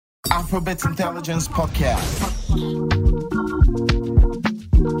Afrobeat Intelligence Podcast.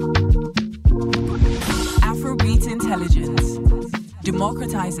 Afrobeat Intelligence,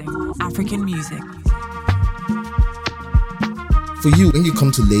 democratizing African music. For you, when you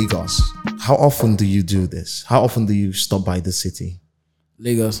come to Lagos, how often do you do this? How often do you stop by the city?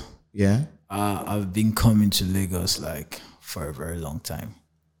 Lagos? Yeah? I've been coming to Lagos like for a very long time.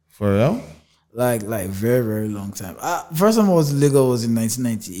 For real? Like very, very long time. First time I was in Lagos was in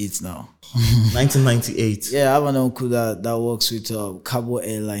 1998 now. 1998? Yeah, I have an uncle that works with Cabo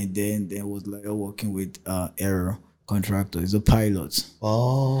Airline then was like working with Aero Contractor. He's a pilot.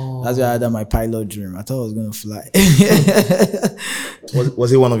 Oh. That's why I had my pilot dream. I thought I was going to fly.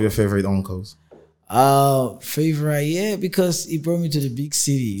 Was he one of your favorite uncles? Favorite, yeah, because he brought me to the big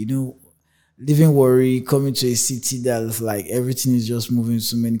city, leaving Warri, coming to a city that's like everything is just moving,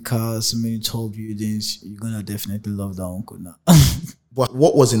 so many cars, so many tall buildings. You're gonna definitely love that uncle now. But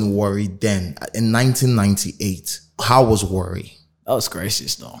what was in Warri then? In 1998, how was Warri? That was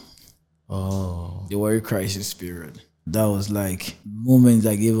crisis now. Oh. The Warri crisis period. That was like moments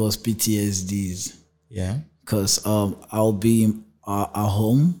that gave us PTSDs. Yeah. Because I'll be at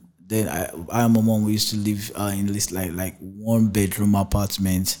home. Then I and my mom, we used to live in this like 1-bedroom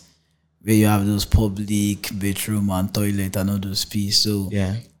apartment where you have those public bedroom and toilet and all those pieces. So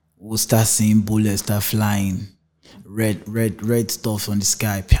yeah, we'll start seeing bullets start flying, red stuff on the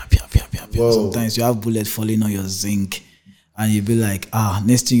sky. Pia, pia, pia, pia, pia. Sometimes you have bullets falling on your zinc, and you'll be like,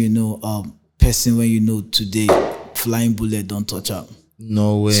 next thing you know, person when you know today, flying bullet, don't touch her.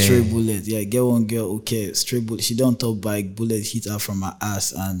 No way. Stray bullet, yeah. Get one girl, okay, stray bullet. She don't top bike, bullet hit her from her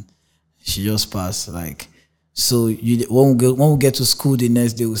ass, and she just passed. Like, so when we get to school the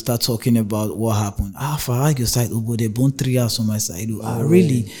next day, we start talking about what happened. For Erigga side, but they burn 3 hours on my side.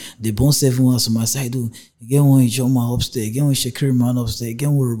 Really? They burn 7 hours on my side. Again, one Ijoma upstairs. Again, one Shakiri man upstairs.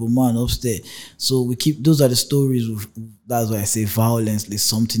 Again, one Robo man upstairs. So we keep, those are the stories. That's why I say violence is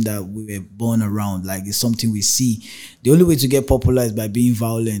something that we were born around. Like, it's something we see. The only way to get popular is by being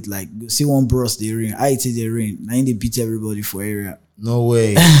violent. Like, you see one bros, they ring. I take the ring. Now they beat everybody for area. No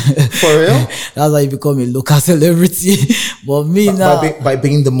way. For real? That's how you become a local celebrity. But me now, by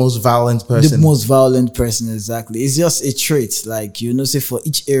being the most violent person. The most violent person, exactly. It's just a trait. Like, say for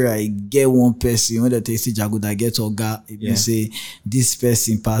each area, you get one person. When they take Jagoda, get Oga, you say this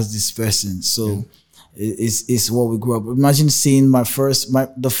person past this person. So it's what we grew up. Imagine seeing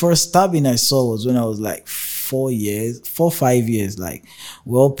the first stabbing I saw was when I was like 4 or 5 years. Like,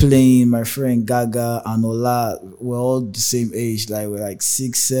 we're all playing, my friend Gaga and Ola, we're all the same age. Like, we're like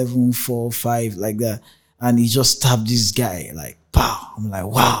 6, 7, 4, 5, like that. And he just stabbed this guy, like, pow. I'm like,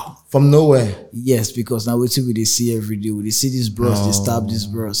 wow. From nowhere? Yes, because now we see every day. We see these bros, they stab these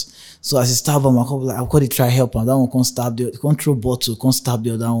bros. So as he stab him, I've got to try help him. That one can't stab can't throw bottle, can't stab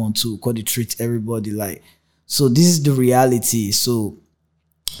the other one too. Got to treat everybody like. So this is the reality. So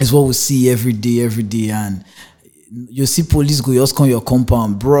it's what we see every day, and you see police go just come your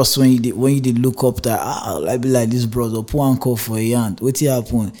compound, bros. When you did look up that I be like this bros or pour and call for a hand. What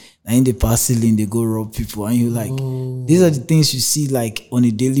happen? And in the pass ceiling, they go rob people, and you like these are the things you see like on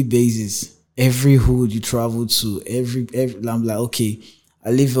a daily basis. Every hood you travel to, every I'm like, okay,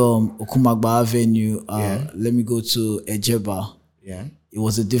 I live Okumagba Avenue. Let me go to Ejeba. Yeah, it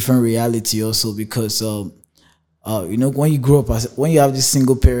was a different reality also because when you grow up, when you have this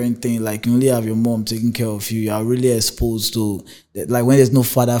single parent thing, like you only have your mom taking care of you, you are really exposed to that. Like when there's no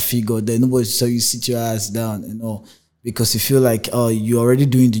father figure, then nobody, so you sit your ass down, because you feel like you're already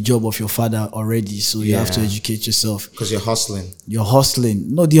doing the job of your father already, so you have to educate yourself. Because you're hustling.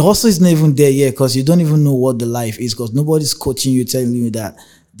 No, the hustle is not even there yet, because you don't even know what the life is, because nobody's coaching you, telling you that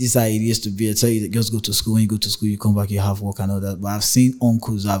this is how it used to be. I tell you that just go to school. When you go to school, you come back, you have work and all that. But I've seen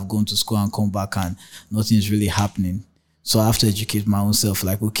uncles that have gone to school and come back and nothing's really happening. So I have to educate my own self.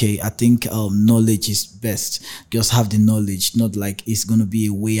 Like, okay, I think knowledge is best. Just have the knowledge, not like it's going to be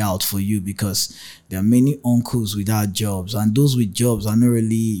a way out for you, because there are many uncles without jobs, and those with jobs are not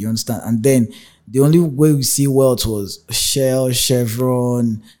really, you understand? And then the only way we see wealth was Shell,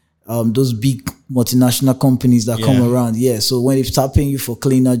 Chevron, those big multinational companies that come around. Yeah. So when they start paying you for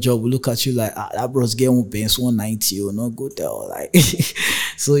cleaner job, we look at you like, that bro's getting Benz 190 or not good there. Like,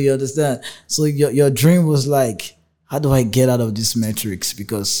 so you understand? So your dream was like, how do I get out of this matrix?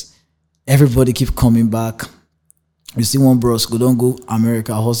 Because everybody keep coming back. You see one bros go, don't go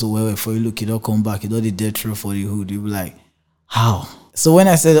America, hustle well before you look, you don't come back, you don't the death row for the hood. You be like, how? So when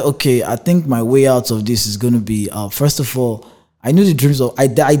I said, okay, I think my way out of this is going to be, first of all, I knew I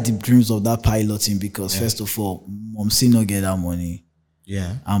died the dreams of that piloting, because first of all, mom see no get that money.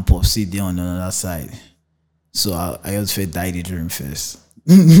 Yeah. And pop see there on the other side. So I just felt die the dream first.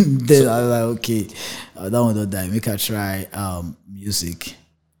 Then I was like, okay, that one don't die. Make her try music.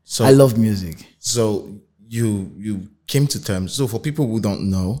 So I love music. So you came to terms. So for people who don't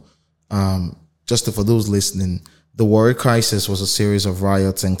know, just for those listening, the Warri crisis was a series of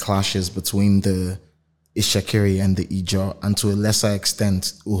riots and clashes between the Ishakiri and the Ijaw, and to a lesser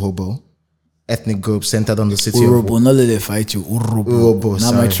extent, Uhobo, ethnic groups centered on the city Urobo, of not let them fight you. Urobo.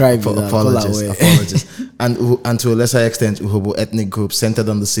 Now my tribe. Apologies. And to a lesser extent, Uhobo ethnic groups centered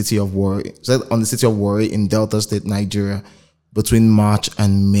on the city of Warri in Delta State, Nigeria, between March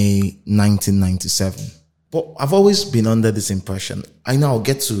and May 1997. But I've always been under this impression. I know I'll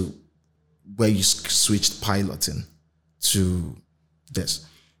get to where you switched piloting to this.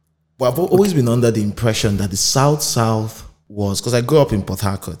 But I've always been under the impression that the South was, because I grew up in Port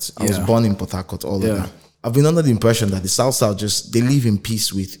Harcourt. I was born in Port Harcourt, all of that. I've been under the impression that the South just, they live in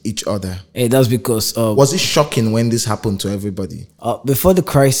peace with each other. Hey, that's because... was it shocking when this happened to everybody? Before the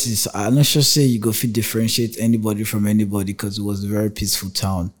crisis, I'm not sure say you go fit differentiate anybody from anybody because it was a very peaceful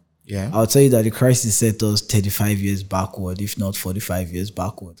town. Yeah. I'll tell you that the crisis set us 35 years backward, if not 45 years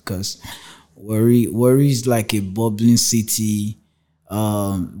backward, because Warri is like a bubbling city.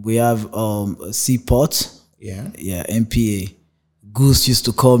 We have a seaport. Yeah, MPA. Goose used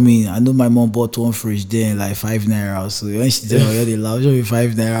to call me. I know my mom bought one fridge there like 5 naira. So when she said, "Oh, yeah, they love you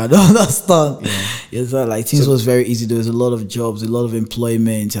 5 naira," I don't understand. Yeah, so like things was very easy. There was a lot of jobs, a lot of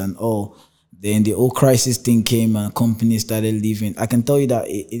employment, and all. Then the whole crisis thing came and companies started leaving. I can tell you that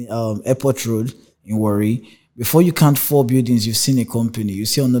in Airport Road in Warri, before you count 4 buildings, you've seen a company. You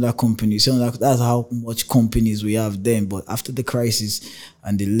see another company. You see another. That's how much companies we have then. But after the crisis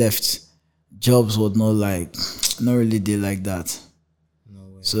and they left, jobs were not really there like that. No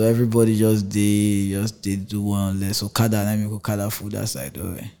way. So everybody just did do one less. Okada food that side.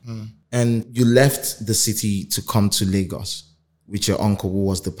 And you left the city to come to Lagos with your uncle, who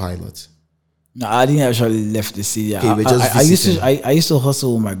was the pilot. No, I didn't actually left the city. Okay, I used to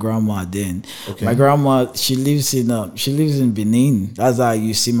hustle with my grandma then. Okay. My grandma, she lives in Benin. That's how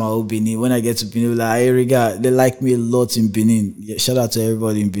you see my old Benin. When I get to Benin, like Erigga, they like me a lot in Benin. Yeah, shout out to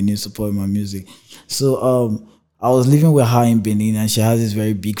everybody in Benin supporting my music. So I was living with her in Benin, and she has this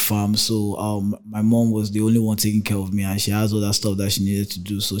very big farm. So my mom was the only one taking care of me, and she has all that stuff that she needed to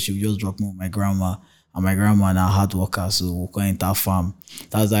do. So she would just drop me with my grandma. And my grandma now hard worker, so we'll go into our farm.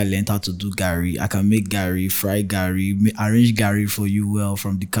 That's how I learned how to do gari. I can make gari, fry gari, arrange gari for you well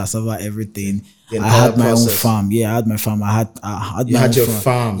from the cassava, everything. I had my own farm. Yeah, I had my farm. I had you my had own your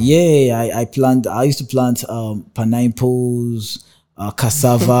farm. Yeah, I used to plant pineapples,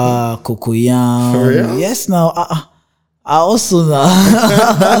 cassava, cocoyam. For real? Yes, now. I also now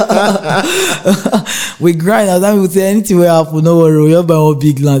we grind. As time we say anything will happen, no worry. We have my own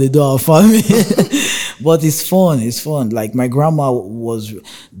big land. They do our farming. But it's fun. It's fun. Like my grandma was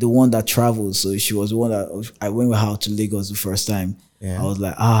the one that traveled, so she was the one that I went with her to Lagos the first time. Yeah. I was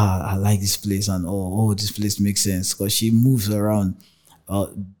like, I like this place, and this place makes sense because she moves around.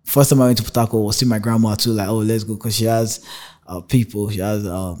 First time I went to Port Harcourt was see my grandma too. Like, let's go because she has people. She has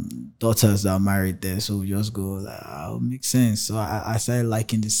daughters that are married there, so we just go. Like, makes sense. So I started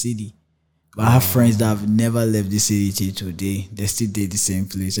liking the city. But I have friends that have never left the city till today. They still did the same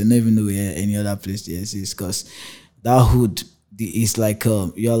place. I don't even know where any other place there is because that hood is like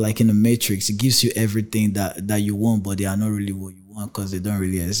you're like in a matrix. It gives you everything that you want, but they are not really what you want because they don't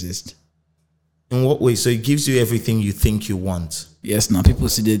really exist. In what way? So it gives you everything you think you want. Yes, now people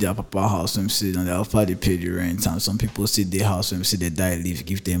see their papa house when see and their papa they pay the rent, and some people see their house when see they die leave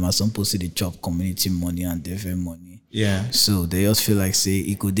give them, and some people see they chop community money and different money. Yeah. So they just feel like say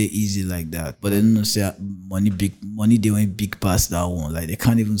it could be easy like that, but they don't know say money they went big past that one. Like they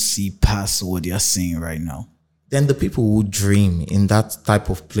can't even see past what they are seeing right now. Then the people who dream in that type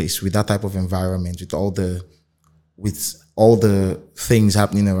of place with that type of environment with all the things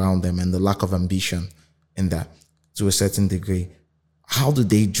happening around them and the lack of ambition in that to a certain degree, how do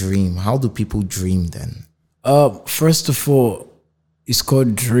they dream? How do people dream then? First of all, it's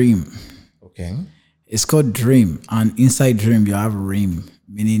called dream. Okay. It's called dream, and inside dream you have REM,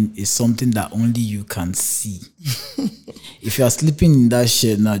 meaning it's something that only you can see. If you are sleeping in that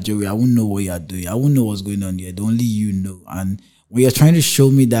shed now, Joey, I won't know what you are doing. I won't know what's going on here. Only you know. And when you're trying to show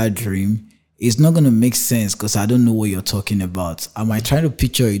me that dream, it's not going to make sense because I don't know what you're talking about. I might try to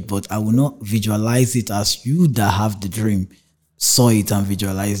picture it, but I will not visualize it as you that have the dream saw it and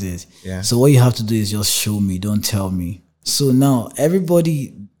visualize it. Yeah. So what you have to do is just show me, don't tell me. So now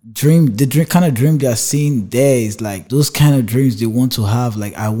everybody the kind of dream they are seeing there is like those kind of dreams they want to have.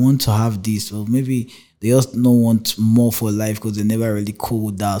 Like, I want to have this, or maybe they just don't want more for life because they never really go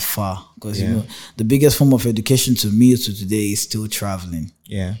that far. Because you know, the biggest form of education to me to today is still traveling.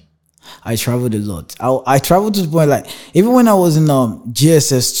 Yeah. I traveled a lot. I traveled to the point like even when I was in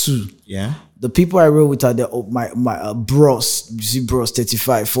GSS 2. Yeah. The people I rode with are my bros. You see, bros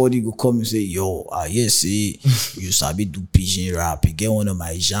 35, 40 go come and say, yo, yes, see, you sabi do pigeon rap. You get one of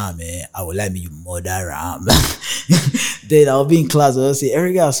my jam, man. I would like me you mother rap. Then I'll be in class. I'll say,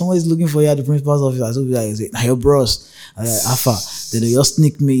 Erigga, somebody's looking for you at the principal's office. I'll be like, nah, your bros. I'm like, Alpha. Then they just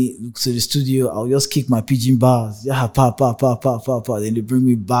sneak me to the studio. I'll just kick my pigeon bars. Yeah, pa. Then they bring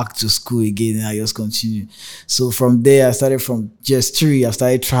me back to school again, and I just continue. So from there, I started from just 3. I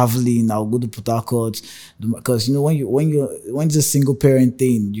started traveling. I'll go to Port Harcourt because you know when it's a single parent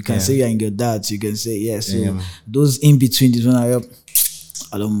thing, you can say you're in your dad's. You can say yes. So those in between is when I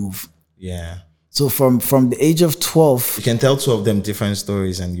don't move. Yeah. So from the age of 12, you can tell 2 of them different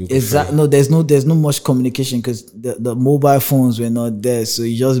stories, and you exactly. No, there's no much communication because the mobile phones were not there. So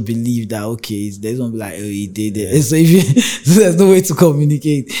you just believe that okay, there's gonna be like, oh, he did it. So so there's no way to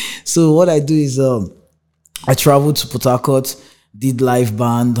communicate. So what I do is I traveled to Port Harcourt, did live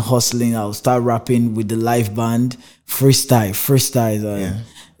band hustling. I'll start rapping with the live band, freestyle.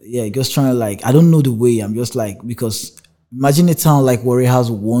 Just trying to like, I don't know the way. I'm just like, because imagine a town like Warri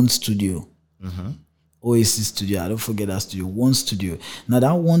has one studio. Oasis studio. I don't forget that studio. One studio. Now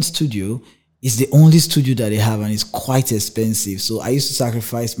that one studio is the only studio that they have, and it's quite expensive. So I used to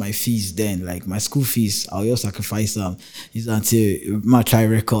sacrifice my fees then, like my school fees. I'll just sacrifice them. It's until my try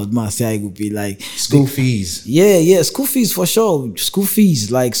record, my say I would be like school fees. Yeah, school fees for sure. School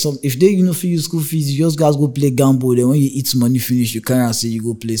fees, like some if they for you school fees, you just guys go play gamble. Then when you eat money finish, you can't say you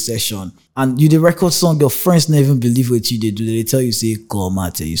go play session. And you the record song, your friends never even believe what you they do. They tell you say, come I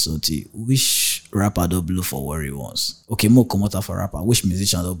tell you something. Which rapper don't blow for Warri once? Okay, more come out for rapper. Which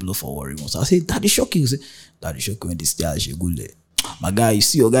musician don't blow for Warri once? I say, Daddy Shocky. You say, Daddy Shocky when this guy she good. My guy, you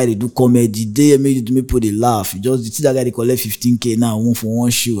see your guy they do comedy. They made me put a laugh. You see that guy they collect 15K now, one for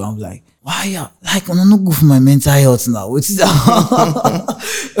one shoe. I'm like, why ya? Like I'm not good for my mental health now. What is that?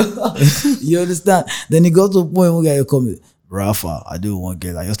 You understand? Then he got to a point where guy come. Rafa, I don't want to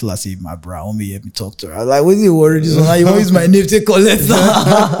get like just like say my bra. Want me help me talk to her. I was like, what's he worried? This one, you want to use my name to collect.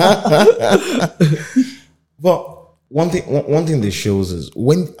 But one thing this shows is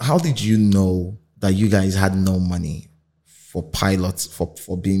how did you know that you guys had no money for pilots for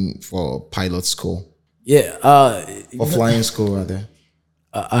pilot school? Yeah, for flying school rather.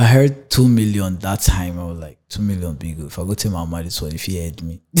 I heard 2 million that time. I was like, 2 million be good. If I go tell my mom this one, if he heard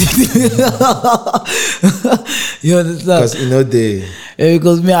me. You understand? Because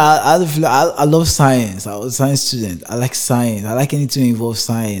because me, I love science. I was a science student. I like science. I like anything involve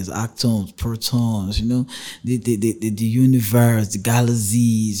science, atoms, protons, you know, the universe, the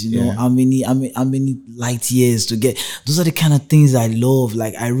galaxies, you know, how many light years to get. Those are the kind of things I love.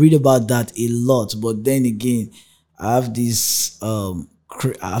 Like I read about that a lot, but then again, I have this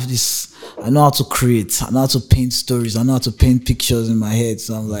I know how to create, I know how to paint stories, I know how to paint pictures in my head.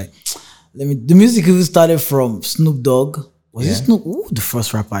 So I'm like, the music even started from Snoop Dogg. Was it Snoop? Ooh, the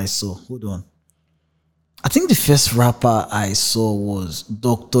first rapper I saw. Hold on. I think the first rapper I saw was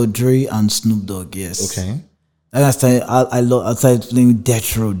Dr. Dre and Snoop Dogg, yes. Okay. And I started playing with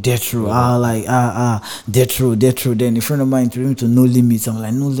Death Row. Death Row. Then a friend of mine introduced me to No Limits. I'm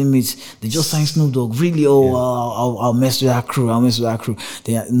like, No Limits. They just signed Snoop Dogg. Really? I'll mess with that crew.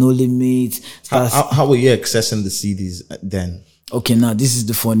 Then No Limits. How were you accessing the CDs then? Okay, now this is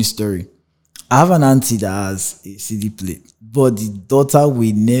the funny story. I have an auntie that has a CD player, but the daughter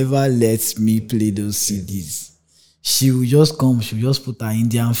will never let me play those CDs. She will just come, she will just put her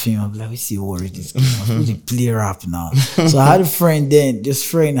Indian film. I'm like, we see Warri this game. I'm supposed to play rap now. So I had a friend then, this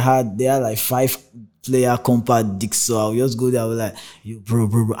friend they had like 5-player compact discs. So I'll just go there, I was like, yo, bro.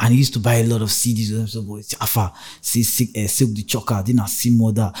 And he used to buy a lot of CDs. So boy, Afa, see Silk the Choker, then I see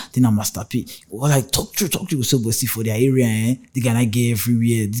Mother, then I Master P. Well, like talk through. So boy, see for their area, the guy I get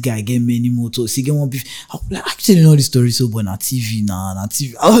everywhere, this guy get many motors. See get one beef. I was like, actually know the story so but na TV.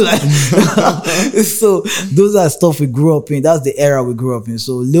 I was like, so those are stuff we grew up in. That's the era we grew up in.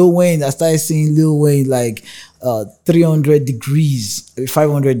 So Lil Wayne, I started seeing Lil Wayne like 300 degrees,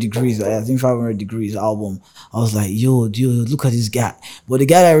 500 degrees, I think 500 degrees album. I was like, yo, look at this guy. But the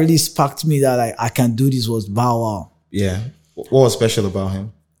guy that really sparked me that like I can do this was Bow Wow. Yeah. What was special about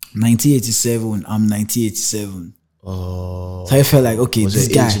him? 1987. I'm 1987. Oh. So I felt like, okay, this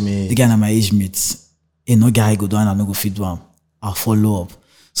guy, the guy na my age mates. No guy go down and no go feed one. I'll follow up.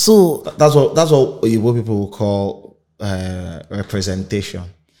 So that's what people will call representation.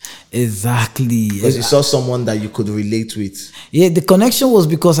 Exactly. Because you saw someone that you could relate with. Yeah, the connection was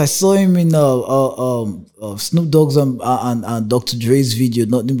because I saw him in Snoop Dogg's and Dr. Dre's video,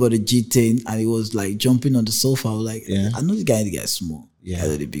 nothing but a G10, and he was like jumping on the sofa. I was like, Yeah. I know the guy's small. Yeah. I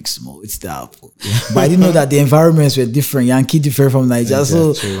know the big small. It's the apple. But I didn't know that the environments were different. Yankee different from Nigeria.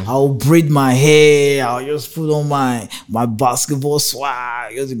 So true. I'll braid my hair. I'll just put on my basketball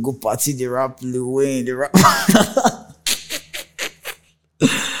swag. Just go party the rap Lil Wayne, the rap.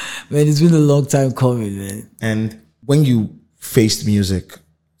 Man, it's been a long time coming, man. And when you faced music,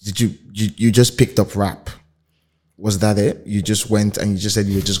 did you just picked up rap? Was that it? You just went and you just said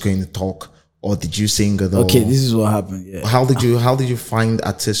you were just going to talk, or did you sing at all? Okay, this is what happened. Yeah. How did you find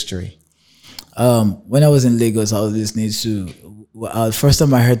artistry? When I was in Lagos, I was listening to first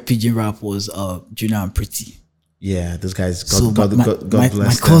time I heard pidgin rap was Junior and Pretty. Yeah, those guys. My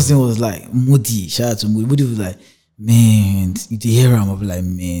bless them. cousin was like Moody. Shout out to Moody. Moody was like, man, you hear him? I'm like,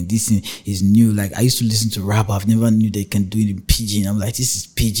 man, this thing is new. Like, I used to listen to rap. I've never knew they can do it in pidgin. I'm like, this is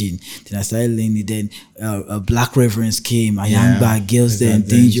pidgin. Then I started learning it. Then Black Reverence came. I young back girls there and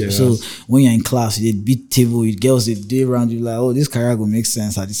danger. So when you're in class, you did beat table with girls. They do around you like, oh, this career gonna make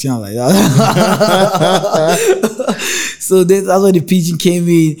sense. I just sound like that. So then that's when the pidgin came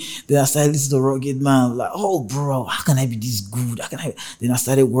in. Then I started listening to Rugged Man. I'm like, oh, bro, how can I be this good? How can I? Then I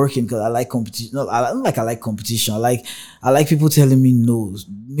started working because I like competition. No, I like competition. I like people telling me no.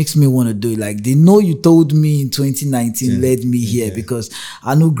 Makes me want to do it. Like, they know you told me in 2019 led me here because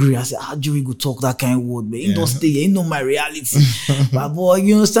I know agree. I said, how do we go talk that kind of word? But ain't don't stay, ain't know my reality. But boy,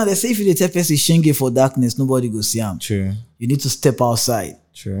 you understand? They say if you tell person shenge for darkness, nobody go see him. True. You need to step outside.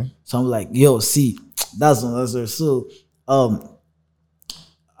 True. So I'm like, yo, see, that's another. So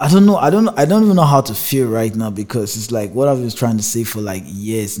I don't know. I don't even know how to feel right now because it's like what I've been trying to say for like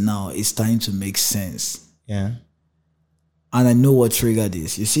years now. It's time to make sense. Yeah. And I know what triggered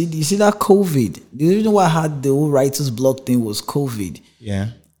this. You see that COVID. The reason why I had the whole writer's block thing was COVID.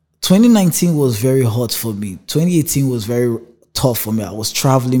 Yeah. 2019 was very hot for me. 2018 was very tough for me. I was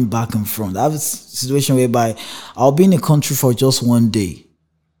traveling back and forth. I have a situation whereby I'll be in the country for just one day.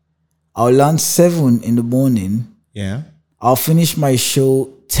 I'll land 7 in the morning. Yeah. I'll finish my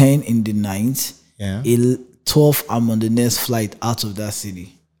show 10 in the night. Yeah. 12, I'm on the next flight out of that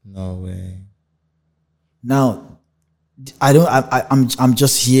city. No way. Now, I'm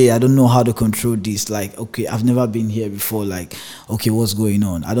just here. I don't know how to control this. Like, okay, I've never been here before. Like, okay, what's going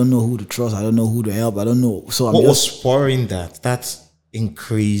on? I don't know who to trust. I don't know who to help. I don't know. So what was spurring that? That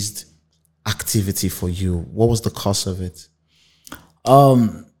increased activity for you. What was the cause of it?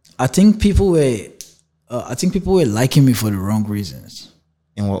 I think people were liking me for the wrong reasons.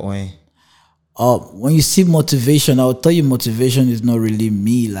 In what way? When you see motivation, I'll tell you motivation is not really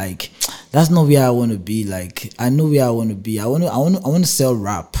me. Like, that's not where I want to be. Like, I know where I want to be. I want to sell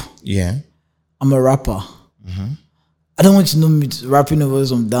rap. Yeah. I'm a rapper. Mm-hmm. I don't want you to know me rapping over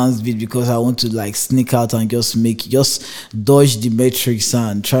some dance beat because I want to like sneak out and just dodge the metrics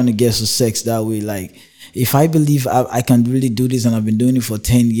and trying to get success that way. Like, if I believe I can really do this and I've been doing it for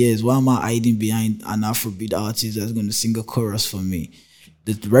 10 years, why am I hiding behind an Afrobeat artist that's going to sing a chorus for me?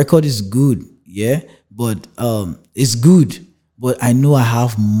 The record is good, yeah, but it's good, but I know I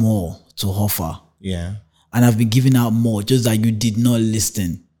have more to offer. Yeah. And I've been giving out more, just that you did not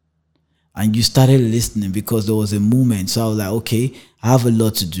listen. And you started listening because there was a moment. So I was like, okay, I have a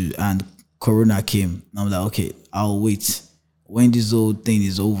lot to do. And Corona came. And I'm like, okay, I'll wait. When this whole thing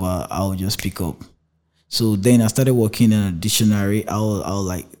is over, I'll just pick up. So then I started working in a dictionary. I'll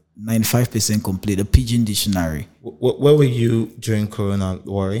like 95% complete a pidgin dictionary. Where were you during Corona,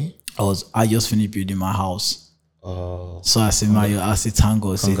 Worry? I just finished building my house. Oh. So I said, I said,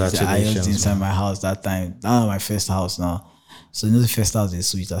 tango. I Congratulations, just inside my house that time. That's my first house now. So the first house is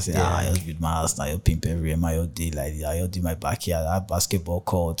sweet. I said, I just build my house now. I pimp everywhere. My old day like that. I do my backyard. I have basketball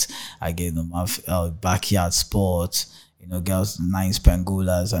court. I get my backyard sport. You know, girls, nice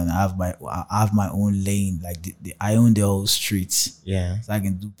pangolas, and I have my own lane. Like I own the whole street. Yeah, so I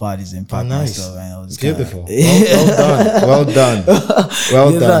can do parties and parties. Nice. Stuff. And I was beautiful. Well done.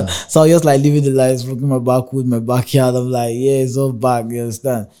 Well done. So I was just like living the life, smoking my backwood, my backyard. I'm like, yeah, it's all back. You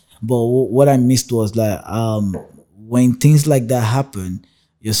understand? But what I missed was like, when things like that happen,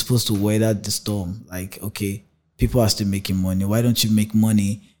 you're supposed to weather the storm. Like, okay, people are still making money. Why don't you make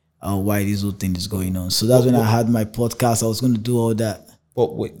money? Why this whole thing is going on. So that's when I had my podcast. I was going to do all that.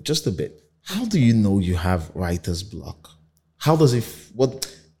 But wait, just a bit. How do you know you have writer's block? How does it,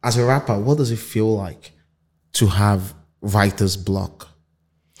 as a rapper, what does it feel like to have writer's block?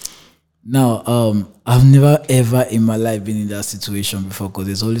 Now, I've never ever in my life been in that situation before because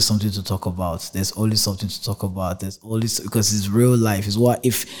there's always something to talk about. There's always something to talk about. There's always because it's real life. It's what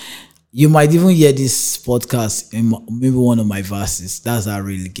if you might even hear this podcast in maybe one of my verses. That's how I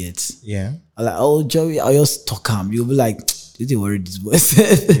really get. Yeah. I'm like, oh Joey, I just talk him. You'll be like, did you worry this boy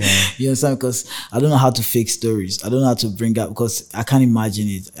said? You understand? Because I don't know how to fake stories. I don't know how to bring up because I can't imagine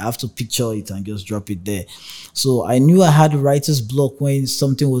it. I have to picture it and just drop it there. So I knew I had writer's block when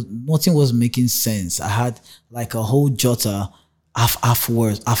nothing was making sense. I had like a whole jotter, half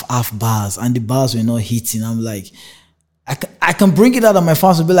words, half bars, and the bars were not hitting. I'm like, I can bring it out of my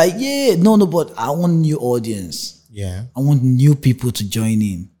fans and be like, yeah, no, but I want new audience. Yeah. I want new people to join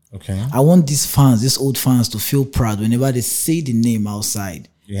in. Okay. I want these old fans to feel proud whenever they say the name outside.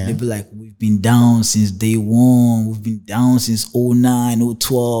 Yeah. They'll be like, we've been down since day one. We've been down since 09,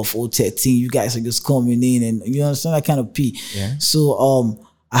 012, 013. You guys are just coming in and you understand that kind of P. Yeah. So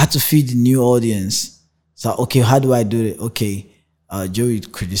I had to feed the new audience. So, okay, how do I do it? Okay. Joey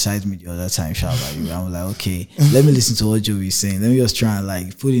criticized me the other time, I'm like, okay, let me listen to what Joey is saying. Let me just try and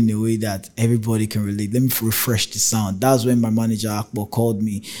like put it in a way that everybody can relate. Let me refresh the sound. That's when my manager Akbo called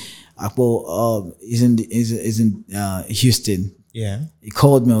me. Akbo is in Houston. Yeah. He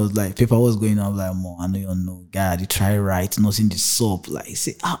called me. I was like, "Paper, what's going on?" I'm like, "Mo, I know you know, God, you try right, nothing the soap." Like, he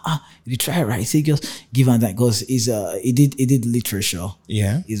said, you try right. He said, just give him that because he did literature.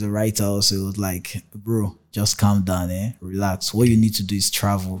 Yeah. He's a writer, so it was like, bro, just calm down, relax. What you need to do is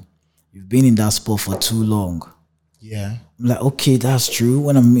travel. You've been in that spot for too long. Yeah. I'm like, okay, that's true.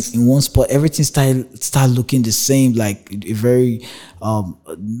 When I'm in one spot, everything start looking the same, like a very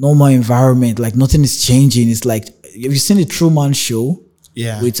normal environment. Like nothing is changing. It's like, have you seen the Truman Show?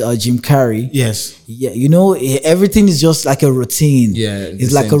 Yeah. With Jim Carrey. Yes. Yeah, you know, everything is just like a routine. Yeah.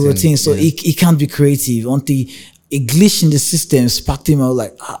 It's like a routine. So he can't be creative until a glitch in the system sparked him out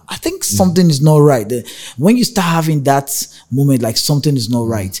like, I think something is not right. When you start having that moment, like something is not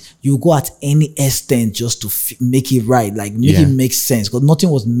right, you go at any extent just to make it right, like make it make sense. Because nothing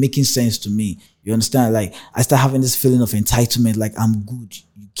was making sense to me. You understand? Like I start having this feeling of entitlement, like I'm good.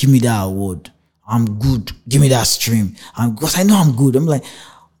 Give me that award. I'm good. Give me that stream. Because I know I'm good. I'm like,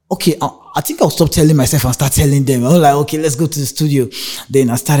 okay, I think I'll stop telling myself and start telling them. I'm like, okay, let's go to the studio. Then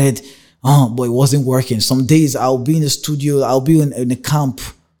I started, but it wasn't working. Some days I'll be in the studio, I'll be in a camp.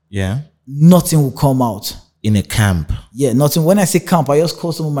 Yeah. Nothing will come out. In a camp. Yeah, nothing. When I say camp, I just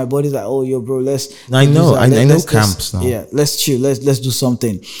call some of my buddies like, oh, yo, bro, let's. I know camps now. Yeah, let's chill. Let's do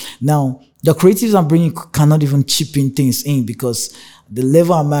something. Now, the creatives I'm bringing cannot even chip in things in because the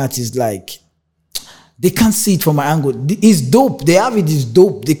level I'm at is like, they can't see it from my angle. It's dope. They have it. It's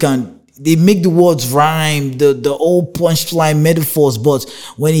dope. They make the words rhyme, the old punchline metaphors. But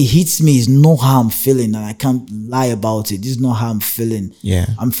when it hits me, it's not how I'm feeling, and I can't lie about it. This is not how I'm feeling. Yeah,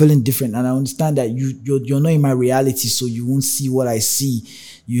 I'm feeling different, and I understand that you're not in my reality, so you won't see what I see.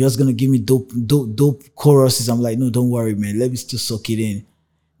 You're just gonna give me dope choruses. I'm like, no, don't worry, man. Let me still suck it in.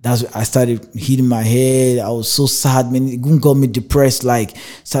 That's when I started hitting my head. I was so sad, man. It got me depressed. Like,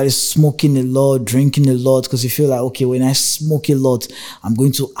 started smoking a lot, drinking a lot, because you feel like, okay, when I smoke a lot, I'm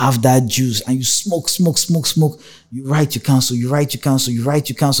going to have that juice. And you smoke. You write, you cancel. You write, you cancel. You write,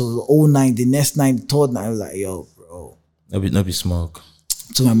 you cancel. The whole night, the next night, the third night, I was like, yo, bro. No be smoke.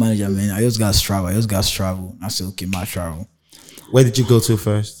 To my manager, man, I just got to travel. I said, okay, my travel. Where did you go to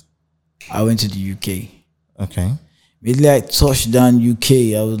first? I went to the UK. Okay. Immediately I touched down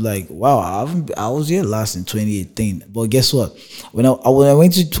UK, I was like, wow, I was here last in 2018. But guess what? When I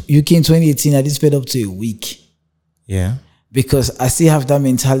went to UK in 2018, I didn't spend up to a week. Yeah. Because I still have that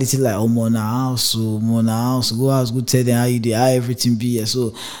mentality like, oh, more now house, go out, go tell them how you do, how everything be here.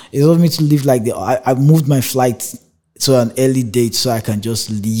 So it's for me to leave like I moved my flight to an early date so I can just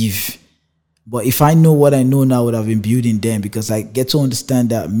leave. But if I know what I know now, I would have been building them because I get to understand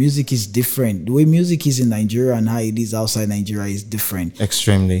that music is different. The way music is in Nigeria and how it is outside Nigeria is different.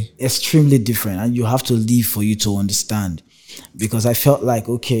 Extremely different. And you have to leave for you to understand. Because I felt like,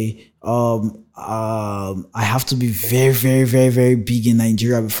 okay, I have to be very, very, very, very big in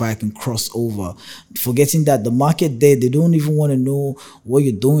Nigeria before I can cross over. Forgetting that the market there, they don't even want to know what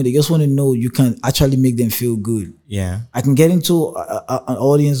you're doing. They just want to know you can actually make them feel good. Yeah. I can get into an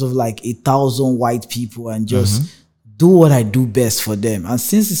audience of like 1,000 white people and just do what I do best for them. And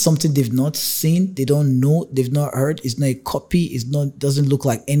since it's something they've not seen, they don't know, they've not heard, it's not a copy, doesn't look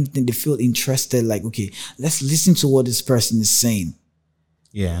like anything, they feel interested, like, okay, let's listen to what this person is saying.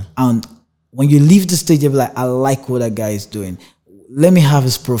 Yeah. And when you leave the stage, you'll be like, I like what that guy is doing. let me have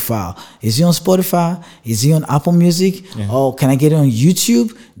his profile. Is he on Spotify? Is he on Apple Music? Or can I get it on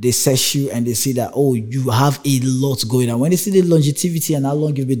YouTube? They search you and they see that, oh, you have a lot going on. When they see the longevity and how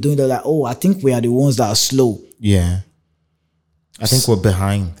long you've been doing, they're like, oh, I think we are the ones that are slow. Yeah. I think we're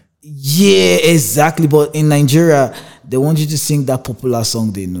behind. Yeah, exactly. But in Nigeria, they want you to sing that popular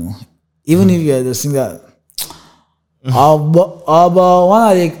song they know. Even if you're the singer. But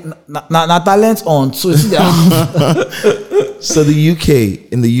one of the talent on. So So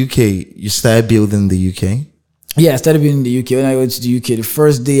in the UK, you started building the UK? Yeah, I started being in the UK. When I went to the UK, the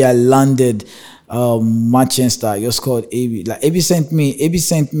first day I landed Manchester, it was called AB. Like AB sent me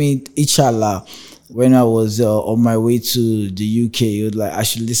Ichala when I was on my way to the UK. It was like, I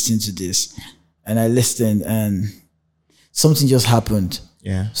should listen to this. And I listened and something just happened.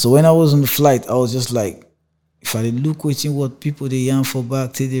 Yeah. So when I was on the flight, I was just like, if I look waiting what people they yarn for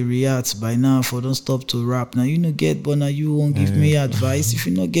back till they react by now, if I don't stop to rap now, you know get, but now you won't give me advice. If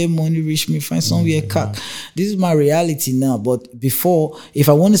you not get money, reach me, find somewhere cack. This is my reality now. But before, if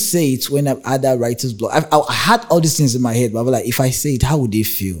I want to say it when I've had that writer's block, I had all these things in my head, but I was like, if I say it, how would they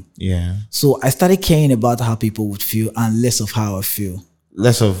feel? Yeah. So I started caring about how people would feel and less of how I feel.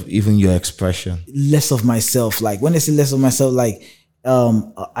 Less of even your expression. Less of myself. Like when I say less of myself, like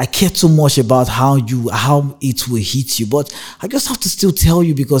I care too much about how it will hit you, but I just have to still tell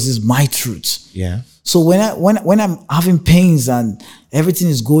you because it's my truth. Yeah. So when I'm having pains and everything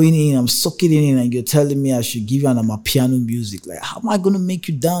is going in, I'm sucking it in, and you're telling me I should give you my piano music, like how am I gonna make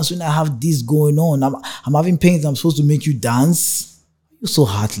you dance when I have this going on? I'm having pains. I'm supposed to make you dance. You're so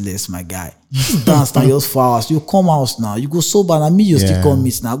heartless, my guy. You dance now, you're fast. You come out now. You go sober and me, you still come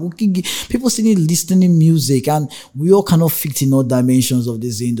miss now. People still need listening music, and we all cannot fit in all dimensions of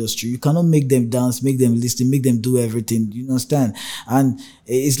this industry. You cannot make them dance, make them listen, make them do everything. You understand? And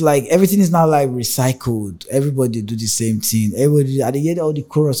it's like everything is now like recycled. Everybody do the same thing. Everybody at the end, all the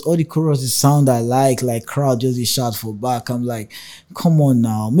choruses sound I like crowd just a shout for back. I'm like, come on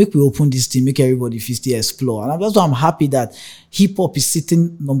now, make we open this thing, make everybody feel still explore. And that's why I'm happy that hip hop is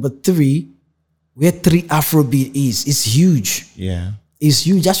sitting number 3, where 3 Afrobeat is. It's huge. Yeah, it's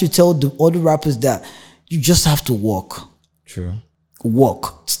huge. I should tell the other rappers that you just have to walk. True.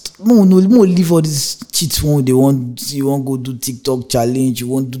 Walk. No, leave all this cheats one. You want go do TikTok challenge. You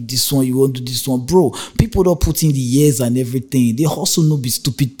want do this one. You want do this one, bro. People don't put in the years and everything. They also know be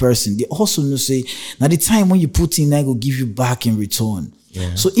stupid person. They also know say now the time when you put in, I go give you back in return.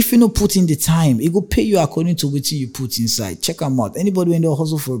 Yeah. So if you don't put in the time, it will pay you according to what you put inside. Check them out. Anybody when they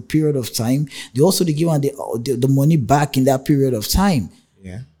hustle for a period of time, they also they give them the money back in that period of time.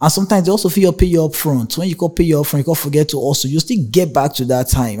 Yeah. And sometimes they also feel pay you up front. When you go pay you up front, you go forget to also you still get back to that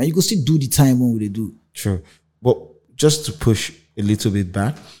time, and you can still do the time when they do. True. But just to push a little bit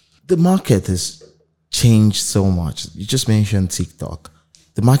back, the market has changed so much. You just mentioned TikTok.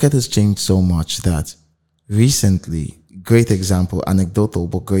 The market has changed so much that recently, great example, anecdotal,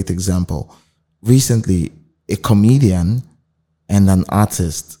 but great example. Recently, a comedian and an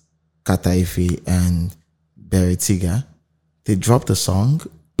artist, Kataife and Erigga, they dropped a song,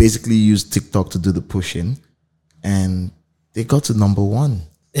 basically used TikTok to do the pushing, and they got to number 1.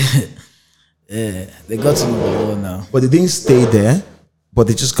 Yeah, they got to number 1 now. But they didn't stay there, but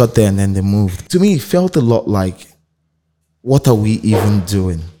they just got there and then they moved. To me, it felt a lot like, what are we even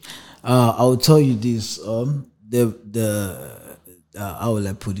doing? I will tell you this. How will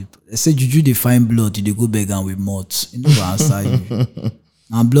I put it? I say Juju they find blood, they go beg and with moths. You know answer you.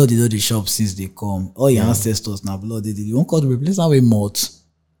 And blood they know the shop since they come. All your ancestors now blood they did. You won't call the replace them with moths.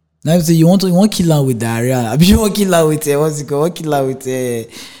 Now you say you want kill her with diarrhea. I mean you want kill her with what's it called? Want kill her with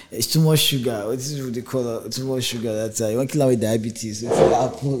it's too much sugar. What is what they call it? Too much sugar. That's you want kill her with diabetes.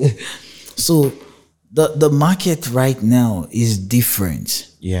 So the market right now is different.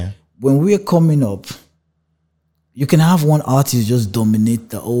 Yeah. When we are coming up, you can have one artist just dominate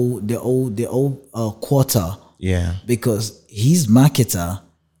the whole quarter. Yeah. Because his marketer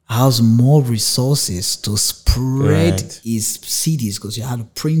has more resources to spread his CDs because you have to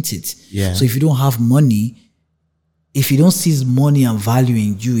print it. Yeah. So if you don't have money, if you don't see his money and value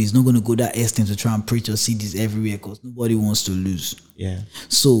in you, he's not going to go that extent to try and print your CDs everywhere because nobody wants to lose. Yeah.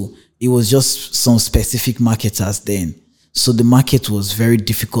 So it was just some specific marketers then. So the market was very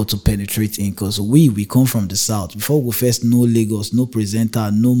difficult to penetrate in because we come from the south. Before we first know Lagos, no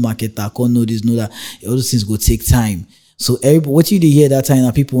presenter, no marketer, can't know this, know that. All those things go take time. So what you did hear that time,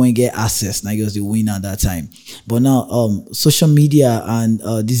 now people won't get access. Now was the winner at that time. But now social media and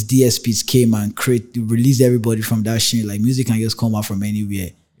these DSPs came and released everybody from that shit. Like music can just come out from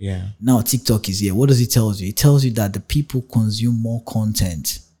anywhere. Yeah. Now TikTok is here. What does it tell you? It tells you that the people consume more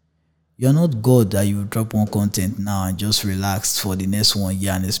content. You're not God that you drop one content now and just relax for the next 1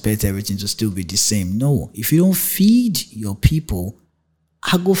 year and expect everything to still be the same. No, if you don't feed your people,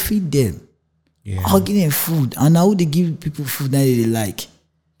 I go feed them. Yeah. I'll give them food. And now they give people food that they like.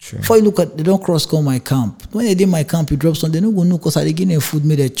 True. Before you look at, they don't cross call my camp. When they did my camp, you drop some, they don't go no because I give them food,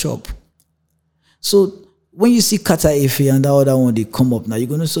 made a chop. So when you see Kata Efe and that other one, they come up now, you're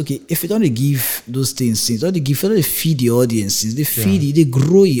going to say, okay, if you don't give those things, don't they feed the audience, they feed it, they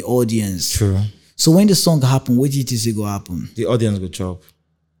grow the audience. True. So when the song happen, what do you think is going to happen? The audience go chop.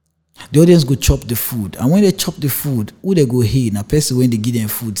 The audience go chop the food. And when they chop the food, who they go here? Now, person when they give them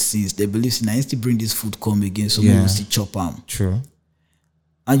food since, they believe, I need to bring this food come again, so we will still chop them. True.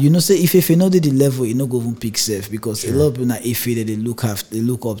 And you know, say if you know the level, you know go even pick safe because a lot of people now if that they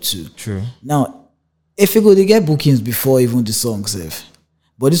look up to. True. Now, if you go, they get bookings before even the song safe.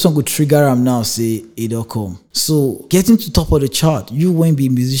 But this one could trigger them now, say it don't come. So getting to top of the chart, you won't be a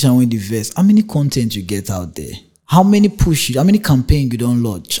musician when the verse. How many content you get out there? How many push, how many campaign you don't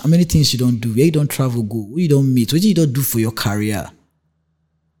launch? How many things you don't do? Where you don't travel, go, who you don't meet, what you don't do for your career?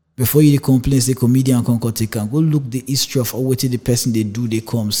 Before you complain, say comedian can take and go look the history of what the person they do, they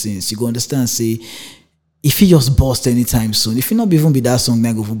come since. You go understand, say, if he just bust anytime soon, if he not even be that song,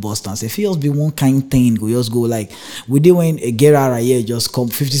 then go for bust and say, if he just be one kind thing, go just go like, we did when a get out of here just come,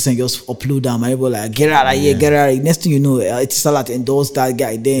 50 Cent just upload them, and everybody like, get out of here, get out of here. Next thing you know, it's a lot endorse that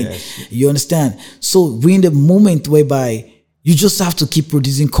guy then. You understand? So we're in the moment whereby you just have to keep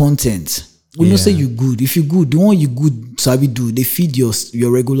producing content. We don't say you good. If you good, the one you good, sabi do, they feed your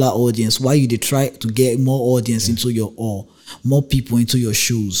regular audience. Why you they try to get more audience into your more people into your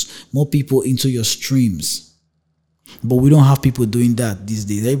shows, more people into your streams. But we don't have people doing that these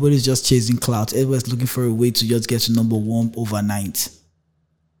days. Everybody's just chasing clout. Everybody's looking for a way to just get to number one overnight.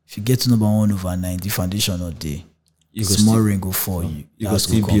 If you get to number one overnight, the foundation not there. Small rain go for you. You go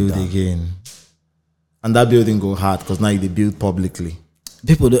still build again. And that building go hard because now they build publicly.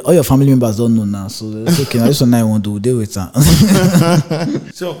 People, all your family members don't know now, so it's okay. I just want to deal with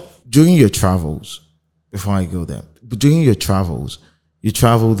that. So during your travels, before I go there, but during your travels, you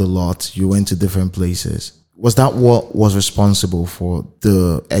traveled a lot. You went to different places. Was that what was responsible for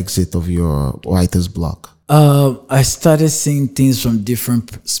the exit of your writer's block? I started seeing things from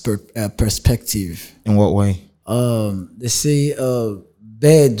different perspective. In what way? They say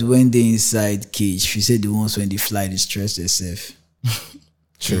bird when they inside cage. She said the ones when they fly, they stress themselves.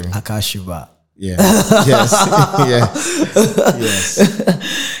 True. Akashiba. Yeah. Yes. Yeah. Yes.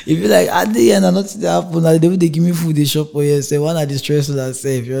 If you like at the end, nothing happen. They give me food, they shop for you. Say one of the stress that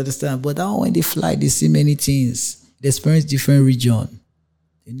safe. You understand? But that one when they fly, they see many things. They experience different region.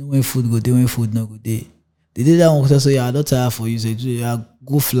 They know when food go there, when food not go there. They did that one because say, I don't tire for you. Say, yeah,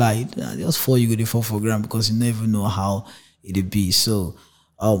 go fly. Just for you go they fall for ground because you never know how it'll be. So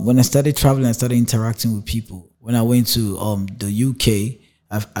when I started traveling, I started interacting with people. When I went to the UK,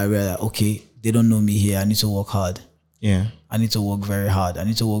 I realized, okay, they don't know me here. I need to work hard. Yeah. I need to work very hard. I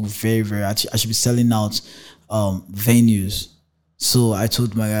need to work very, very hard. I should be selling out venues. So I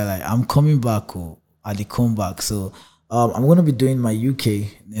told my guy, like, I'm coming back. I did come back. So I'm going to be doing my UK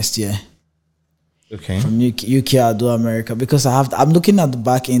next year. Okay. From UK, I'll do America because I'm looking at the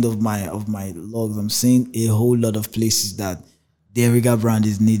back end of my logs. I'm seeing a whole lot of places that the Erigga brand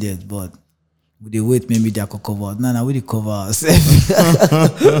is needed, but with the wait, maybe they could cover. No, we cover ourselves.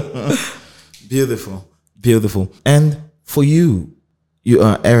 Beautiful. Beautiful. And for you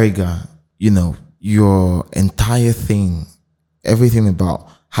are Erigga, your entire thing, everything about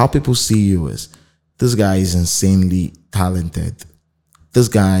how people see you is, this guy is insanely talented. This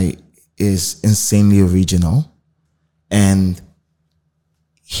guy is insanely original. And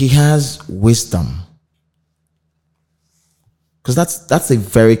he has wisdom. Because that's a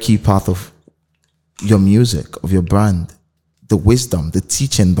very key part of your music, of your brand, the wisdom, the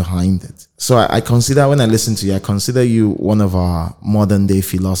teaching behind it. So I consider, when I listen to you, I consider you one of our modern day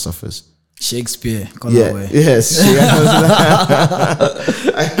philosophers. Shakespeare, away. Yes.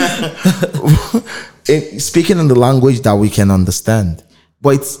 Speaking in the language that we can understand,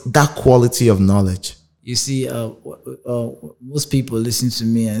 but it's that quality of knowledge. You see, most people listen to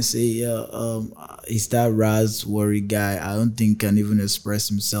me and say, is that Raz worry guy? I don't think can even express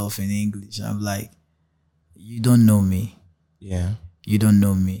himself in English. I'm like, you don't know me. Yeah. You don't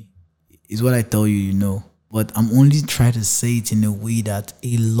know me. It's what I tell you, you know. But I'm only trying to say it in a way that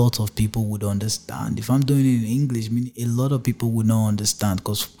a lot of people would understand. If I'm doing it in English, meaning a lot of people would not understand,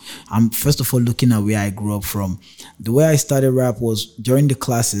 because I'm first of all looking at where I grew up from. The way I started rap was during the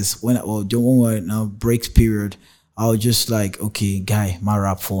classes when we were in our break period. I'll just like, okay, guy, my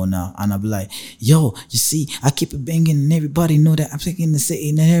rap for now. And I'll be like, yo, you see, I keep it banging and everybody know that I'm taking the city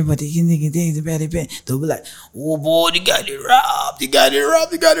and everybody they'll be like, oh boy, they got it rap, they got it rap,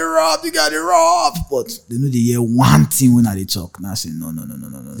 they got it rap, they got it rap. But they know they hear one thing when they talk. Now I say, no.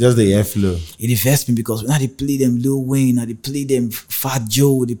 Just the airflow. It affects me because when I play them Lil Wayne, I play them Fat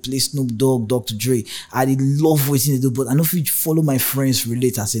Joe, they play Snoop Dogg, Dr. Dre. I love what they do, but I know if you follow my friends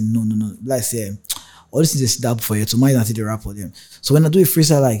relate, I say, no. Like I say, all this is a step for you to mind until the rap for them. So when I do a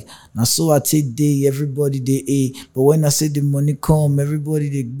freestyle like now, so I take day, everybody they A, but when I say the money come, everybody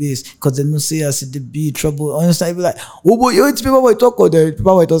they base, cause they don't say I see the B trouble. Honestly, I be like, oh boy, you it's people will talk on there,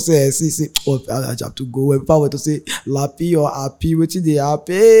 people will say, see, oh I have to go. When people will say lappy or happy, what they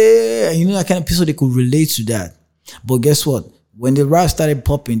happy, and you know that kind of people they could relate to that. But guess what? When the rap started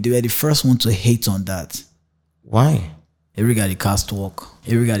popping, they were the first one to hate on that. Why? Everybody cast walk.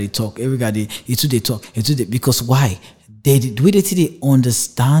 Everybody talk. Everybody it's who they talk. It's who they, because why? The way they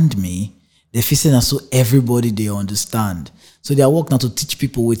understand me, they feel saying so everybody they understand. So they are working now to teach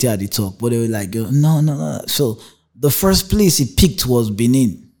people what they talk. But they were like, no. So the first place he picked was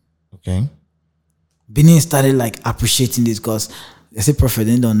Benin. Okay. Benin started like appreciating this because they say prophet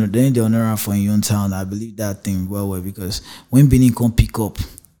then the honor for in your own town. I believe that thing well because when Benin come pick up.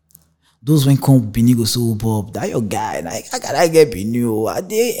 Those when come Benin go so Bob, that your guy, like I gotta get Benin. I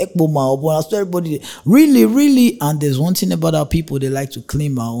did Ekbo my I saw everybody really, and there's one thing about our people, they like to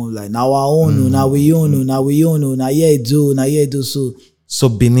claim our own, like now our own, now we own, now yeah do so. So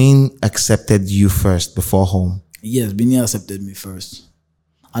Benin accepted you first before home. Yes, Benin accepted me first.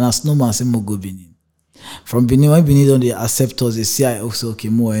 And as no man say more go Benin. From Benin, when Benin don't they accept us, they say I also okay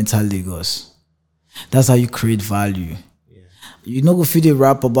more enter Lagos. That's how you create value. You know, go feel they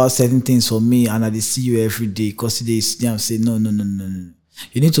rap about certain things for me, and I see you every day. Cause they say no.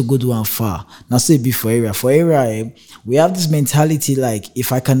 You need to go do one far. Now say be for area. For area, we have this mentality like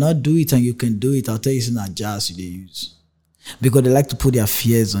if I cannot do it and you can do it, I'll tell you it's not jazz they use. Because they like to put their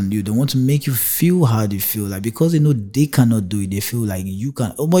fears on you. They want to make you feel how they feel. Like because they know they cannot do it, they feel like you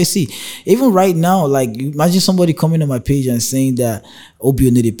can. Oh boy, see, even right now, like imagine somebody coming on my page and saying that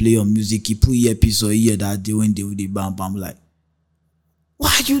Obio need to play your music, he put earpiece or ear that day when they would bam. Like,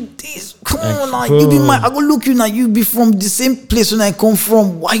 why you this? Come on now. You be I go look you now. You be from the same place when I come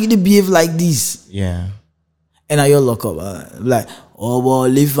from. Why you dey behave like this? Yeah. And now you're locked up. Like, oh well,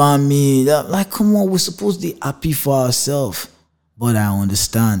 leave on me. Like, come on, we're supposed to be happy for ourselves. But I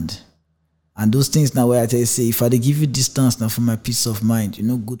understand. And those things now where I tell you, say, if I dey give you distance now for my peace of mind, you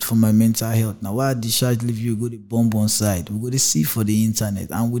know, good for my mental health. Now why I discharge leave you, go to bomb on side. We go to see for the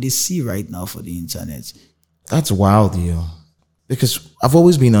internet. And we dey see right now for the internet. That's wild, yo. Because I've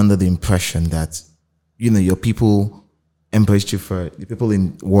always been under the impression that, you know, your people embraced you first. The people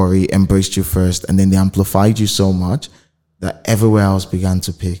in Warri embraced you first, and then they amplified you so much that everywhere else began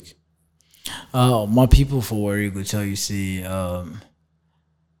to pick. My people for Warri go tell you, see, now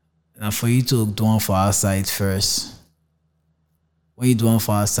for you to do one for our side first, when you do one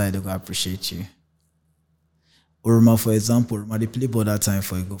for our side, they're going to appreciate you. Oruma, for example, Oruma, they play ball that time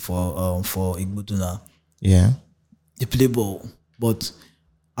for Igboduna. Yeah. They play ball. But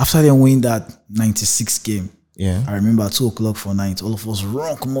after they win that 96 game, yeah, I remember 2:00 for night, all of us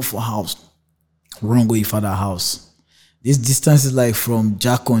run, come up for house. Run go your father's house. This distance is like from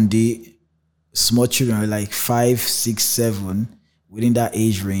Jakonde, small children like 5, 6, 7, within that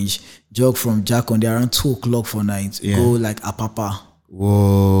age range. Jog from Jakonde around 2:00 for night, go like Apapa.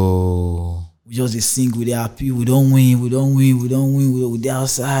 Whoa. We just they sing, we they happy, we don't win, we they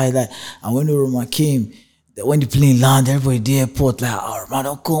outside. Like, and when the Roma came, when the plane land, everybody at the airport like, oh man,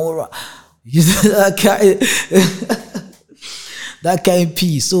 don't come. You see that kind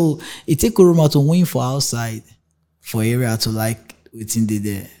peace. So it take Roma to win for outside, for area to like within the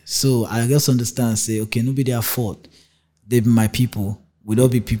there. So I just understand, say, okay, no be their fault. They be my people. We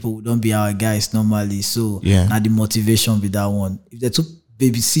don't be people, we don't be our guys normally. So now the motivation be that one. If they took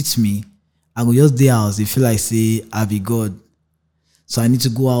babysit me, I go just there house, they feel like say I be God. So I need to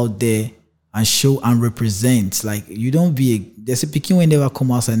go out there and show and represent. Like you don't be there's a picking when they ever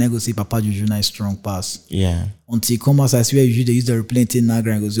come outside and I go say Papa Juju nice strong pass. Yeah. Until he come outside, I swear usually they use the replay thing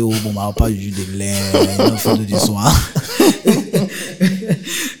Nagra and go say, oh but my Papa Juju they learn, you don't follow this one.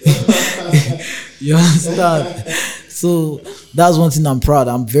 You understand? So that's one thing I'm proud.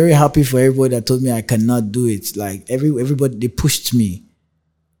 I'm very happy for everybody that told me I cannot do it. Like everybody they pushed me.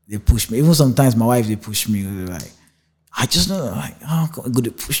 They pushed me. Even sometimes my wife they push me. They're like, I just know, like, oh, God, they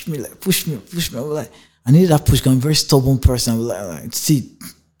push me. I was like, I needed that push. I'm a very stubborn person. I was like, see,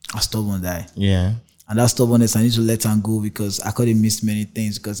 a stubborn guy. Yeah. And that stubbornness, I need to let her go because I could have missed many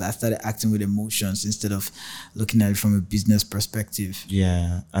things because I started acting with emotions instead of looking at it from a business perspective.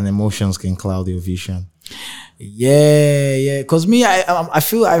 Yeah, and emotions can cloud your vision. Yeah. Cause me, I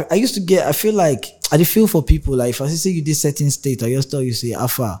feel I used to get. I feel like I did feel for people. Like if I say you did certain state, I just tell you say,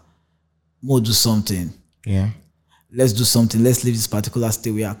 Alpha, more do something. Yeah. Let's do something. Let's leave this particular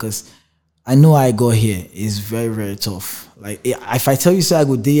state we are. Cause I know I got here is very, very tough. Like if I tell you say I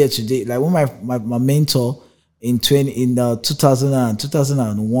go day here today, like when my mentor in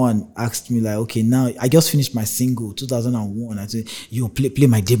 2001 asked me like, okay, now I just finished my single 2001. I said, yo, play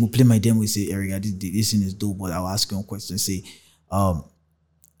my demo. He say, Erigga, this thing is dope, but I'll ask you one question. Say,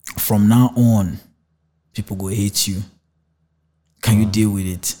 from now on, people go hate you. Can you deal with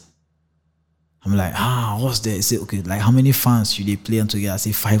it? I'm like, what's that? He say, okay, like how many fans should they play on together? I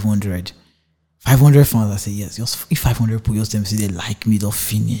say 500. 500 fans. I say, yes, just if 500 people just them say they like me, they'll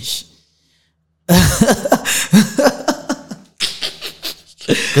finish.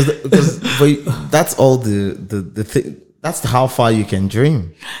 Because that's all the thing. That's how far you can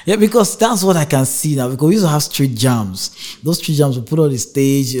dream. Yeah, because that's what I can see now. Because we used to have street jams. Those street jams will put on the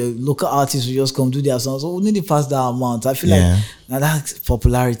stage. Local artists will just come do their songs. So we need to pass that amount. I feel like now that's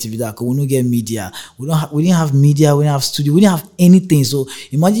popularity with that. Because we don't get media. We didn't have media. We didn't have studio. We didn't have anything. So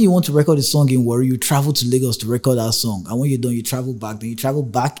imagine you want to record a song in Warri. You travel to Lagos to record that song, and when you're done, you travel back. Then you travel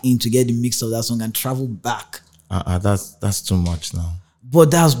back in to get the mix of that song and travel back. That's too much now. But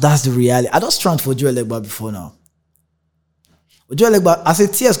that's the reality. I don't strand for Joe Legba before now. Ojo Elegba, I say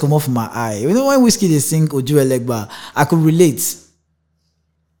tears come off my eye. You know when Whiskey they sing Ojo Elegba, I could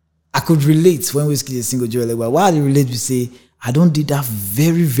relate when Whiskey they sing Ojo Elegba. Why I relate? You say I don't do that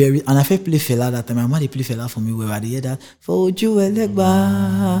very, very, and I felt play Fela that time. My mom they play Fela for me where I hear that for Ojo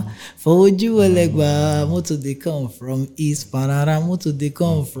Elegba, moto they come from East Panara, moto they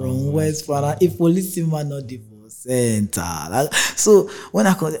come from West Panara. If police man not divorce center. So when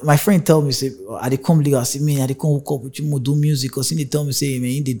my friend tell me say I dey come Lagos, I say man I dey come hook up with you, do music. Cause he tell me say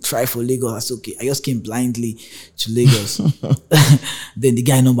man he did try for Lagos. I say okay, I just came blindly to Lagos. Then the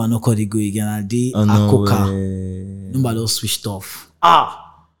guy number no call the go again. I did Akoka number just switched off.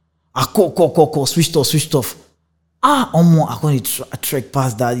 I call switched off. I can't trek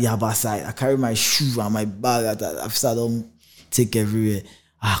past that Yaba side. I carry my shoe and my bag. After I don't take everywhere.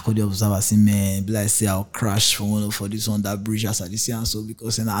 I could observe. I say, man, like say I'll crash for this on that bridge as I see and so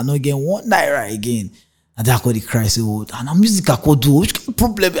because and I know again 1 naira again. And then I could cry say, oh, and the music I could do, which kind of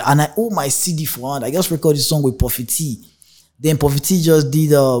problem? And I owe my CD for hand. I just recorded this song with Puffy T. Then Puffy T just did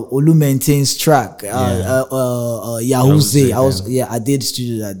Olu Maintains track, Yahooze. I did the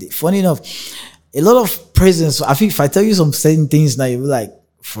studio that day. Funny enough, a lot of presence. I think if I tell you some certain things now, you'll be like,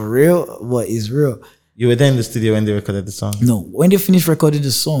 for real? What is real? You were there in the studio when they recorded the song? No, when they finished recording the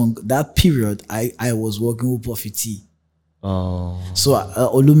song, that period, I was working with Puffy T. Oh. So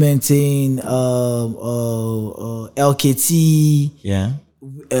Olu Maintain, LKT,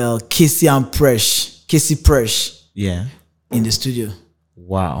 Casey Presh. Yeah. In the studio.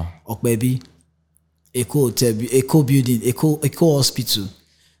 Wow. Okbebi, Echo Building, Echo Hospital.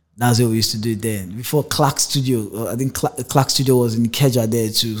 That's what we used to do then. Before Clark Studio, I think Clark Studio was in Keja there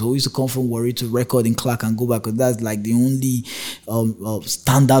too. So we used to come from Warri to record in Clark and go back. Cause that's like the only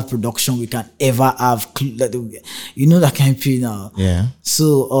standard production we can ever have. You know that kind of thing now. Yeah.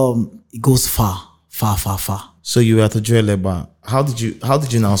 So it goes far. So you were at Ojo Elegba. How did you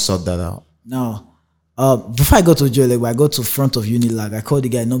now sort that out? Now, before I got to Ojo Elegba, I got to front of Unilag. I called the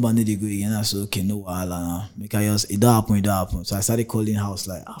guy, number need to go again. I said, okay, no wahala now. Make I just it don't happen. So I started calling house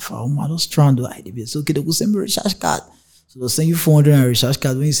like, I don't strand do IDB. So okay, they go send me a recharge card. So they'll send you 400 and a recharge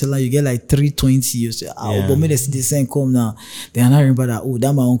card. When you sell you get like 320. You say, but me they send come now. Then I remember that,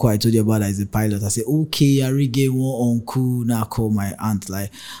 that my uncle I told you about that is a pilot. I said, okay, Erigga one uncle. Now I call my aunt, like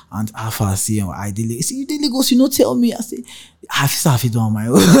Aunt Alpha, I see him. Ideally, he said, you did Lagos, you not tell me. I said, I have it on my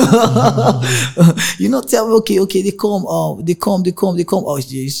own. You not tell me, okay, they come. Oh,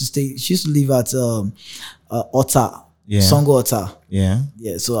 she used to live at Otta. Yeah. Songo Otta. Yeah.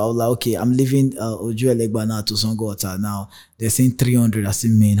 So I was like, okay, I'm leaving Ojo Elegba now to Songo Otta. Now they're saying 300. I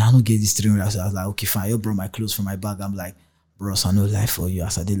said, man, I don't get this 300. I was like, okay, fine. You brought my clothes from my bag. I'm like, bros, I no life for you.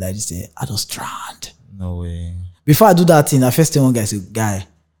 As I did like this, I just strand. No way. Before I do that thing, I first tell one guy, say, guy,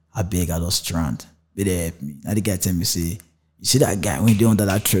 I beg, I just strand. But they help me. Now the guy tell me, say, you see that guy when they under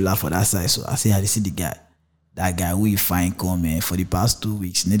that trailer for that side? So I say, I see the guy. That guy we find come man for the past 2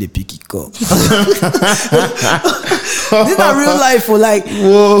 weeks, need a picky cup. This not real life for like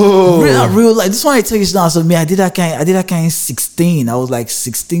real life. This one I tell you now. So me, I did that kind 16. I was like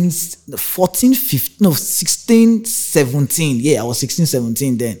 16, 14, 15, no 16, 17. Yeah, I was 16,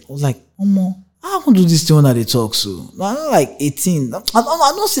 17 then. I was like, I won't do this thing when they talk so. No, I'm not like 18. I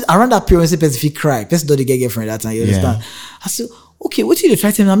don't see around that period when person cry. Person don't get girlfriend that time. You understand? I said, okay, what you try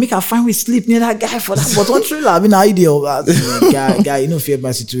to tell me? I make her find we sleep near that guy for that. But one trailer, I mean, idea of that guy, you know, fear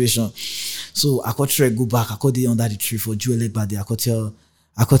my situation. So I could try go back. I could be under the tree for Erigga day. I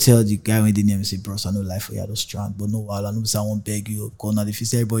could tell the guy when they name me say, bros, I know life for you, I don't strand, but no while I know I won't beg you. Because now if you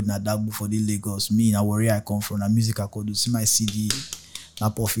say everybody in a dark book for the Lagos, me, I worry I come from, the music I could do, see my CD. Na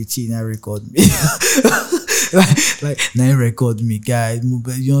profiti na record me like na record me guys,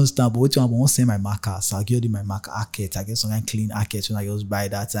 you understand? But what you want to say my marker, so I give you my marker arcade. I get some kind clean arcade when I was by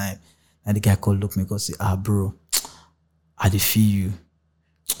that time, and the guy called look me and say, bro, I dey feel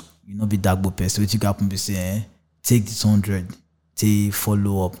you know be dark book person. What you got me say, take this 100, take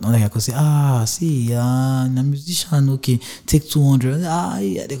follow up. Now like I could say, see, na musician, okay, take 200.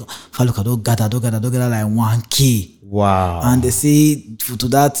 Yeah, they go follow. I don't gather like 1K. Wow. And they say to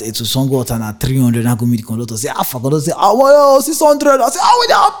that it's a song got and at 300 I go meet the conductor say I forgot to say well 600. I say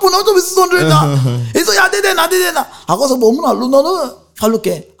what happen not to be 600 now. He say I did I go say but no follow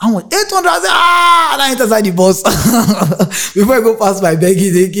ke I want 800. I say and I enter inside the bus before I go past my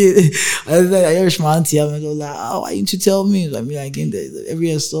begging again. I said I hear my auntie I'm like why didn't you tell me? I mean again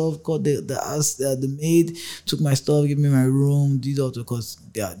every stuff called the maid took my stuff, give me my room, did all because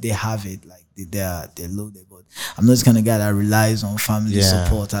they have it like they're loaded. But I'm not this kind of guy that relies on family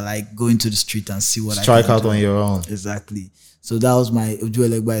support. I like going to the street and see what strike I can out do. on your own. Exactly. So that was my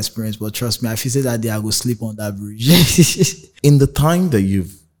Erigga experience. But trust me, if you say that day, I go sleep on that bridge. In the time that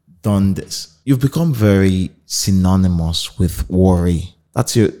you've done this, you've become very synonymous with worry.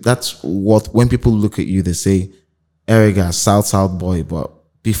 That's what when people look at you, they say Erigga, South boy, but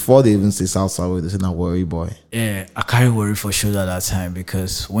before they even say South boy, they say not worry boy. Yeah, I carry worry for sure at that time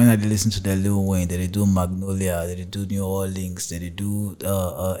because when I listen to the Lil Wayne, they do Magnolia, they do New Orleans, they do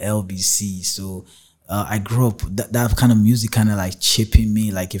LBC. So I grew up that kind of music kind of like shaping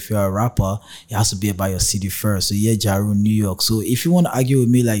me. Like if you're a rapper, it has to be about your city first. So yeah, Jaru, New York. So if you want to argue with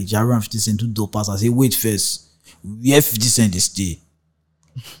me like Jaru and 50 Cent do dope pass, I say wait first. We have 50 Cent this day.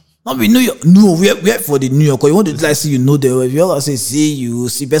 Not be New York. No, we are for the New York. You want to like see you know the if you all say see you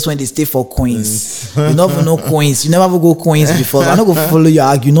see best when they stay for coins. You never know coins. You never go coins before. I not go follow your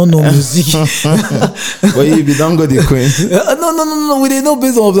argue. You don't know music. But if you don't go the coins. No. We they know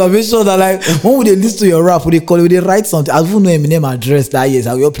based on observation that like when we they listen to your rap, we they call, we they write something. I don't know Eminem address that years.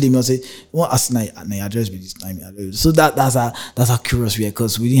 I will play me and say, "What ask my address be this time?" So that's a curious way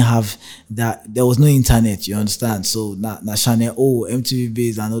because we didn't have that. There was no internet. You understand? So na channel MTV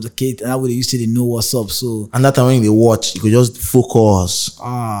base and all the kid and that way they used to know what's up. So And that time when they watch, you could just focus.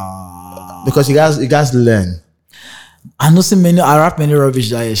 Because you guys learn. I know I rap many rubbish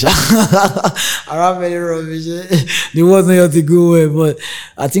that year. I rap many rubbish. There wasn't how to go away, but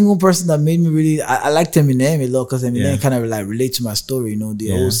I think one person that made me really I liked Eminem a lot because Eminem kind of like relate to my story, you know, the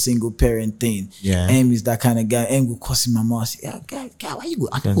whole single parent thing. Yeah. M is that kind of guy. M go cussing my mom. Say, guy, why you go?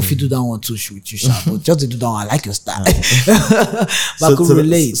 I think if you do that one too, shoot you sharp. But just to do that one, I like your style. But I could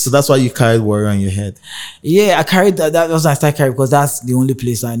relate. So that's why you carried worry on your head. Yeah, I carried that. That was I started carrying because that's the only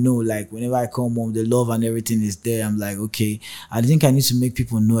place I know. Like whenever I come home, the love and everything is there. I'm like, okay, I think I need to make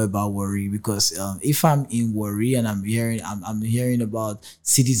people know about worry because if I'm in worry and I'm hearing about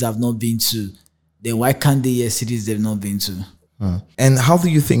cities I've not been to, then why can't they hear cities they've not been to? And how do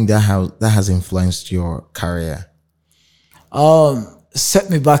you think that has influenced your career? Set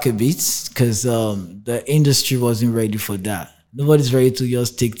me back a bit because the industry wasn't ready for that. Nobody's ready to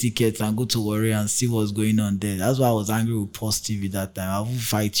just take tickets and go to worry and see what's going on there. That's why I was angry with Post TV that time. I will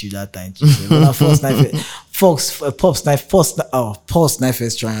fight you that time too. When I first Post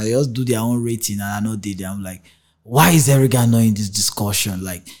Knife trying, they just do their own rating and I know they. I'm like, why is Erigga not in this discussion?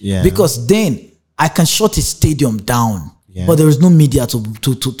 Like, because then I can shut a stadium down. Yeah. But there is no media to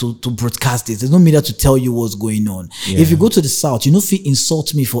broadcast this. There's no media to tell you what's going on. Yeah. If you go to the South, you know, if you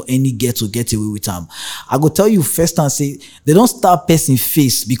insult me for any get away with them, I go tell you first and say they don't start person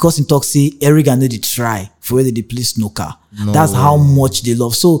face because in talk say Erigga need to try for whether they play snooker. No That's way. How much they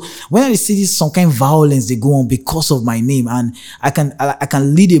love. So when I see this some kind of violence they go on because of my name, and I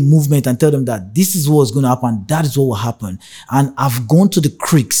can lead a movement and tell them that this is what's going to happen, that is what will happen. And I've gone to the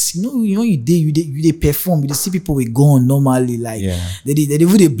creeks. You know you perform, you see people will go on normally like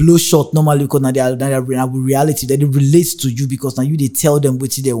they blow shot normally because now they are reality that they relate to you because now you they tell them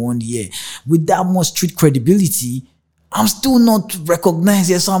what they want here. With that much street credibility, I'm still not recognized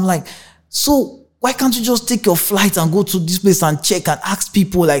here. So I'm like, so why can't you just take your flight and go to this place and check and ask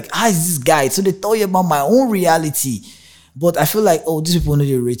people like, how is this guy? So they tell you about my own reality. But I feel like, these people know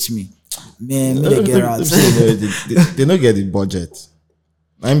they rate me. Man, they get out. They don't get the budget.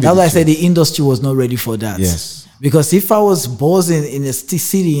 I'm That's why I said the industry was not ready for that. Yes. Because if I was buzzing in a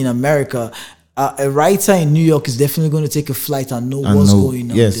city in America, a writer in New York is definitely going to take a flight and know what's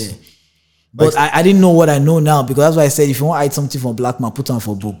going on there. But I didn't know what I know now, because that's why I said if you want to hide something from black man, put on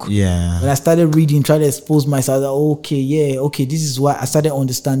for book. Yeah. When I started reading, try to expose myself, like, this is why I started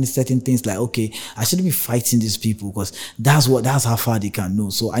understanding certain things. Like, okay, I shouldn't be fighting these people, because that's how far they can know.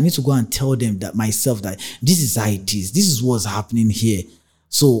 So I need to go and tell them that myself that this is how it is. This is what's happening here.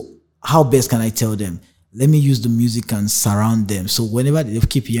 So how best can I tell them? Let me use the music and surround them. So whenever they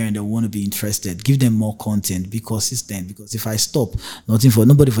keep hearing, they want to be interested. Give them more content. Be consistent. Because if I stop,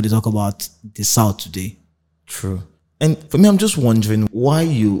 nobody for the talk about the South today. True. And for me, I'm just wondering why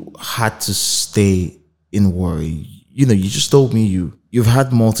you had to stay in Warri. You just told me you've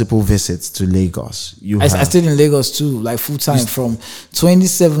had multiple visits to Lagos. I stayed in Lagos too, like full time from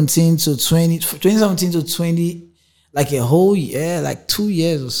 2017 to 20, like a whole year, like 2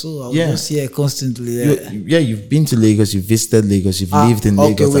 years or so. I was just here constantly. You've been to Lagos, you've visited Lagos, you've lived in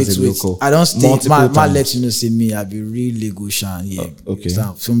Lagos as a local. I don't stay. My let you know, say me, I be real Lagosian here. Okay.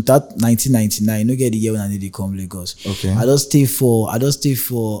 From that 1999, you get the year when I need to come Lagos. Okay. I don't stay for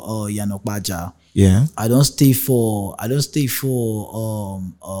Yanokbaja. Yeah. I don't stay for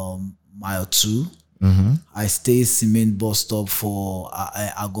mile 2. Mm-hmm. I stay cement bus stop for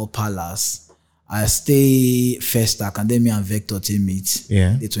Agor Palace. I stay Festac, and then me and Vector team meet.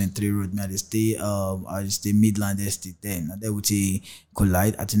 Yeah. The 23 road. Me, I stay Midland Estate then. And then we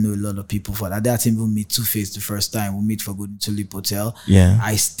collide. I know a lot of people for that. I think we meet Two-Face the first time. We meet for Golden Tulip Hotel. Yeah.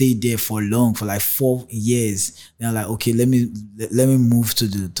 I stayed there for like 4 years. Then I'm like, okay, let me move to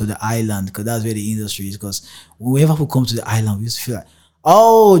the island, because that's where the industry is. Because whenever we come to the island, we used to feel like,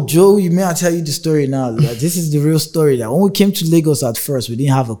 oh, Joe, may I tell you the story now? Like, this is the real story. That when we came to Lagos at first, we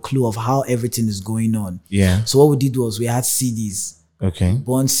didn't have a clue of how everything is going on. Yeah. So what we did was we had CDs. Okay.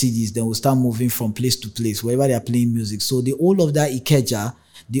 Born CDs. Then we start moving from place to place, wherever they are playing music. So the whole of that Ikeja,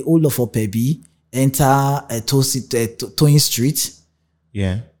 the whole of Opebi, enter Toyin Street.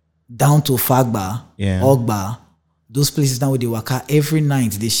 Yeah. Down to Fagba. Yeah. Ogba. Those places now where they work out every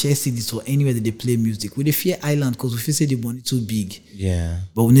night, they share CDs for anywhere that they play music. We they fear island because we feel say the money too big. Yeah.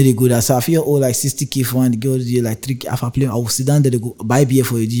 But we know they go there. So I feel like 60K for one, the girl DJ like 3K. If I play, I will sit down there, they go buy beer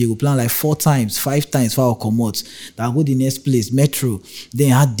for a DJ, go plan like 4 times, 5 times for our commode. Then I go the next place, Metro.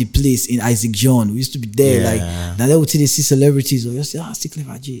 Then I had the place in Isaac John. We used to be there. Like now they would see celebrities. Or you say, Stick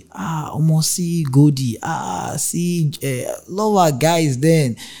Clever J. Almost see Goldie. See lower guys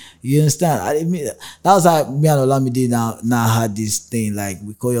then. You understand? I mean, that was how me and Olamide now had this thing. Like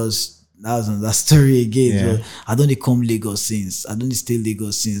we call yours. That was another story again. Yeah. But I don't come Lagos since. I don't stay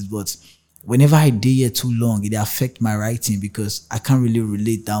Lagos since. But whenever I stay here too long, it affect my writing because I can't really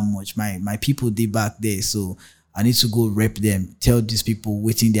relate that much. My people did back there, so I need to go rep them. Tell these people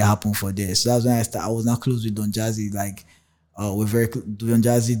waiting they happen for there. So that's when I was not close with Don Jazzy. Like we're very Don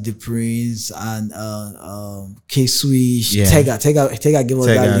Jazzy, The Prince, and K Swish. Yeah. Tega gave us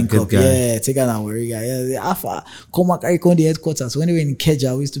that link up. Guy. Yeah, Tega and Erigga. Yeah, Alpha come back. I come the headquarters. So when we were in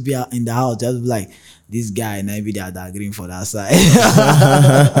Keja, we used to be out in the house. Just be like this guy, and I be that agreeing for that side.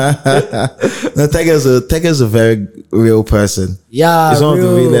 No, Tega's a very real person. Yeah, he's one of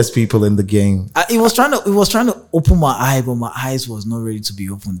the realest people in the game. It was trying to open my eye, but my eyes was not ready to be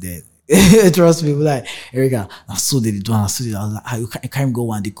opened there. Trust me, like Erigga, I saw they do, I was like, I can't go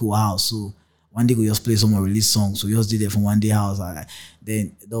one day go house. So one day go just play some release song. So we just did it from one day house.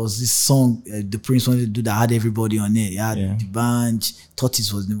 Then there was this song the Prince wanted to do that had everybody on it. Yeah. The Bunch,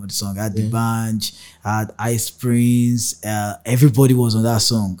 Tortoise was the name of the song. I had the Bunch, I had Ice Prince, everybody was on that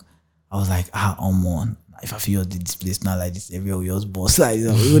song. I was like, on. If I feel this place now like this, everywhere we just boss like we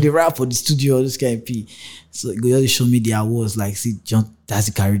go the rap for the studio, this kind of P. So it go just show me the awards, like see John does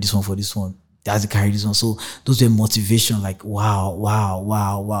he carry this one for this one, does he carry this one. So those were motivation, like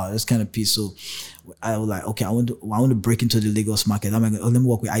wow, this kind of piece. So I was like, okay, I want to break into the Lagos market. I'm like, let me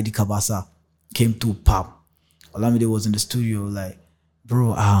work with ID Kabasa. Came to Pap. Olamide was in the studio, like,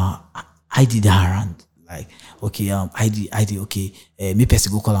 bro, I did that around. Like, okay, I did okay. Me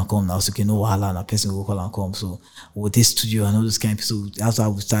person go call and come now. So okay, no wahala, na person go call and come. So with this studio and all this kind of, so that's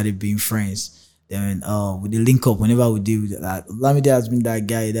how we started being friends. Then with the link up, whenever we do that, Lamide has been that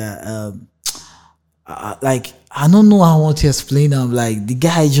guy that like I don't know how I want to explain him. Like the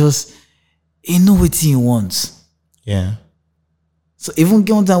guy just he know what he wants. Yeah. So even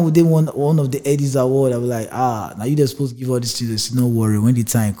one time we did one of the Eddie's award, I was like, now you're supposed to give all these students, no worry, when the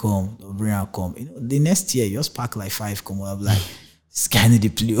time come, they'll bring out come. You know, the next year, you just pack like 5 come. I'm like, It's kind of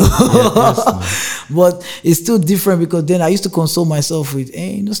deeply. Yes, But it's still different because then I used to console myself with,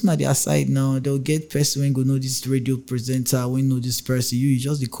 hey, it's not their side now. They'll get person when go know this radio presenter, when know this person. You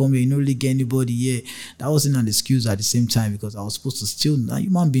just come here, you don't really get anybody here. That wasn't an excuse at the same time because I was supposed to still, now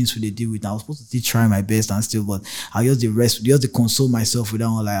human beings who they deal with. I was supposed to still try my best and still, but I just the console myself with that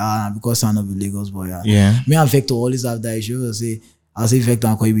one, like, because I'm not a Lagos boy. Yeah. Me and Vector always have that issue. I'll say Vector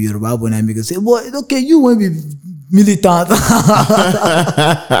and call you Yoruba, but I make say, boy, okay, you won't be militant.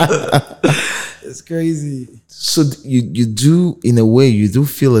 It's crazy. So you do, in a way, you do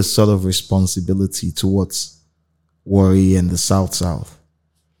feel a sort of responsibility towards Warri and the South.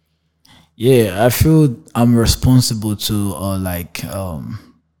 Yeah, I feel I'm responsible to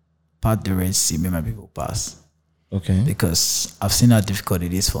part the Red Sea, make my people pass. Okay. Because I've seen how difficult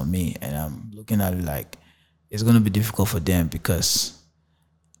it is for me, and I'm looking at it like it's gonna be difficult for them because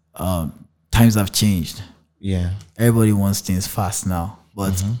times have changed. Yeah. Everybody wants things fast now,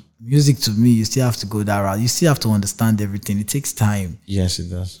 but music, to me, you still have to go that route. You still have to understand everything. It takes time. Yes, it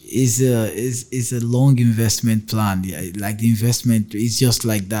does. It's a long investment plan. Yeah, like the investment is just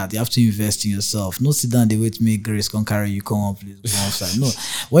like that. You have to invest in yourself. No sit down they wait me Grace can carry you, come on, please go outside. No.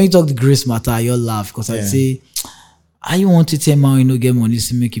 When you talk the Grace matter, you'll laugh because I say, how you want to tell me you no get money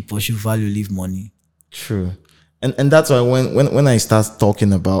to make you pursue value, leave money. True. And that's why when I start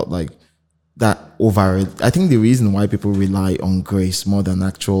talking about like that over, I think the reason why people rely on grace more than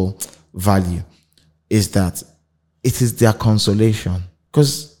actual value is that it is their consolation.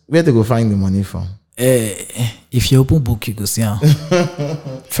 Because where they go find the money from? If you open book, you go see.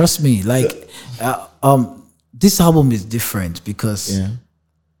 Trust me, like this album is different because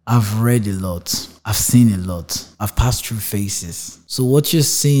I've read a lot. I've seen a lot. I've passed through phases. So what you're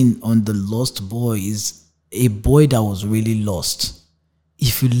seeing on The Lost Boy is a boy that was really lost.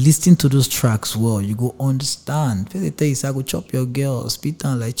 If you listen to those tracks well, you go understand. They tell you, I go chop your girl, spit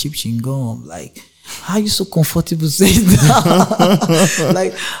down like cheap chewing-gum. Like, how you so comfortable saying that?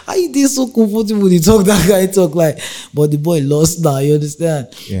 Like, how you did so comfortable to talk that guy talk like, but the boy lost now, you understand?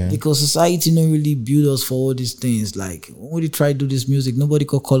 Yeah. Because society don't really build us for all these things. Like, when we try to do this music, nobody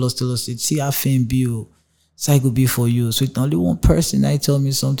could call us, tell us, see how fame be you. So I could be for you. So it's only one person that tell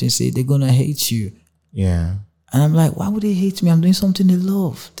me something, say they're gonna hate you. Yeah. And I'm like, why would they hate me? I'm doing something they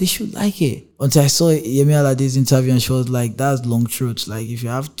love. They should like it. Until I saw Yemi Alade's interview and she was like, that's long truth. Like, if you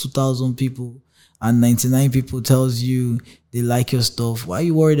have 2,000 people and 99 people tells you they like your stuff, why are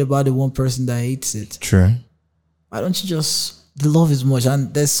you worried about the one person that hates it? True. Why don't you just, the love is much.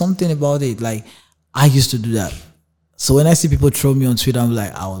 And there's something about it. Like, I used to do that. So when I see people throw me on Twitter, I'm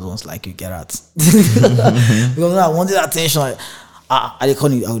like, I was once like you, get out. Because I wanted attention. Like, I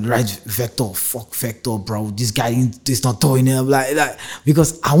would write Vector, fuck Vector, bro. This guy is not throwing it. I'm like,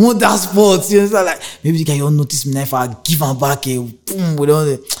 because I want that sport. You know, like maybe the guy don't notice me now if I give him back a boom with all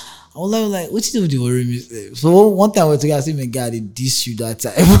the. I was like, what you do with the worry me? So one time I went to guys, my God, they diss you that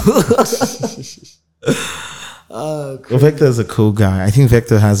time. Vector is a cool guy. I think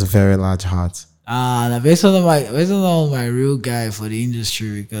Vector has a very large heart. Based on my real guy for the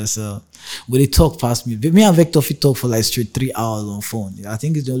industry because when they talk past me and Vector fit talk for like straight 3 hours on phone. I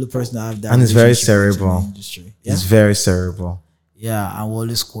think he's the only person that have that. And it's very cerebral. Yeah? It's very cerebral. Yeah, I'm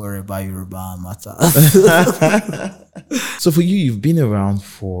always quarrel about Yoruba matter. So for you, you've been around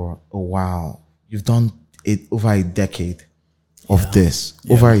for a while. You've done it over a decade of this.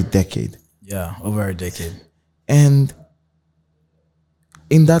 Yeah. Over a decade. Yeah, over a decade. And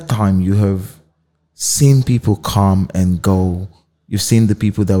in that time, you have seen people come and go. You've seen the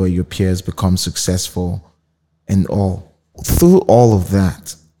people that were your peers become successful and all. Through all of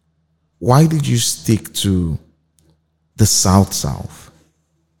that, why did you stick to the South?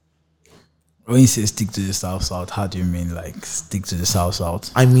 When you say stick to the South, how do you mean like stick to the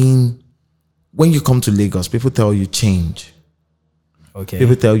South? I mean, when you come to Lagos, people tell you change. Okay.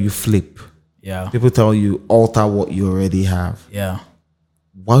 People tell you flip. Yeah. People tell you alter what you already have. Yeah.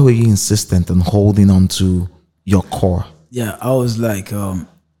 Why were you insistent on holding on to your core? Yeah, I was like,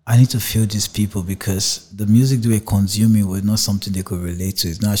 I need to feel these people because the music they were consuming was not something they could relate to.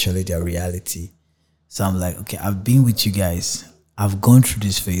 It's not actually their reality. So I'm like, okay, I've been with you guys. I've gone through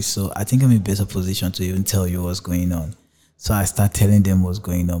this phase. So I think I'm in a better position to even tell you what's going on. So I start telling them what's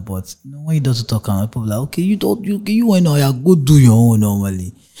going on. But when you don't talk around, people are like, okay, you went on, yeah, go do your own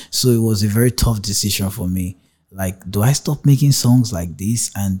normally. So it was a very tough decision for me. Like, do I stop making songs like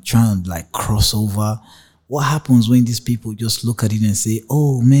this and try and like cross over? What happens when these people just look at it and say,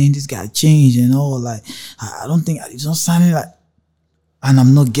 oh man, this guy changed and all? Like, I don't think it's not sounding like, and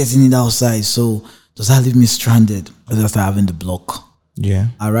I'm not getting it outside. So does that leave me stranded? Or does I start having the block? Yeah.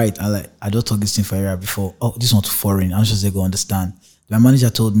 All right. I don't talk this thing for area before. Oh, this one's foreign. I'm just going to go understand. My manager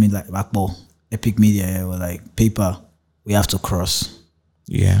told me like, Akbo, Epic Media, were like, paper, we have to cross.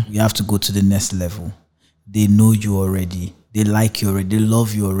 Yeah. You have to go to the next level. They know you already. They like you already. They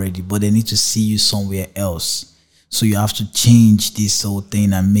love you already, but they need to see you somewhere else. So you have to change this whole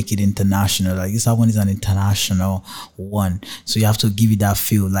thing and make it international. Like this one is an international one. So you have to give it that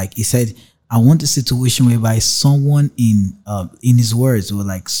feel. Like he said, I want a situation whereby someone in his words, or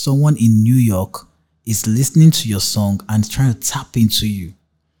like someone in New York is listening to your song and trying to tap into you.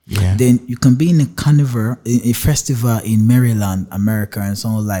 Yeah. Then you can be in a carnival, a festival in Maryland, America, and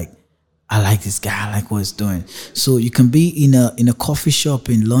someone like, I like this guy, I like what he's doing. So you can be in a coffee shop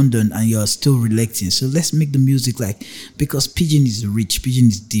in London and you're still relating. So let's make the music like, because Pidgin is rich, Pidgin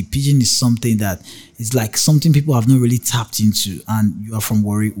is deep, Pidgin is something that is like something people have not really tapped into. And you are from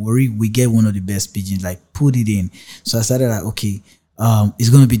Warri, we get one of the best Pidgins, like put it in. So I started like, okay, it's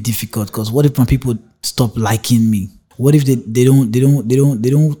gonna be difficult because what if my people stop liking me? What if they don't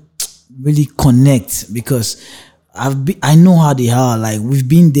really connect? Because I know how they are. Like we've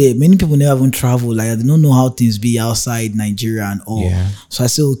been there. Many people never even travel. Like I don't know how things be outside Nigeria and all. Yeah. So I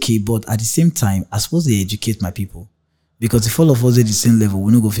say okay, but at the same time, I suppose they educate my people. Because if all of us at the same level,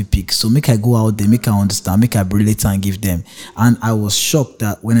 we no go for pick. So make I go out there, make I understand, make I relate and give them. And I was shocked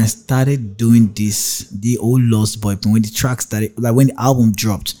that when I started doing this, the old Lost Boy, when the track started, like when the album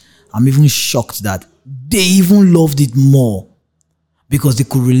dropped, I'm even shocked that they even loved it more. Because they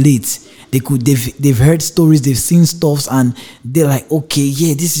could relate, they've heard stories, they've seen stuffs, and they're like, okay,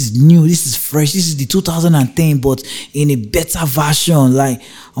 yeah, this is new, this is fresh, this is the 2010, but in a better version. Like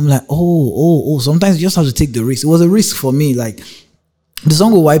I'm like, oh. Sometimes you just have to take the risk. It was a risk for me. Like the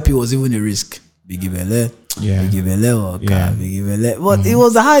song with YP was even a risk. Biggie Bele, Yeah. Biggie Bele, Yeah. Biggie Bele. But it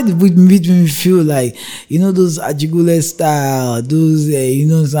was hard. It made me feel like, you know, those Ajigule style, those Biggie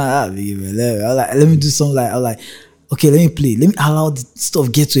Bele. I was like, let me do something like, I was like, okay, let me play. Let me allow the stuff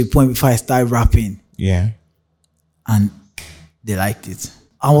get to a point before I start rapping. Yeah. And they liked it.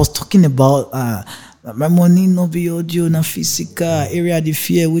 I was talking about my money no be audio na physical area the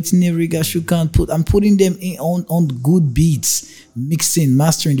fear with Erigga can put. I'm putting them in on good beats, mixing,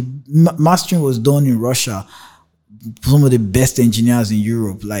 mastering. The mastering was done in Russia. Some of the best engineers in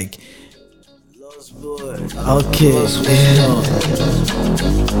Europe, like. Okay.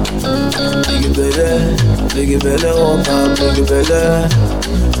 Biggie Bele, walk out, Biggie Bele.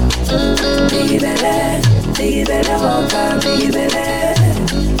 Biggie Bele, Biggie Bele, walk out, Biggie Bele.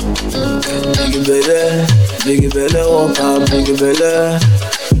 Biggie Bele, Biggie Bele, walk out, Biggie Bele.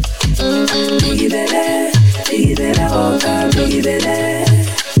 Biggie Bele, Biggie Bele, walk out, Biggie Bele.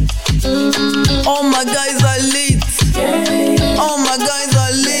 All my guys are lit. All my guys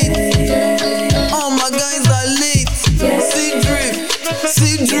are lit. All my guys are lit. See drip.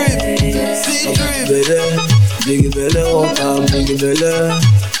 Biggie Bele, walk out, Biggie Bele.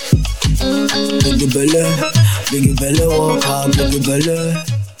 Biggie Bele, walk out, Biggie Bele.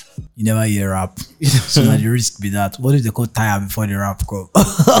 You never hear rap. So now the risk be that. What if they call tire before the rap go?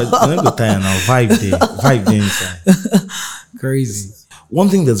 I'm not go tire now. Vibe there inside. Crazy. One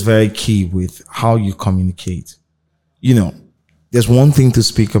thing that's very key with how you communicate, you know, there's one thing to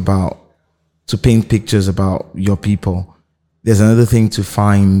speak about, to paint pictures about your people. There's another thing to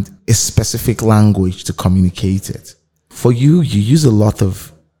find a specific language to communicate it. For you use a lot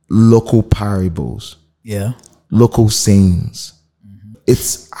of local parables, Yeah. local sayings.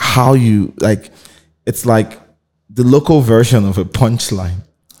 It's how you, like, it's like the local version of a punchline.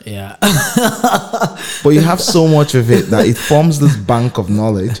 Yeah. But you have so much of it that it forms this bank of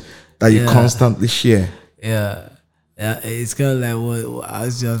knowledge that you constantly share. Yeah. Yeah, it's kind of like what I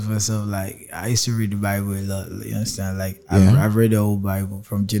was just myself. Like I used to read the Bible a lot. You understand? Like I've read the whole Bible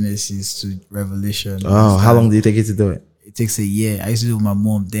from Genesis to Revelation. Oh, how long did it take you to do it? It takes a year. I used to do it with my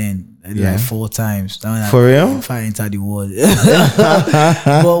mom then, like 4 times. For real? If I enter the world.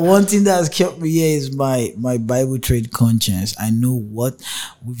 But one thing that's kept me here is my Bible trade conscience. I know what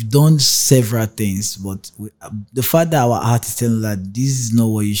we've done several things, but the fact that our heart is telling us that this is not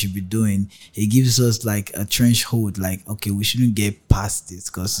what you should be doing, it gives us like a trench hold. Like, okay, we shouldn't get past this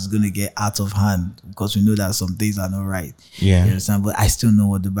because it's gonna get out of hand because we know that some things are not right. Yeah. You understand? But I still know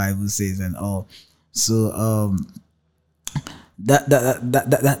what the Bible says and all. So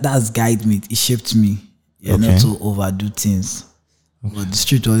that has guided me. It shaped me. Yeah, Okay. not to overdo things. But the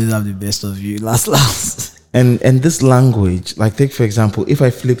street always have the best of you. Last. And this language, like take for example, if I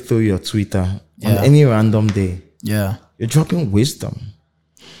flip through your Twitter on any random day, Yeah. you're dropping wisdom.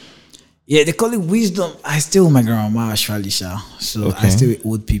 Yeah, they call it wisdom. I stay with my grandma actually, Sha. So I Okay. stay with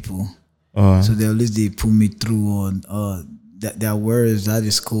old people. So they always pull me through on their words that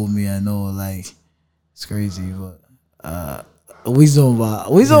they scold me. I know, like it's crazy, but Wisdom,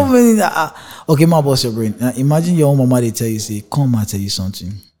 meaning that, okay, my boss, your brain. Now, imagine your own mama, they tell you, say, come, I tell you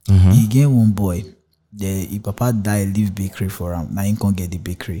something. He get one boy, the papa die, leave bakery for him. Now he can't get the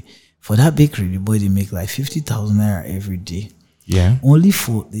bakery. For that bakery, the boy, they make like 50,000 naira every day. Yeah. Only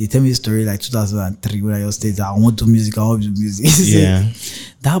for, they tell me a story like 2003, where I just said, I want to do music, I want to do music. Yeah.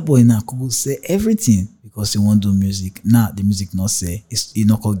 That boy now could say everything because he want to do music. Now the music not say, he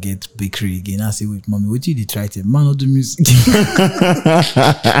not gonna get bakery again. I say, wait, mommy, what did you try to, man, not do music?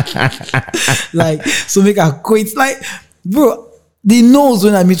 Like, so make a quit. Like, bro, the knows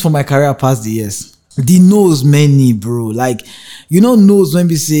when I meet for my career past the years. The knows many, bro. Like, knows when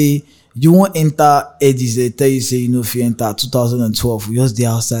we say, you won't enter Eddie's, they tell you, say, if you enter 2012, we just there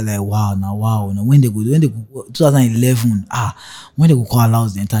outside like, wow. Now, when they go, 2011, when they go call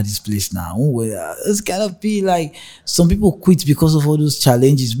allows to enter this place now. It's kind of be like, some people quit because of all those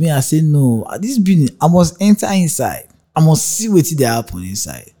challenges. Me, I say, no, this building, I must enter inside. I must see what they happen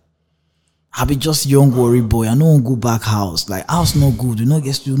inside. I be just young worry boy. I don't want to go back house. Like, house not good. You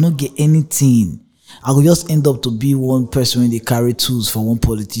not get anything. I will just end up to be one person when they carry tools for one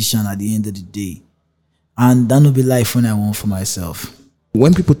politician at the end of the day. And that will be life when I want for myself.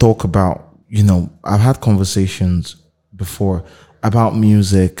 When people talk about, I've had conversations before about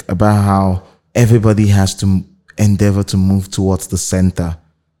music, about how everybody has to endeavor to move towards the center,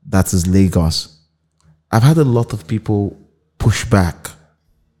 that is Lagos. I've had a lot of people push back.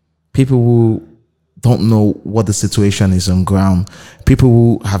 People who don't know what the situation is on ground. People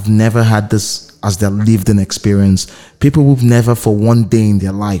who have never had this as their lived-in experience. People who've never for one day in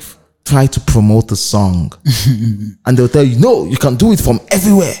their life tried to promote a song. And they'll tell you, no, you can do it from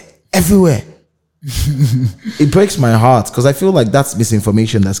everywhere. It breaks my heart because I feel like that's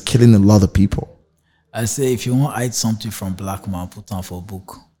misinformation that's killing a lot of people. I say, if you want to hide something from black man, put on for a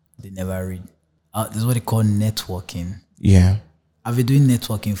book. They never read. This is what they call networking. Yeah. I've been doing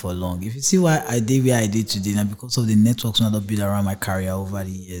networking for long. If you see why I did where I did today, now because of the networks that I've built around my career over the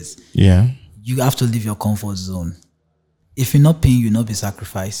years. Yeah. You have to leave your comfort zone. If you're not paying, you'll not be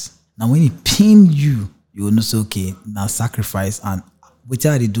sacrificed. Now when it pain you, you will not say, okay, now sacrifice, and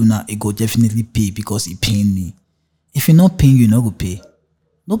whatever they do now, it go definitely pay because it pain me. If you're not paying, you not go pay.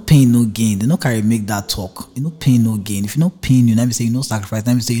 No pain, no gain. They not carry make that talk. You no pain, no gain. If you're not paying, you never say you no sacrifice.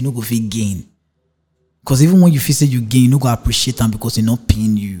 Never say you no go feel gain. Because even when you feel say you gain, you no go appreciate them because they're not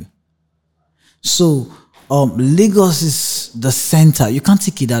paying you. So Lagos is the center. You can't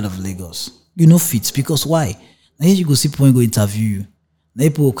take it out of Lagos. You know fit because why? Now here you go see people go interview you. Now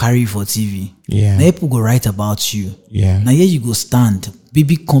people go carry you for TV. Yeah. Now people go write about you. Yeah. Now here you go stand.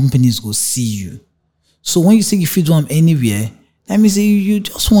 Big companies go see you. So when you say you fit do them anywhere, let me say you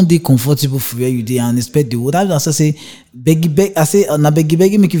just one day comfortable for where you there and expect the world. I just say beg. I say na beg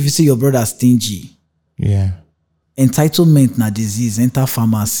make you say your brother stingy. Yeah. Entitlement na disease. Enter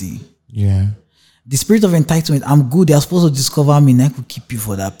pharmacy. Yeah. The spirit of entitlement. I'm good. They're supposed to discover me. And I could keep you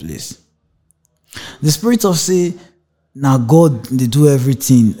for that place. The spirit of say, now God they do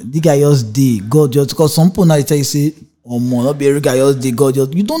everything. The guy just did. God just because some people now they tell you say, oh man, not be Erigga just did. God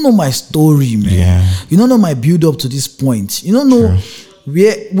just. You don't know my story, man. Yeah. You don't know my build up to this point. You don't know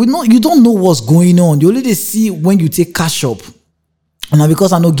where we know. You don't know what's going on. You only see when you take cash up. And now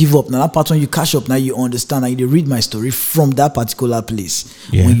because I don't give up, now that part when you cash up, now you understand, and you read my story from that particular place.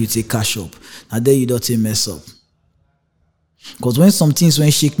 Yeah. When you take cash up, now there you don't take mess up. Because when some things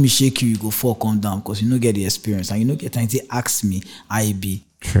when shake you, you go fall come down because you don't get the experience and you don't get time to ask me, I be.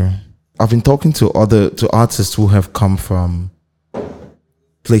 True. I've been talking to artists who have come from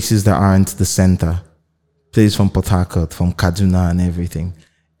places that aren't the center, places from Port Harcourt, from Kaduna and everything.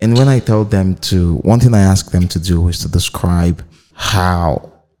 And when I tell them one thing I ask them to do is to describe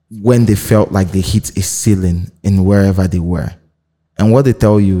how when they felt like they hit a ceiling in wherever they were. And what they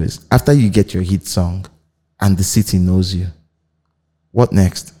tell you is after you get your hit song and the city knows you, what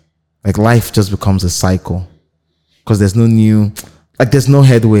next? Like life just becomes a cycle because there's there's no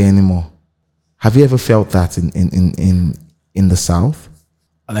headway anymore. Have you ever felt that in the South?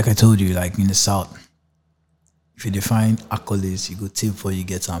 Like I told you, like in the South, if you define accolades, you go tip before you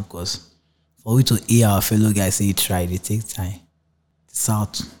get them because for we to hear our fellow guys say you tried, it takes time. The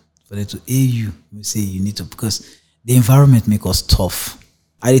South, for them to hear you, we say you need to, because the environment make us tough.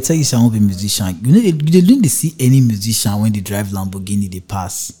 I tell you, I won't be a musician. You know, they don't see any musician when they drive Lamborghini, they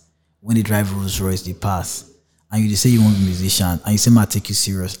pass. When they drive Rolls Royce, they pass. And you say you want to be a musician, and you say, man, I take you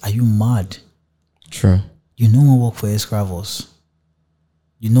serious. Are you mad? True. You know one work for Escravos.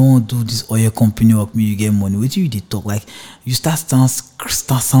 You know one do this oil company work, me you get money. What do you they talk? Like, you sounds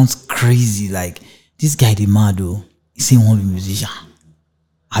crazy. Like, this guy, they mad though. He say he want to be a musician.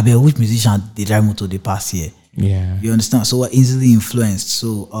 I bet which musician they drive motor, they pass here. Yeah. You understand? So we're easily influenced.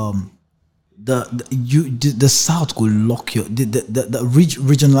 So the South could lock your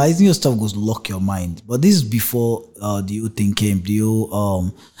regionalizing your stuff goes lock your mind. But this is before the whole thing came, the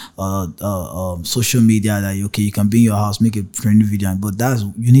whole social media that okay, you can be in your house, make a training video, but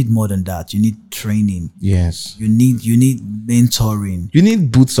you need more than that. You need training. Yes. You need mentoring. You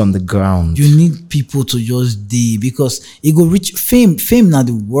need boots on the ground. You need people to just do, because it go reach fame. Fame now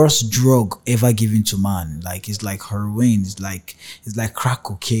the worst drug ever given to man. Like it's like heroin. It's like crack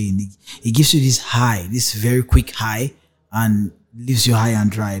cocaine. It gives you this high, this very quick high, and leaves you high and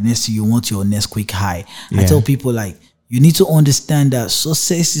dry. Next thing you want your next quick high. I tell people like you need to understand that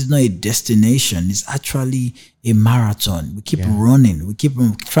success is not a destination. It's actually a marathon. We keep running. We keep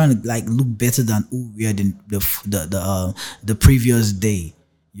trying to like look better than who we are the previous day.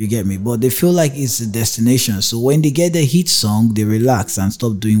 You get me? But they feel like it's a destination. So when they get the hit song, they relax and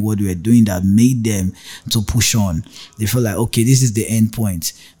stop doing what they were doing that made them to push on. They feel like, okay, this is the end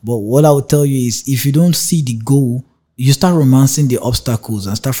point. But what I would tell you is, if you don't see the goal, you start romancing the obstacles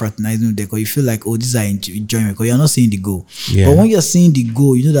and start fraternizing with them, because you feel like, oh, these are enjoyment, because you're not seeing the goal. Yeah. But when you're seeing the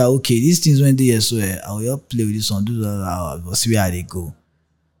goal, you know that, okay, these things when they so I will play with this one, do that, we'll see where they go.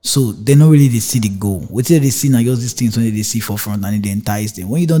 So they don't really see the goal. What they see now, just these things when they see for front and they entice them.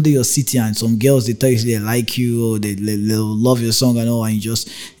 When you don't do your city and some girls they tell you they like you or they love your song and all, and you just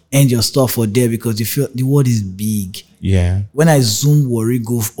end your stuff for there because you feel the world is big. Yeah. When I zoom worry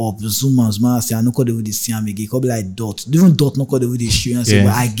go up, zoom and I say I no call with the see am again. It could be like dot. Even dot no call with the show and say,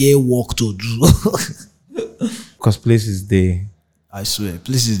 well, I get work to do. Because places there. I swear,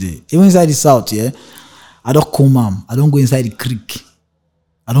 places there. Even inside the south, yeah. I don't come I don't go inside the creek.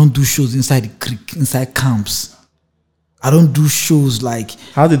 I don't do shows inside the creek, inside camps. I don't do shows like.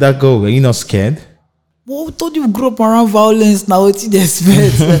 How did that go? Were you not scared? Well, I thought you grew up around violence. Now what you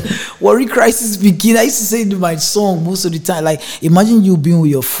expect? Worry crisis begin. I used to say it in my song most of the time. Like, imagine you being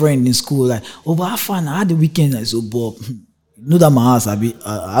with your friend in school. Like, oh, but how fun? I had the weekend. I said, Bob, you know that my house. I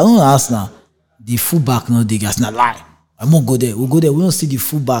don't ask now. The fullback, no, they guys not lie. I won't go there. We'll go there. We don't see the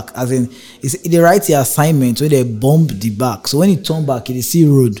fullback. As in, they write the assignment where they bomb the back. So when you turn back, they see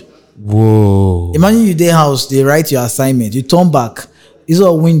road. Whoa. Imagine you their house, they write your assignment. You turn back, it's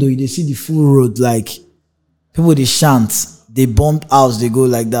a window, they see the full road. Like, people, they chant. They bomb house, they go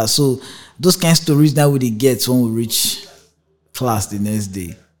like that. So those kind of stories now they get when we reach class the next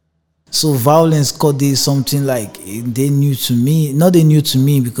day. So violence could be something like they new to me. Not they new to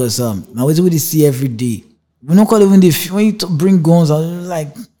me because now what we see every day. We don't call it when you bring guns, I'm like,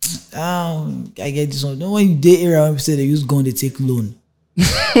 I get this one. No, when you day area, when people say they use gun, they take loan.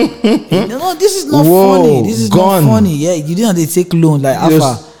 No, this is not funny. This is not funny. Yeah, you didn't. They take loan like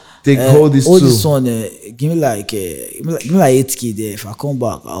Alpha. They hold this too. This one. Give me like 8K there. If I come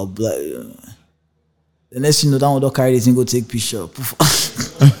back, I'll the next you know that one don't carry this and go take picture.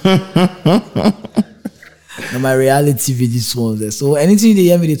 Now my reality with this one there. So anything they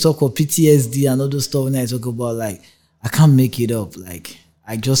hear me, they talk about PTSD and all those stuff, and I talk about like I can't make it up. Like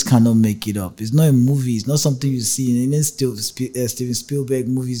I just cannot make it up. It's not a movie. It's not something you see in Steven Spielberg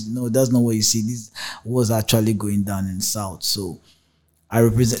movies. No, that's not what you see. This was actually going down in the South. So I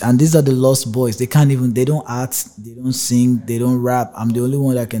represent, and these are the lost boys. They don't act, they don't sing, they don't rap. I'm the only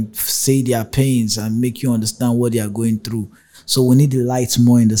one that can say their pains and make you understand what they are going through. So we need the lights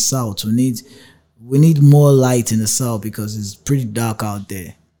more in the South. We need more light in the South because it's pretty dark out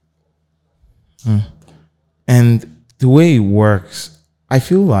there. And the way it works, I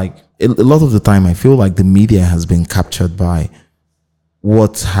feel like a lot of the time, I feel like the media has been captured by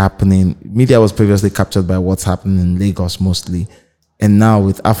what's happening. Media was previously captured by what's happening in Lagos mostly. And now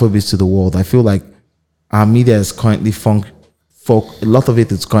with Afrobeats to the world, I feel like our media is currently a lot of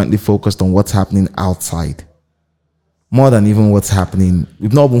it is currently focused on what's happening outside. More than even what's happening.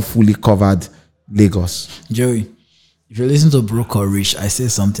 We've not even fully covered Lagos. Joey, if you listen to Broke or Rich, I say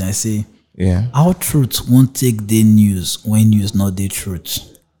something. I say, yeah, our truth won't take the news when news not the truth.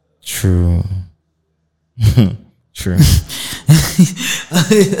 True. True.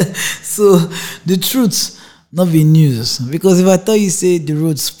 So the truth not be news, because if I tell you say the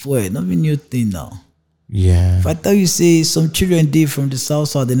road spoiled, not be new thing now. Yeah. If I tell you say some children did from the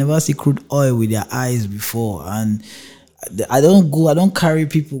south, they never see crude oil with their eyes before, and I don't carry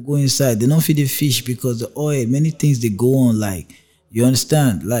people go inside. They don't feed the fish because the oil, many things they go on, like, you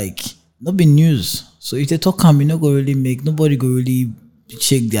understand, like, not be news. So if they talk you not go really make, nobody go really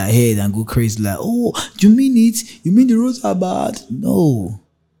shake their head and go crazy like, oh, do you mean it? You mean the roads are bad? No.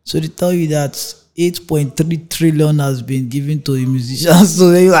 So they tell you that 8.3 trillion has been given to the musicians.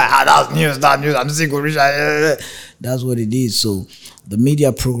 So they're like, that's news. I'm just saying, That's what it is. So the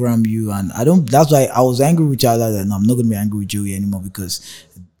media program you, and I don't. That's why I was angry with you. And I'm not gonna be angry with Joey anymore because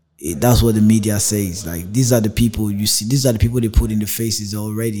that's what the media says. Like, these are the people you see. These are the people they put in the faces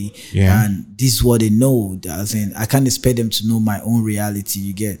already. Yeah. And this is what they know. As in, I can't expect them to know my own reality.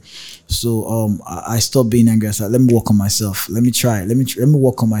 You get. So I stopped being angry. I said, let me work on myself. Let me try. Let me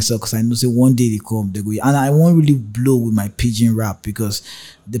work on myself, because I know say one day they come, they go. And I won't really blow with my pidgin rap, because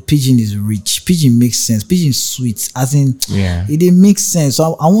the pidgin is rich. Pidgin makes sense. Pidgin is sweet. As in, it makes sense.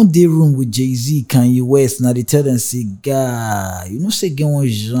 So I want day room with Jay-Z, Kanye West. Now they tell them, say, guy, you know, say, get one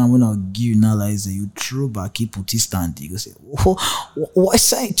genre when I'll give you now, like, say, you throw back, keep put it stand. You go say, what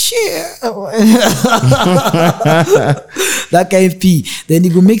say, cheer? That kind of P. Then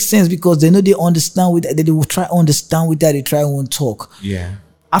it will make sense, because they know they understand with that. They will try understand with that. They try won't talk. Yeah.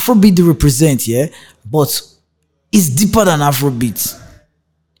 Afrobeat they represent, yeah, but it's deeper than Afrobeat.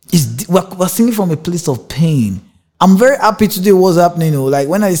 We're singing from a place of pain. I'm very happy today what's happening. Like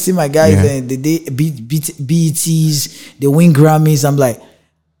when I see my guys and they BETs, they win Grammys, I'm like,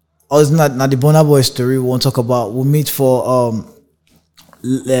 oh, it's not the Burna Boy story we won't talk about. We meet when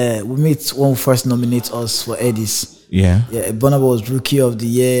we first nominate us for Eddies. Yeah, Burna Boy was Rookie of the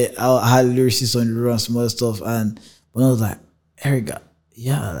Year. I had lyricists on the road and some other stuff, and Burna was like, Erigga,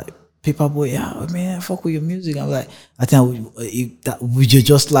 like Paperboy, man, fuck with your music. I'm like, I think we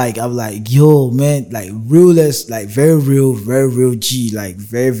just like, I'm like, yo, man, like realest, like very real G, like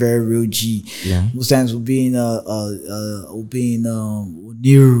very, very real G. Yeah. Most times we'll be in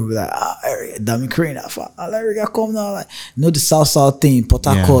Nero, like, damn Crane, I Erigga come now, like, you know, the South thing, Port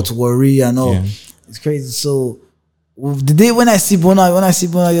Harcourt, Worry and all. It's crazy. So the day when I see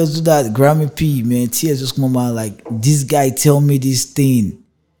Burna just do that Grammy P, man, tears just come out, like, this guy tell me this thing.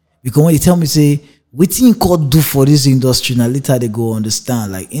 Because when you tell me, say, what you could do for this industry, now later they go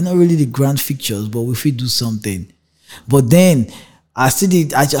understand. Like, not really the grand features, but if we do something. But then I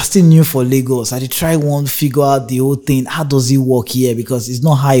just knew for Lagos. I did try one figure out the whole thing. How does it work here? Because it's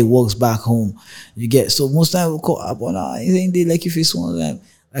not how it works back home. You get, so most time we call up on they like if it's one like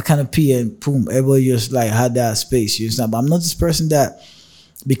I kind of pee and boom, everybody just like had that space. You understand? But I'm not this person that,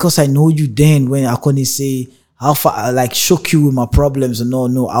 because I know you then when I couldn't say how far I like shock you with my problems and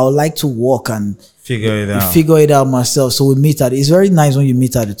no, I would like to walk and figure it out myself. So we meet it's very nice when you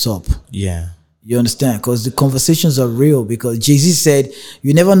meet at the top. Yeah. You understand? Because the conversations are real. Because Jay-Z said,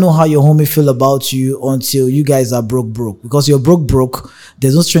 you never know how your homie feel about you until you guys are broke. Because you're broke,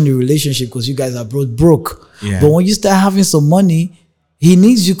 there's no strain in the relationship because you guys are broke. Yeah. But when you start having some money, he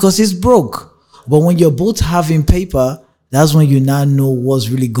needs you because he's broke. But when you're both having paper, that's when you now know what's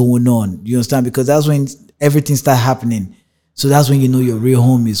really going on. You understand? Because that's when everything start happening. So that's when you know your real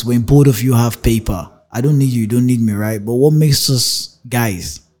home is when both of you have paper. I don't need you don't need me, right? But what makes us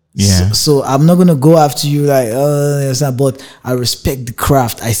guys? Yeah. So I'm not gonna go after you like, but I respect the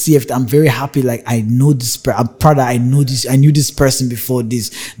craft. I see if I'm very happy. Like I know this. I'm proud that I know this. I knew this person before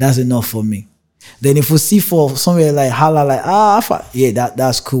this. That's enough for me. Then if we see for somewhere like holla like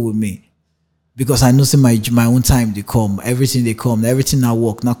that's cool with me. Because I know say my own time they come, everything I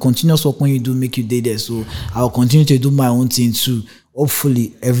work. Now continuous work when you do make you day there. So I'll continue to do my own thing too.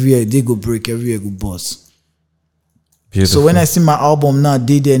 Hopefully every year they go break, every year go bust. Beautiful. So when I see my album now,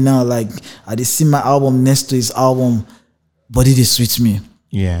 day there now, like I just see my album next to his album, body they sweet me.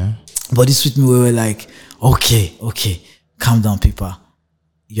 Yeah. Body sweet me, we were like, okay, calm down, people.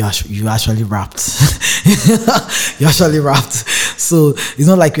 You actually rapped. You actually rapped. So it's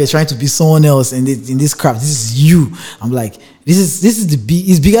not like we're trying to be someone else in this craft. This is you. I'm like,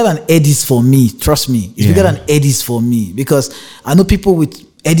 it's bigger than Eddies for me. Trust me. It's bigger than Eddies for me. Because I know people with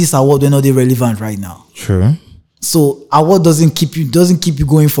Eddies award, they're not relevant right now. True. So award doesn't keep you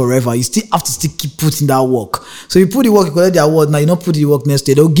going forever. You still have to keep putting that work. So you put the work, you collect the award. Now you don't put the work next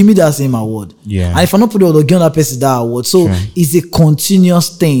day. They'll give me that same award. Yeah. And if I don't put the award, they'll give that person that award. So it's a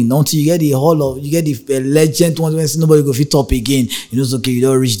continuous thing until you get the legend one when nobody go fit up again. You know, it's okay. You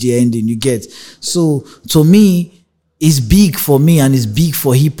don't reach the ending. You get. So to me, it's big for me and it's big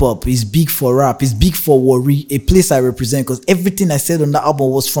for hip hop. It's big for rap. It's big for Worry, a place I represent. Because everything I said on that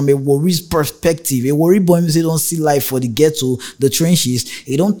album was from a Worry's perspective. A Worry boy, they don't see life for the ghetto, the trenches.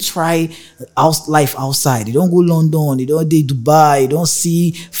 They don't try life outside. They don't go London. They don't do Dubai. They don't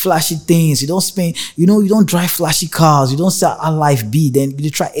see flashy things. You don't spend. You don't drive flashy cars. You don't say how life be. Then you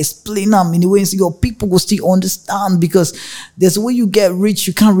try explain them in a way so your people will still understand. Because there's a way you get rich,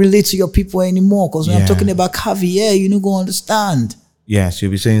 you can't relate to your people anymore. Because when I'm talking about caviar, you go understand. Yes,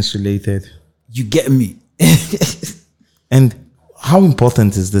 you'll be so insulated. You get me. And how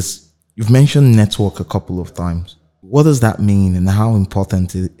important is this? You've mentioned network a couple of times. What does that mean and how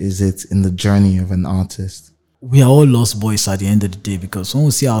important is it in the journey of an artist? we are all lost boys at the end of the day, because when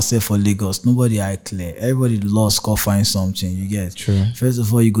we see ourselves for Lagos, nobody eye clear. Everybody lost, go find something. You get. True. First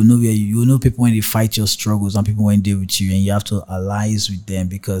of all, you go know where you know people when they fight your struggles, and people when they with you, and you have to allies with them,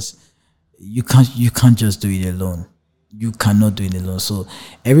 because you can't just do it alone. You cannot do it alone. So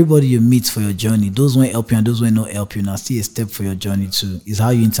everybody you meet for your journey, those who help you and who not help you, now see a step for your journey too. Is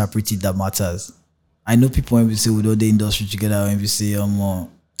how you interpret it that matters. I know people when we say we do the industry together, when we say I'm gonna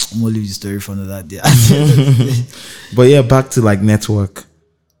leave the story from that day. But yeah, back to like network.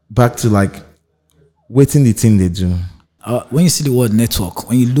 Back to like waiting the thing they do. When you see the word network,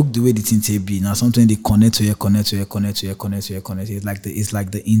 when you look the way the thing be, now something they connect to you. It's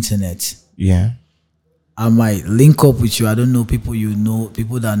like the internet. Yeah. I might link up with you. I don't know people you know,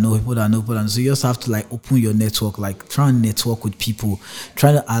 people that know. So you just have to like open your network, like try and network with people,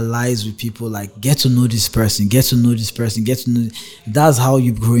 try to allies with people, like get to know this person. That's how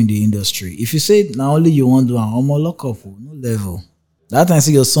you grow in the industry. If you say now only you want to do I'm a lock up, no level. That time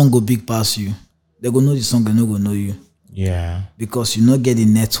say your song go big past you. They go know the song, they no go know you. Yeah. Because you not get the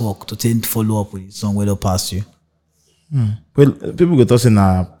network to take follow up with the song where they pass you. Well, people go talking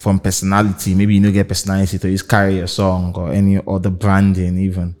from personality. Maybe you don't get personality to just carry a song or any other branding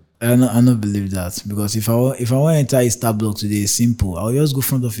even. I don't believe that, because if I want to enter a star block today, it's simple. I'll just go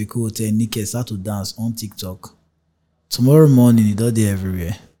front of a cool hotel, naked, start to dance on TikTok. Tomorrow morning, it's all there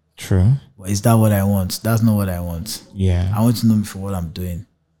everywhere. True. But is that what I want? That's not what I want. Yeah. I want to know me for what I'm doing.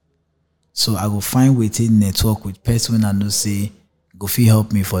 So I go find way to network with person I know say go fit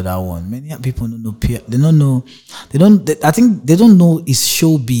help me for that one. Many people don't know. They don't know. I think they don't know it's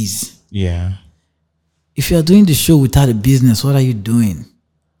showbiz. Yeah. If you are doing the show without a business, what are you doing?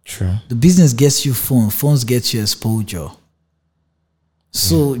 True. The business gets you phones get you exposure.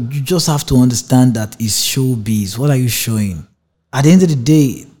 So you just have to understand that it's showbiz. What are you showing? At the end of the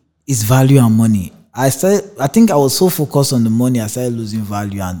day, it's value and money. I think I was so focused on the money, I started losing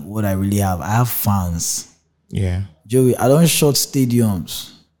value and what I really have. I have fans. Yeah. Joey, I don't short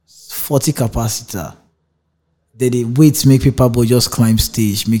stadiums, 40 capacitor. They wait to make people but just climb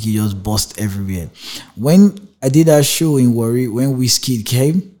stage, make it just bust everywhere. When I did that show in Warri, when Wizkid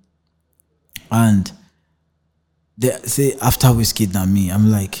came, and they say after Wizkid and me,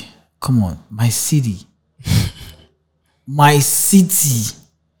 I'm like, come on, my city,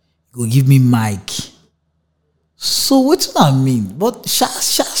 go give me mic. So what do I mean? But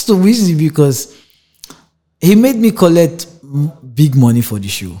shouts to Wizkid, because he made me collect big money for the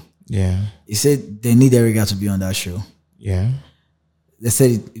show. Yeah. He said they need Erigga to be on that show. Yeah. They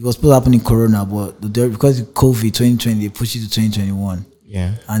said it was supposed to happen in Corona, but because of COVID 2020, they pushed it to 2021.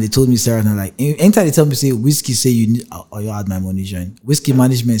 Yeah. And they told me, Sarah, and like, anytime they tell me, say, Wizkid say you need, or you add my money join. Wizkid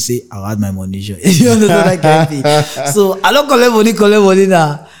management say, I'll add my money join. You understand that kind of thing? So I don't collect money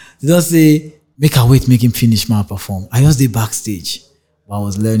now. They don't say, make her wait, make him finish my perform. I just did backstage, but I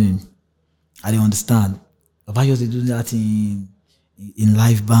was learning. I didn't understand. About just they do that in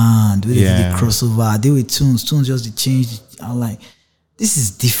live band, where they did the crossover, they with tunes just they changed. I'm like, this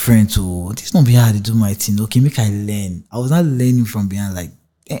is different. Oh, this not be how they do my thing. Okay, make I learn. I was not learning from behind. Like,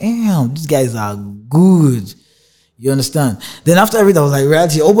 damn, these guys are good. You understand? Then after everything, I was like,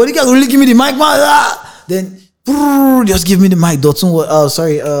 reality. Oh, but you guys really give me the mic, man. Then just give me the mic.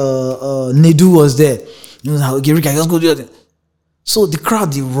 Nedu was there. You know, okay, Rick, I just go do that. So the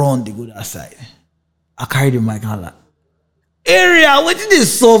crowd they run, they go that side. I carry the mic and I'm like, area, what did they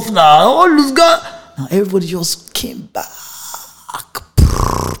soft now? All those guys. Now everybody just came back.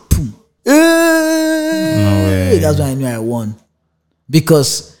 Boom. Hey! That's why I knew I won.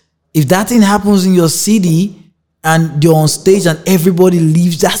 Because if that thing happens in your city and you're on stage and everybody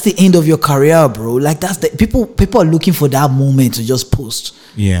leaves, that's the end of your career, bro. Like that's the people are looking for that moment to just post.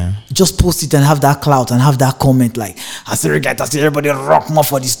 Yeah. Just post it and have that clout and have that comment like, I see everybody rock more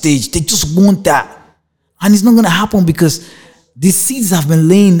for the stage. They just want that. And it's not gonna happen because the seeds have been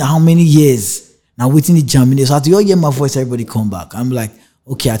laying how many years now waiting to germinate. So after you all hear my voice, everybody come back. I'm like,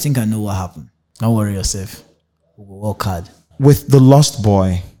 okay, I think I know what happened. Don't worry yourself. We'll work hard. With the Lost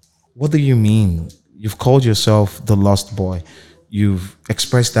Boy, what do you mean? You've called yourself the Lost Boy. You've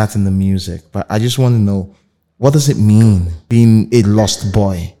expressed that in the music, but I just want to know, what does it mean being a lost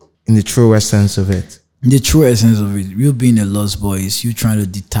boy in the truest sense of it? The true essence of it, you being a lost boy is you trying to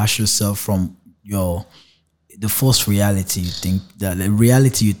detach yourself from the false reality you think, that the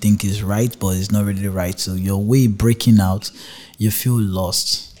reality you think is right, but it's not really right. So your way breaking out, you feel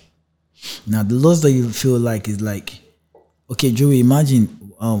lost. Now the loss that you feel like is like, okay, Joey, imagine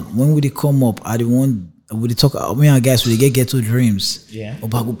when would they come up? I don't want. Would they talk? I mean, guys, would they get ghetto dreams? Yeah. Or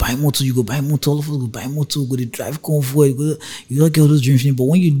go buy motor, you go buy motor, all of us go buy motor, go to drive convoy, you don't get all those dreams. But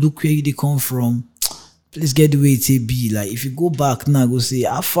when you look where they come from, please get the way it be. Like if you go back now, go say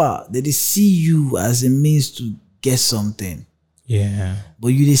how far they see you as a means to get something. Yeah. But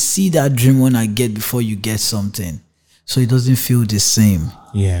you they see that dream when I get before you get something. So it doesn't feel the same.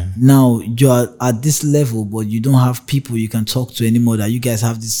 Yeah. Now you're at this level, but you don't have people you can talk to anymore that you guys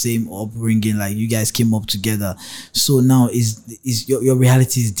have the same upbringing, like you guys came up together. So now is your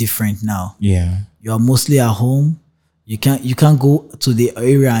reality is different now. Yeah. You're mostly at home. You can't go to the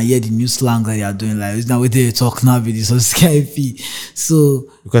area and hear the new slang that you're doing. Like it's not what they talk now with this so Skype. So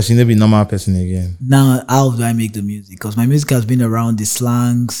Because you never be normal person again. now how do I make the music? Because my music has been around the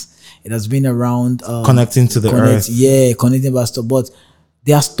slangs. It has been around Connecting to the earth. Yeah, connecting about stuff. But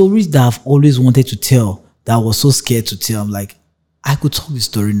there are stories that I've always wanted to tell that I was so scared to tell. I'm like, I could tell this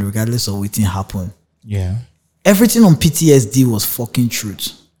story regardless of what happened. Yeah. Everything on PTSD was fucking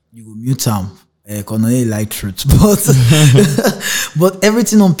truth. You go mute them. Economy like truth, but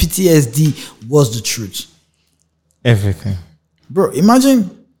everything on PTSD was the truth. Everything, bro. Imagine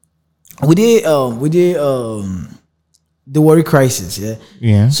we did the worry crisis, yeah.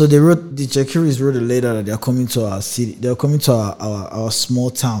 Yeah. So they wrote the Chekiris wrote a letter that they're coming to our city. They're coming to our small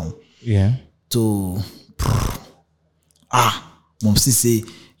town. Yeah. To mom say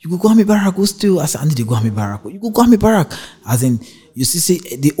you go me barak go still. I said I need to go me barak. You go me barak. As in. You see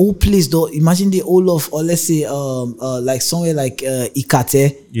the old place though. Imagine the whole of, or let's say, like somewhere like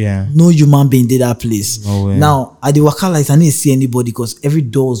Ikate. Yeah. No human being did that place. No way. Now at the waka lights, I didn't see anybody because every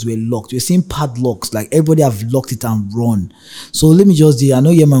doors were locked. We're seeing padlocks, like everybody have locked it and run. So let me just do. I know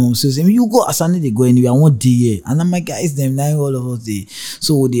yeah, my mom says, you go as I need to go anywhere. I want day, and then my guys them now all of us there.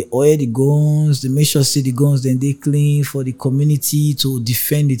 So they oil the guns, they make sure see the guns, then they clean for the community to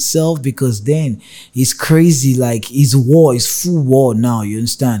defend itself because then it's crazy. Like it's war, it's full war. Now you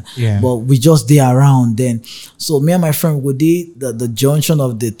understand, yeah. But we just there around then. So me and my friend would the junction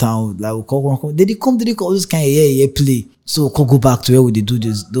of the town, like we call they come this kind of yeah play. So we could go back to where we do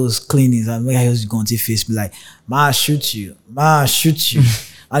those cleanings and my guys going to face me like, ma shoot you,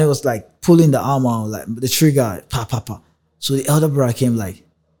 and it was like pulling the arm out, like the trigger, pa. So the elder brother came like,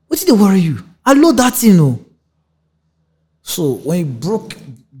 what did they worry you? I load that thing, no. So when he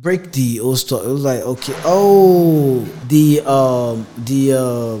break the old stuff, it was like okay. Oh, the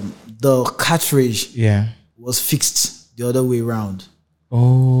cartridge was fixed the other way around.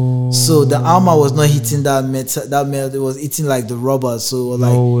 Oh, so the armor was not hitting that metal. It was hitting like the rubber. So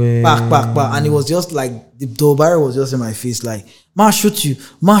like back, and it was just like the barrel was just in my face. Like ma shoot you.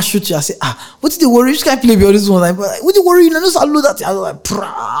 I say what did they worry? You just can't play me on this one. Like what did you worry? You know, just I load that. I was like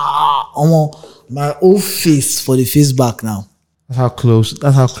my whole face for the face back now. That's how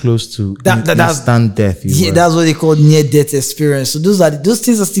close to instant death you were. That's what they call near death experience. So those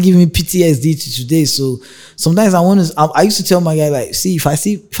things are still giving me PTSD to today. So sometimes I used to tell my guy like, see if I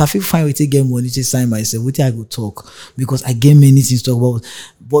feel fine with it, get money to sign myself, with it I go talk because I get many things to talk about.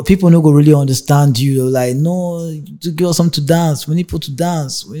 But people don't go really understand you. They're like, no, to give us something to dance. We need people to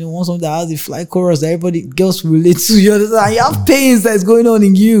dance. We want something that has the fly chorus that everybody girls relate to. You understand? You have pains that's going on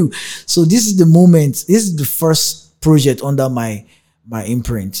in you. So this is the moment. This is the first project under my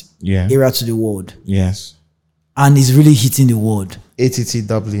imprint. Yeah. Era to the world. Yes. And it's really hitting the world.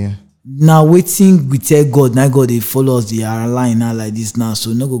 ATTW. Now waiting, we tell God, now God they follow us the line now like this now.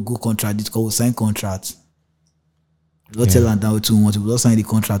 So no go contract this because we sign contract. We don't tell them that we too much. We don't sign the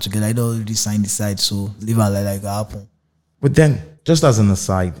contract together. I don't already sign the side, so leave it like that happen. But then, just as an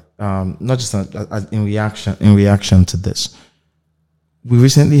aside, not just in reaction to this, we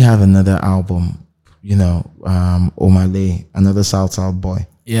recently have another album. You know, Omale, another South boy.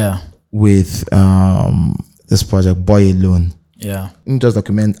 Yeah. With this project, Boy Alone. Yeah. Not just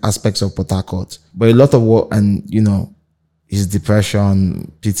document aspects of Port Harcourt, but a lot of what, and you know, his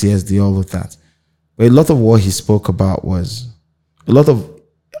depression, PTSD, all of that. But a lot of what he spoke about was a lot of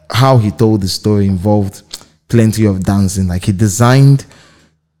how he told the story involved plenty of dancing. Like he designed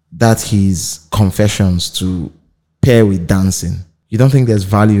that his confessions to pair with dancing. You don't think there's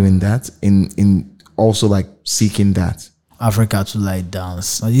value in that? In also like seeking that? Africa to like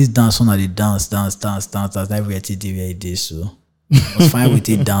dance. Now this dance one they dance. That's every day. So must find with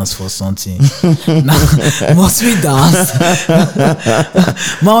it dance for something. Now, must we dance?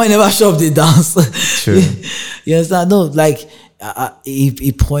 Man, I never show up the dance. True. Yes, I know. Like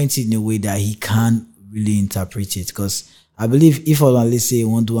he pointed in a way that he can't really interpret it because I believe if let's say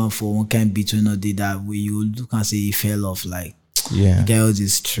one do one for one kind between a day that way you look and say he fell off like. Yeah, the guy will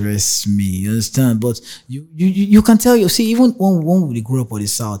distress me. You understand? But you can tell. You see, even when we grew up on the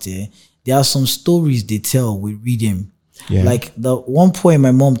South, there are some stories they tell. We read them. Yeah. Like the one point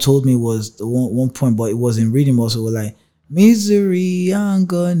my mom told me was the one point, but it was in reading also. Like Misery,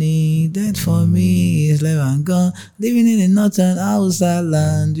 agony, death for me is life and gone. Living in a northern outside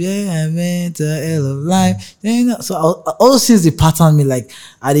land where I met a hell of life. So all since they pattern me, like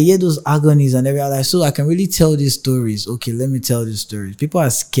I hear those agonies and everything, like, so I can really tell these stories. Okay, let me tell these stories. People are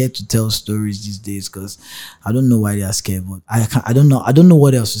scared to tell stories these days because I don't know why they are scared, but I don't know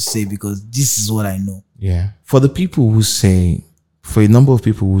what else to say because this is what I know. Yeah. For the people who say, for a number of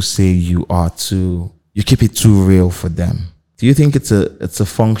people who say you keep it too real for them. Do you think it's a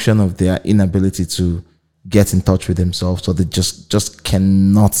function of their inability to get in touch with themselves, or they just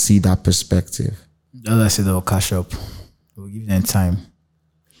cannot see that perspective? As I said, they'll cash up. We'll give them time.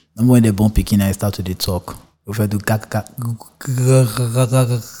 And when they're born picking, I start to the talk. If I do Erigga,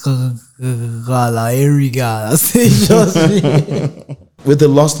 that's it, just me. With the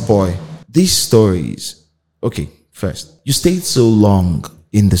Lost Boy, these stories. Okay, first, you stayed so long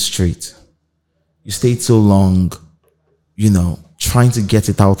in the street. You stayed so long, trying to get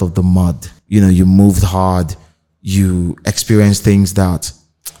it out of the mud. You moved hard. You experienced things that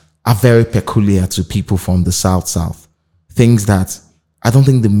are very peculiar to people from the South. Things that I don't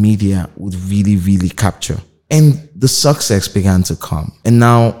think the media would really, really capture. And the success began to come. And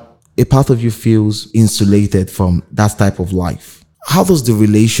now a part of you feels insulated from that type of life. How does the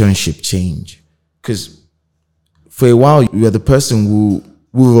relationship change? Because for a while, you are the person who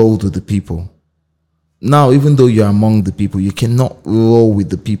rolled with the people. Now, even though you're among the people, you cannot roll with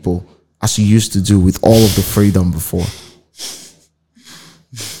the people as you used to do with all of the freedom before.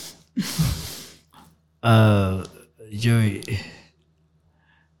 Joey,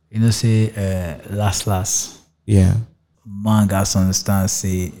 say last. Yeah. Man got to understand,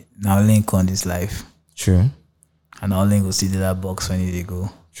 say, now link on this life. True. And now link will see that box when they go.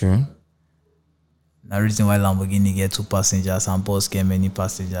 True. The reason why Lamborghini get 2 passengers and Boss get many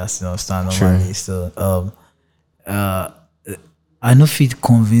passengers, understand normally. So I know if it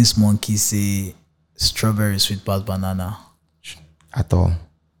convince monkey say strawberry sweet past banana. At all.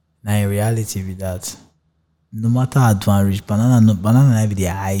 Now in reality with that, no matter how advanced banana not be the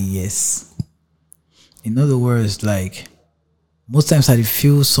highest. In other words, like most times I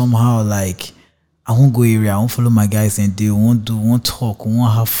feel somehow like I won't go area, I won't follow my guys and they won't talk,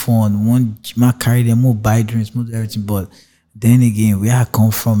 won't have fun, won't carry them, won't buy drinks, won't do everything. But then again, where I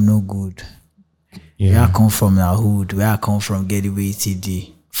come from no good. Yeah. Where I come from now hood, where I come from get away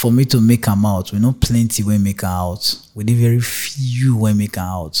TD. For me to make them out, we know plenty when make them out. We need very few when make them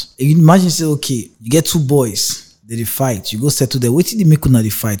out. You imagine say, okay, you get 2 boys, they fight, you go settle there. Wait till they make una the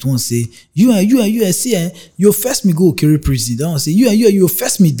fight. One say, you see, you first me go carry prison. That one say, you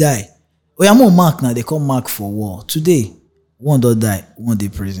first me die. Oh, I'm on mark now. They call mark for war. Today, one don't die, one day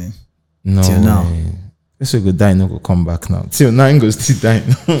prison. No. Till now. This will go die, no go come back now. Till now, go still die.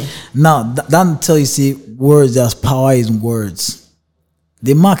 Now, that tell you say words, there's power in words.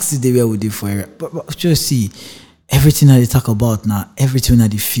 The marks is the way we do for it. But just see, everything that they talk about now, everything that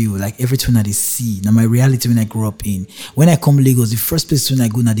they feel, like everything that they see. Now, my reality when I grew up in. When I come Lagos, the first place when I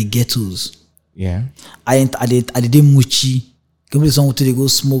go now the ghettos. Yeah. I did Muchi. Come to someone to go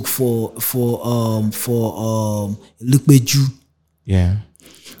smoke for Lukbeju. Yeah.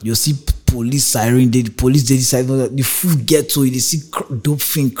 You see police siren, the police they decide the full ghetto, you see dope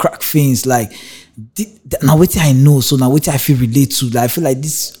thing, crack things like now what I know, so now what I feel relate to. Like, I feel like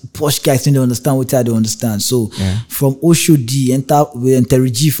these posh guys don't understand what I don't understand. So from Oshodi,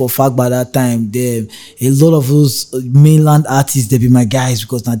 Erigga for fact by that time, there a lot of those mainland artists they be my guys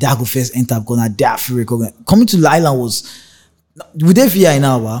because now they go first enter because now they are free recognize. Coming to the island was we did VI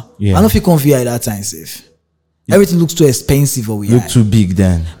now, I don't feel come VI that time safe. Everything looks too expensive for we look too big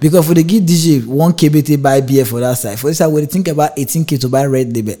then. Because for the give DJ 1 KBT buy beer for that side. For this side, when they think about 18K to buy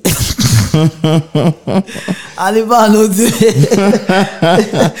red label.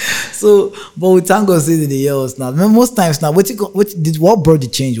 So, but we thank God say the years now. Most times now, what brought the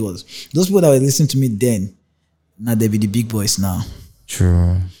change was those people that were listening to me then, now they be the big boys now.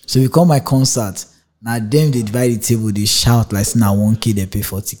 True. So we come my concert. Now them they divide the table, they shout like now 1K they pay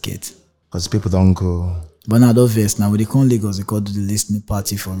for ticket. Because people don't go. But now those verse now when they come Lagos, they call to the listening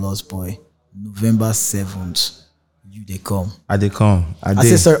party for Lost Boy. November 7th, you they come. They come. I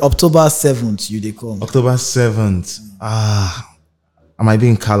say sorry, October 7th, you they come. October 7th. I might be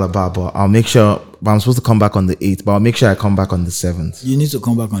in Calabar, but I'll make sure. But I'm supposed to come back on the 8th, but I'll make sure I come back on the 7th. You need to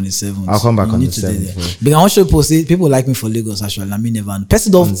come back on the 7th. I'll come back on the 7th. Because I want to post it. People like me for Lagos actually. I mean, never.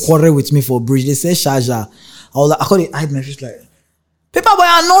 Person don't quarrel with me for bridge. They say Shaja. I call it hide my face like. Paper boy,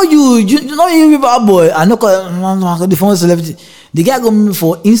 I know you. You know you, paper boy. I know the phone celebrity. The guy got me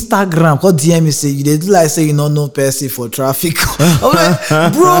for Instagram. Called DM me say you they do like say you don't know Percy for traffic. I'm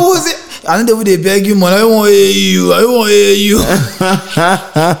like, bro, who's it? I know they beg you, man. I don't want to hear you.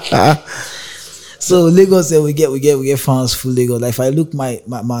 So Lagos, we get fans full Lagos. Like if I look like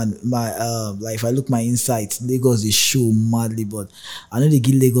if I look my insights, Lagos is show madly, but I know they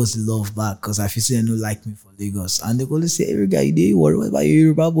give Lagos the love back because I feel they don't like me for Lagos, and they go to say, Erigga, you dey worry about your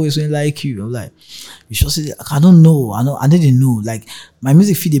Yoruba boys when like you. I'm like, you should say, I don't know. I didn't know. Like my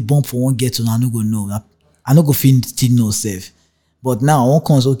music feel they bump for one get to, I no go know. I no go feel still no safe. But now one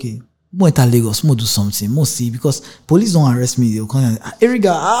comes okay. More enter Lagos, more do something, more see because police don't arrest me. They'll come and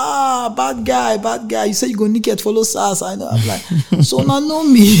Erigga, bad guy. You say you go naked follow SARS. I know. I'm like, so now know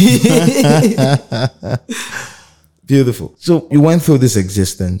me. Beautiful. So you went through this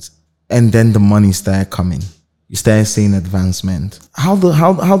existence, and then the money started coming. You started seeing advancement. How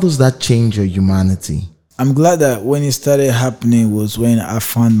does that change your humanity? I'm glad that when it started happening was when I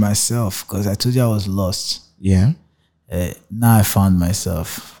found myself, because I told you I was lost. Yeah. Now I found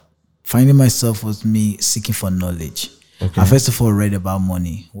myself. Finding myself was me seeking for knowledge. Okay. I first of all read about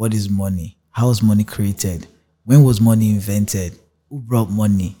money. What is money? How was money created? When was money invented? Who brought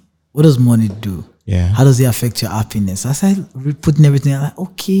money? What does money do? Yeah. How does it affect your happiness? I started putting everything. I'm like,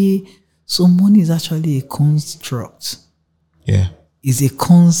 okay, so money is actually a construct. Yeah. It's a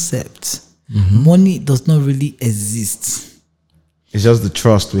concept. Mm-hmm. Money does not really exist. It's just the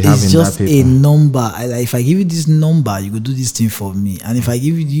trust we have in that paper. It's just a number. If I give you this number, you go do this thing for me. And if I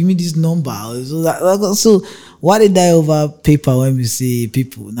give me this number, so why they die over paper when we say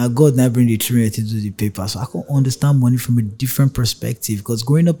people? Now God now bring the Trinity to do the paper. So I can understand money from a different perspective. Because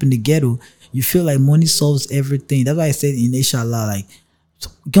growing up in the ghetto, you feel like money solves everything. That's why I said in Inshallah, like,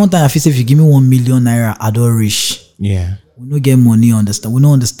 one time I feel if you give me 1 million naira, I don't rich. Yeah. We don't get money, understand. We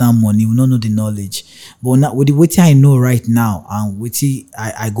don't understand money. We don't know the knowledge. But now, with the what I know right now and what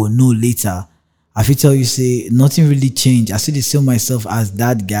I go know later, I feel tell you say nothing really changed. I still see myself as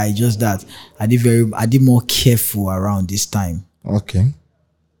that guy, just that I did more careful around this time. Okay.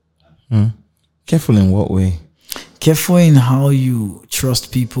 Careful in what way? Careful in how you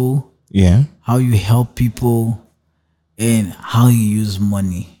trust people. Yeah. How you help people, and how you use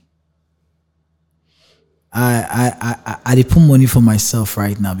money. I did put money for myself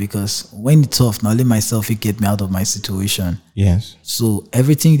right now because when it's tough, now let myself get me out of my situation. Yes. So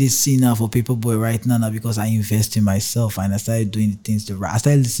everything they see now for Paper Boy right now because I invest in myself and I started doing the things I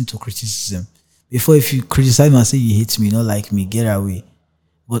started listening to criticism. Before, if you criticize me and say you hate me, not like me, get away.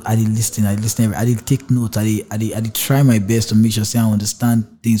 But I did listen, I did take notes, I did try my best to make sure say I understand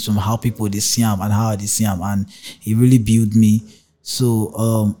things from how people they see them and how they see them, and it really built me.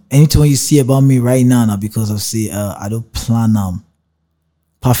 So anything you see about me right now because of say I don't plan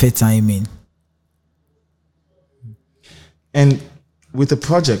perfect timing. And with a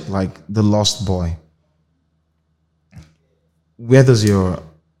project like The Lost Boy, where does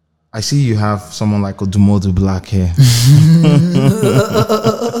I see you have someone like Odumodu Black here.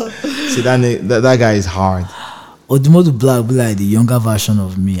 See that guy is hard. Odumodu Black be like the younger version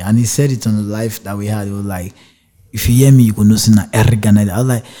of me, and he said it on the live that we had. It was like, if you hear me, you go know see na Erigga. I was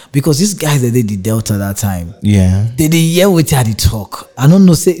like, because these guys that did the Delta that time, yeah, they hear what they talk. I don't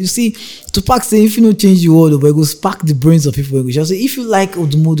know. Say you see, Tupac say if you don't change the world, but it go spark the brains of people. I say if you like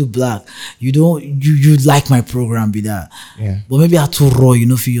Odumodu Black, you like my program, be that. Yeah. But maybe I too raw, you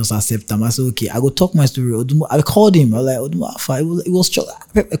know, for you accept them. I said okay, I go talk my story. I called him. I was like Odumodu, it was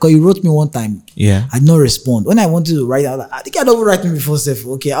because he wrote me one time. Yeah. I did not respond when I wanted to write. I was like, I think I don't write me before. Self.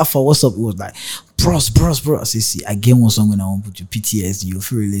 Okay, Alpha, what's up? It was like, bros. I say, see, I get one song when I want to put you PTSD. You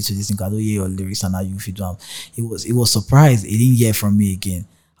feel relate to this thing. I don't hear your lyrics and how you feel them. It was surprised. He didn't hear from me again.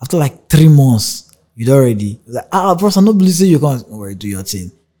 After like 3 months, you'd already like, bros, I'm not believing you can't do your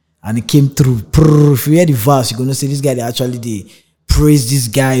thing. And it came through. If you hear the verse, you're gonna say this guy they praise this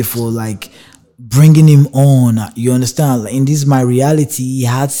guy for like bringing him on. You understand? Like, in this my reality, he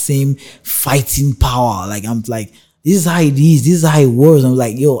had same fighting power. Like I'm like, this is how it is. This is how it works. I'm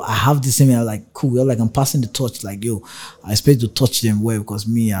like, yo, I have the same. I'm like, cool. You're like, I'm passing the torch. Like, yo, I expect to touch them well because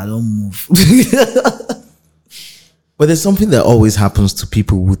me, I don't move. But there's something that always happens to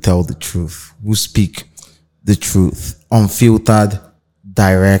people who tell the truth, who speak the truth, unfiltered,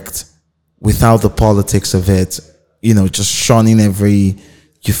 direct, without the politics of it, you know, just shunning every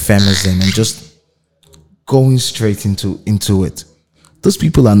euphemism and just going straight into it. Those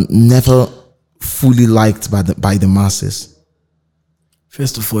people are never fully liked by the masses.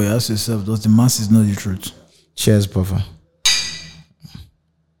 First of all, you ask yourself, does the masses know the truth? Cheers, brother.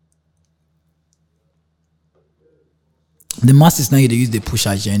 The masses now they use the push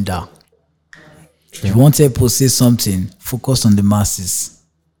agenda. True. If you want to say something, focus on the masses.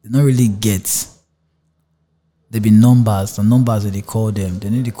 They don't really get. there be numbers. The numbers that they call them, they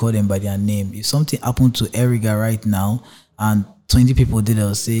need to call them by their name. If something happened to Erigga right now, and 20 people did,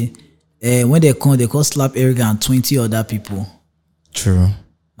 they'll say, when they call slap Erigga and 20 other people. True.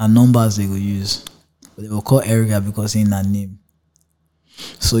 And numbers they will use, but they will call Erigga because in that name.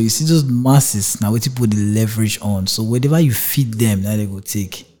 So you see those masses now, what people they leverage on. So whatever you feed them, now they go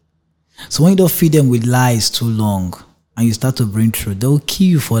take. So when you don't feed them with lies too long, and you start to bring truth, they will kill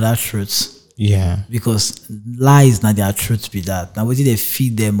you for that truth. Yeah. Because lies not their truth be that. Now what did they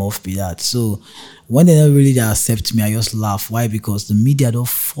feed them off be that? So when they don't really accept me, I just laugh. Why? Because the media don't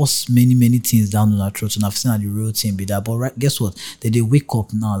force many things down on our throat, and I've seen that the real thing be that. But right, guess what? They wake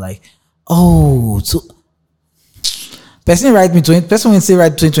up now like, oh, so person write me 20. Person when say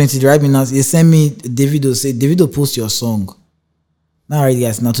write 2020, they write me now. They send me Davido, say Davido post your song. Now right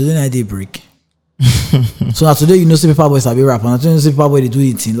guys, now today night they break. So now today you know say paper boys are be rap, and today you know say paper boy they do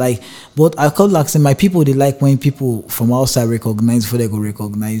it in like. But I call like say my people they like when people from outside recognize before they go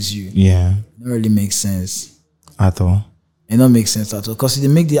recognize you. Yeah. It don't really make sense At all. It don't make sense at all because they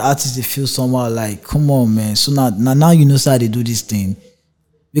make the artists they feel somehow like, come on man. So now you know how they do this thing,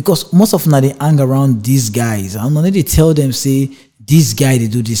 because most of them they hang around these guys and then they tell them say this guy they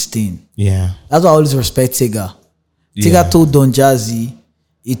do this thing. Yeah. That's why I always respect Tega. Yeah. Tega told Don Jazzy.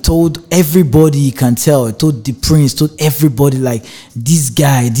 He told everybody he can tell. He told the Prince, told everybody like this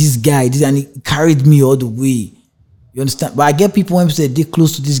guy, and he carried me all the way. You understand? But I get people when people say they're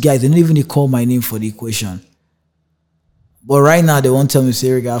close to these guys, they don't even call my name for the equation. But right now they won't tell me, say,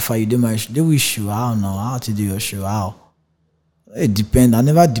 Erigga, how you do my show. They wish you, I don't know how to do your show. How? It depends. I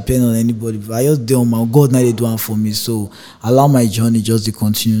never depend on anybody. But I just do on my God now they do it for me. So allow my journey just to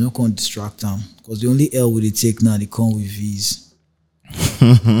continue. No can't distract them. Because the only L will they take now, they come with V's.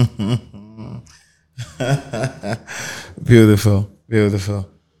 Beautiful.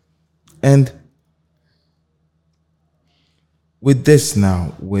 And with this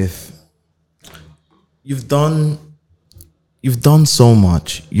now, you've done so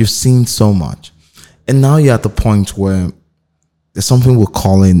much, you've seen so much, and now you're at the point where there's something we're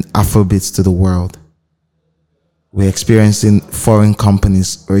calling Afrobeats to the world. We're experiencing foreign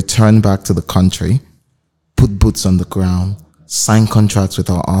companies return back to the country, put boots on the ground, sign contracts with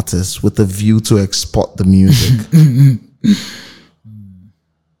our artists with a view to export the music.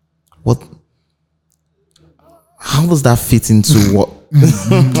 How does that fit into what?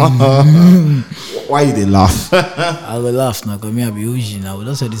 Why did they laugh? I will laugh now because me I be Uji now. We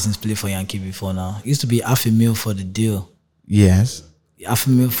don't say this in play for Yankee before now. It used to be $500,000 for the deal. Yes.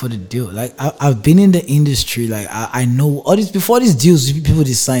 $500,000 for the deal. Like I've been in the industry. Like I know all this before these deals. People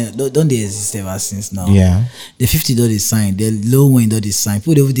they sign don't they exist ever since now? Yeah. The $50 they sign. The low one they sign.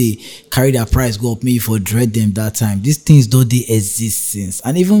 People they carry their price go up maybe for dread them that time. These things don't they exist since.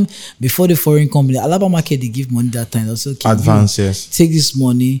 And even before the foreign company, Alaba market they give money that time. Also okay, advance, yes. Take this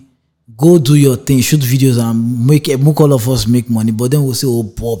money. Go do your thing, shoot videos and make all of us make money. But then we'll say, oh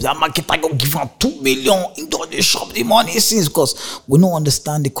Bob, that market I go give him 2 million into the shop the money since because we don't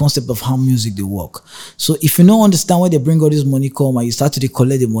understand the concept of how music they work. So if you don't understand where they bring all this money come and you start to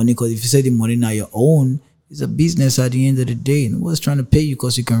collect the money, because if you say the money now your own, it's a business at the end of the day. Nobody's trying to pay you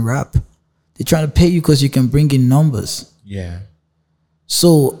because you can rap. They're trying to pay you because you can bring in numbers. Yeah.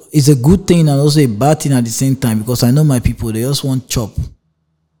 So it's a good thing and also a bad thing at the same time because I know my people, they just want chop.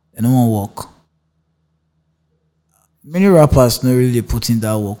 They don't want work. Many rappers not really put in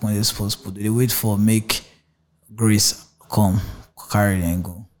that work when they're supposed to put it. They wait for make grace come, carry it and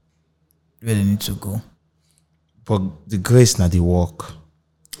go. Where they need to go. But the grace not the work.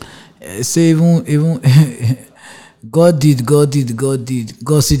 Say even God did. God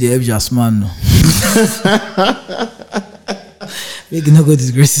see the help man. Make you not go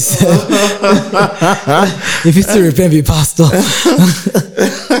disgrace yourself. If you still repent, be pastor.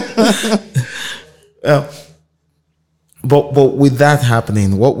 But with that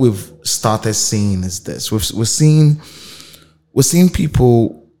happening, what we've started seeing is this: we're seeing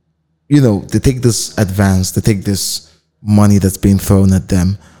people, they take this advance, they take this money that's being thrown at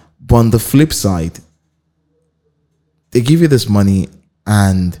them, but on the flip side, they give you this money,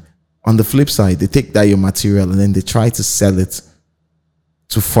 and on the flip side, they take that your material and then they try to sell it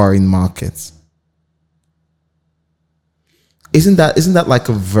to foreign markets. Isn't that like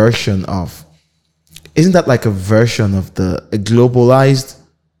a version of a globalized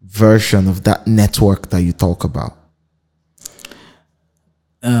version of that network that you talk about?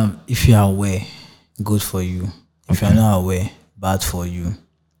 If you are aware, good for you. If you're not aware, bad for you.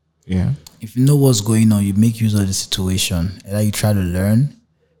 Yeah. If you know what's going on, you make use of the situation. Either you try to learn,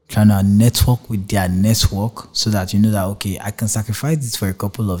 trying to network with their network so that you know that, okay, I can sacrifice this for a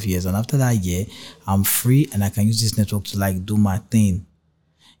couple of years, and after that year, I'm free and I can use this network to like do my thing.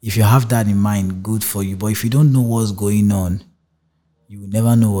 If you have that in mind, good for you. But if you don't know what's going on, you will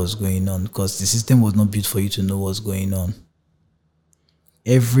never know what's going on, because the system was not built for you to know what's going on.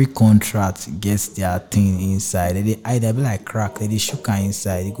 Every contract gets their thing inside. They either be like crack, they shook her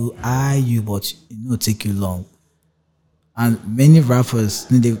inside. They go you, but take you long. And many rappers,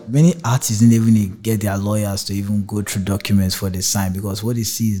 many artists didn't even get their lawyers to even go through documents for the sign, because what they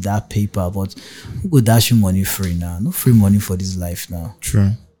see is that paper. But who go dash you money free now? No free money for this life now.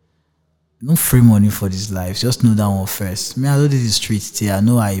 True. No free money for this life. Just know that one first. Me, I know this is street till I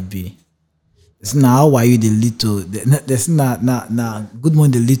know I be. It's not how are you the little. That's not good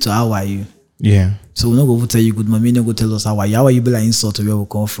morning the little. How are you? Yeah. So we're not going to tell you good morning. We're not going to tell us how are you. How are you? Be like insult to where we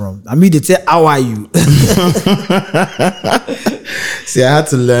come from. I mean, they say how are you. See, I had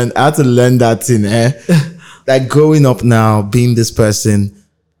to learn that thing. Like growing up now, being this person.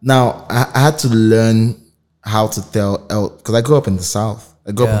 Now I had to learn how to tell, because I grew up in the South.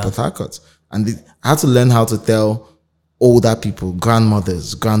 I grew up in Port Harcourt, and I had to learn how to tell older people,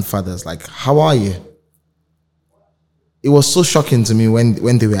 grandmothers, grandfathers, like, how are you? It was so shocking to me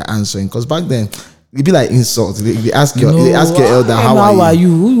when they were answering, because back then it'd be like insult. They ask your elder, how are you?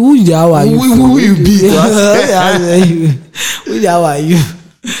 Who the how are you? Who you be? Who the how are you?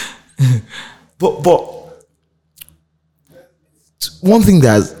 But one thing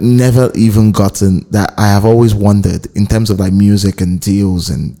that has never even gotten, that I have always wondered in terms of like music and deals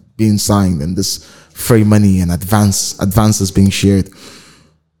and being signed and this free money and advances being shared.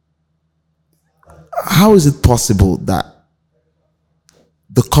 How is it possible that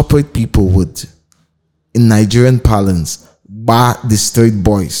the corporate people would, in Nigerian parlance, bar the straight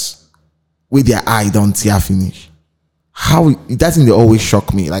boys with their eye don't tear finish? How that thing they always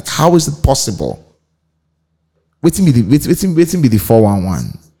shock me. Like, how is it possible? Waiting be the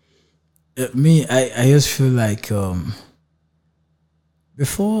 411. Me, I just feel like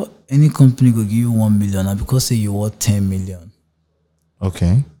before any company go give you 1 million, and because say you worth 10 million.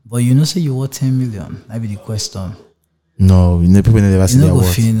 Okay. But say you worth 10 million. That be the question. No, people never see their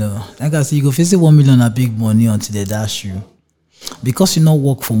worth. Like I say, you go face 1 million a big money until they dash you. Because you not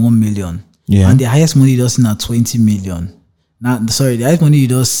work for 1 million. Yeah. And the highest money you don't see now 20 million. Now, sorry, the highest money you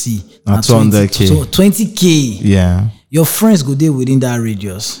don't see now 200K. So 20K. Yeah. Your friends go there within that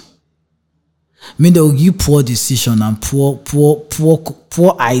radius. I mean, they will give poor decision and poor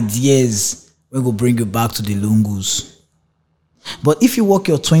ideas when go bring you back to the lungus. But if you work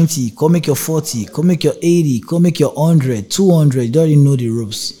your 20, come make your 40, come make your 80, come make your 100, 200, you already know the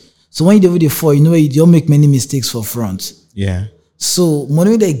ropes. So when you do the 4, you know you don't make many mistakes for front. Yeah. So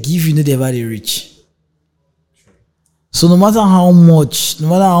money they give you, they very rich. So no matter how much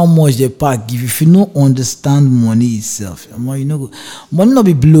the pack give, if you don't understand money itself, money not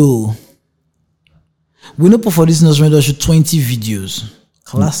be blow. We not put for this industry 20 videos,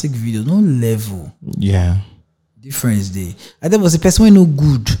 classic videos, no level. Yeah. Difference there. I think was a person when no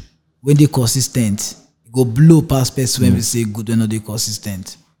good when they consistent. Go blow past person when we say good when they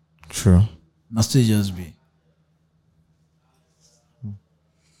consistent. True. Must still just be.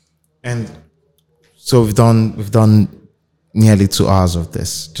 And so we've done nearly 2 hours of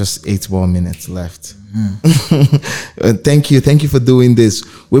this. Just 8 more minutes left. Thank you for doing this.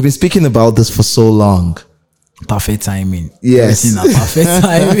 We've been speaking about this for so long. Perfect timing. Yes. Perfect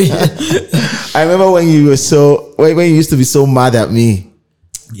timing. I remember when you used to be so mad at me.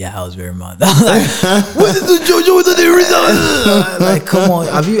 Yeah, I was very mad. What did the JoJo with the result? Like, come on.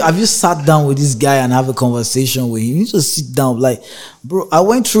 Have you sat down with this guy and have a conversation with him? You need to sit down. Like, bro, I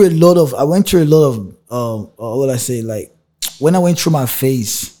went through a lot of what I say, like, when I went through my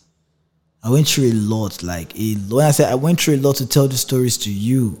phase, I went through a lot. Like, when I say I went through a lot to tell the stories to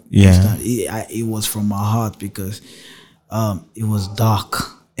you. Yeah. It was from my heart, because it was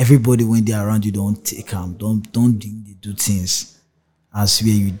dark. Everybody when they're around you, don't take them. Don't do things as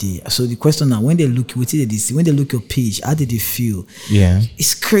where you did. So the question now, when they look, what did they see? When they look your page, how did they feel? Yeah.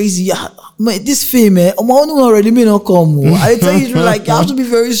 It's crazy. Man, this fame, man, I'm already may not come. I tell you, like, you have to be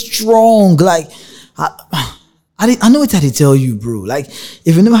very strong. Like, I know what they tell you, bro. Like,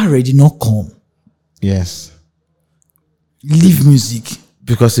 if you're never ready, not come. Yes. Leave music.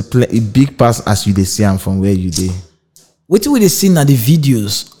 Because it play a big pass as you they see them from where you did. What we they see now the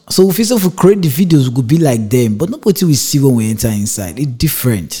videos. So if we create the videos, we could be like them. But not what we see when we enter inside. It's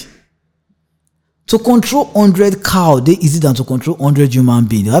different. To control 100 cow, they easy than to control 100 human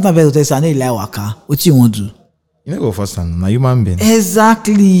beings. What you want to do? You never go first time. Now human being.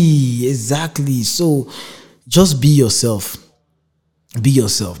 Exactly. So just be yourself. be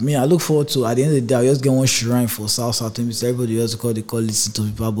yourself. Me, I look forward to, at the end of the day, I just get one shrine for South Artemis. Everybody else they call listen to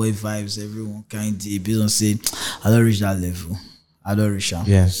People Boy vibes, everyone kind of based on say, I don't reach that level. I don't reach that.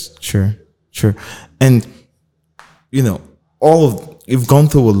 Yes, sure. And you've gone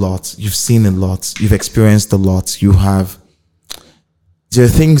through a lot, you've seen a lot, you've experienced a lot, there are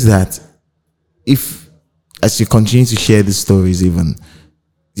things that as you continue to share these stories, even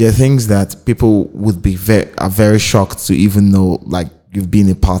there are things that people would be very shocked to even know, like you've been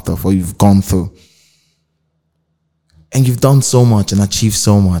a part of or you've gone through. And you've done so much and achieved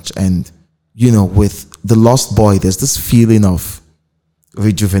so much. And, with The Lost Boy, there's this feeling of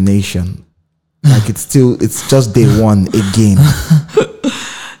rejuvenation. Like it's just day one again.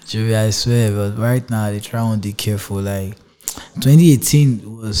 Joey, I swear, but right now they try to be careful. Like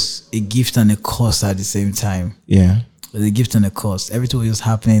 2018 was a gift and a curse at the same time. Yeah. It was a gift and a curse. Everything was just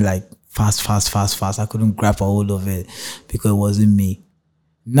happening like fast. I couldn't grab a hold of it because it wasn't me.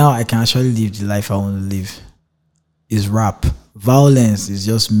 Now I can actually live the life I want to live. It's rap. Violence is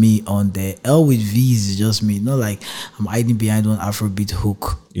just me on there. L with V's is just me. Not like I'm hiding behind one Afrobeat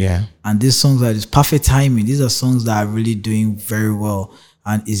hook. Yeah. And these songs are just perfect timing. These are songs that are really doing very well.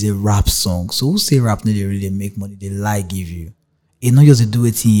 And it's a rap song. So who say rap no they really make money? They lie give you. It's not just a do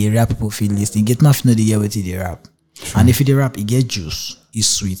it in rap people feel listening. Get nothing no they hear what they rap. Sure. And if they rap, it get juice. It's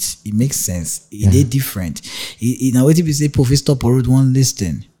sweet. It makes sense. They different. Now what if you say Puffy stop or road one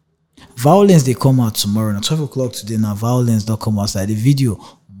listen? Violence they come out tomorrow. Now 12 o'clock today. Now Violence don't come outside. The video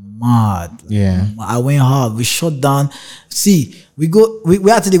mad. Yeah. I went hard. We shut down. See, we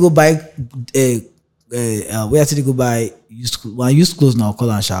had to go buy we had to go buy used clothes now,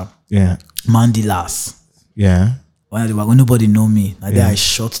 call and shop. Yeah. Mandilas. Yeah. When nobody know me. Like I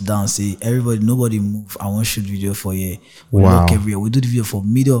shut down, say nobody move. I want to shoot video for you. We look everywhere. We do the video for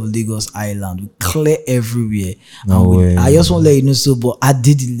middle of Lagos Island. We clear everywhere. No way. I just want to let you know so, but I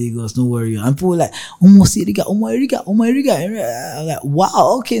did in Lagos, no worry. And people were like, almost Erigga. I'm like,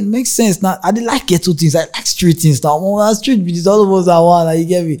 wow, okay, makes sense. Now I didn't like ghetto things, I like street things. Now street videos, all of us are one, like, you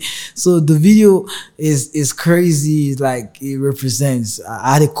get me. So the video is crazy. Like it represents.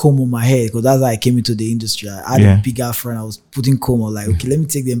 I had a comb on my head because that's how I came into the industry. I had a big friend, I was putting comb on, like, okay, let me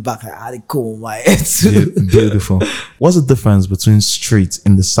take them back. I had a comb on my head too. Beautiful. What's the difference between street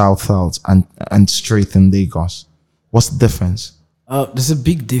in the South and street in Lagos? What's the difference? There's a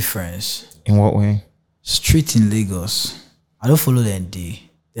big difference. In what way? Street in Lagos, I don't follow them. They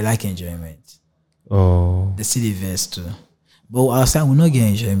like enjoyment. Oh. They see the verse too. But outside, we not get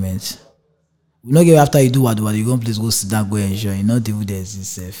enjoyment. We not get after you do what you go place, go sit down, go enjoy. You know, they would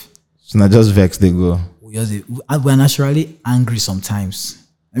exist safe. So not just vex, they go. We're naturally angry sometimes.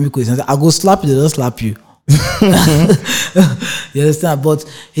 Let me go. I go slap you, they don't slap you. You understand? But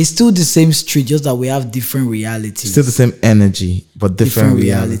it's still the same street, just that we have different realities. Still the same energy, but different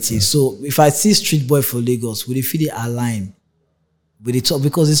reality. So if I see street boy for Lagos, will they feel they align with the talk?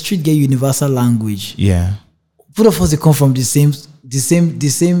 Because the street get universal language. Yeah. Both of us, they come from the same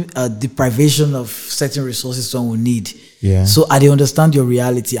deprivation of certain resources someone will need. Yeah. So I understand your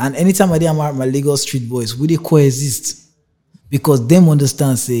reality. And anytime I am my Lagos street boys, we they coexist. Because them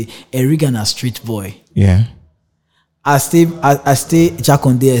understand, say, Erigga and a street boy. Yeah. I stay Jack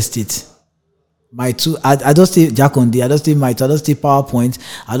on the estate. I don't stay Jack on the, I don't stay I don't stay PowerPoint,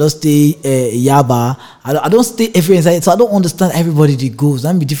 I don't stay Yaba, I don't stay everywhere. So I don't understand everybody that goes.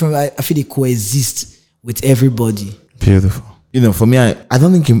 That be different. I feel they coexist with everybody. Beautiful. For me, I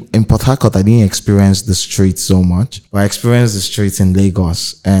don't think in Port Harcourt I didn't experience the streets so much, but I experienced the streets in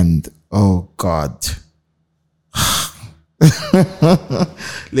Lagos, and oh God.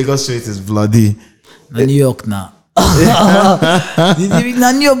 Lagos street is bloody. New York now.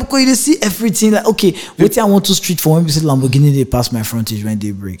 Now New York, because you see everything. Like, okay, wait till I want to street for when we see Lamborghini, they pass my frontage when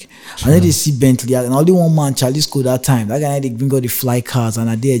they break. And then they see Bentley, and only one man, Charlie Scott that time. That guy, they bring out the fly cars, and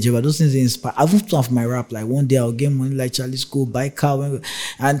I did a those things they inspire. I've moved off my rap. Like one day I'll get money like Charlie Scott, buy car.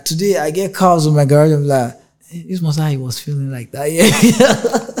 And today I get cars in my garage. I'm like, this was how he was feeling like that. Yeah.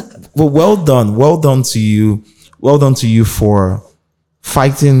 Well, well done to you. Well done to you for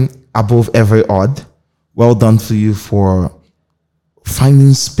fighting above every odd. Well done to you for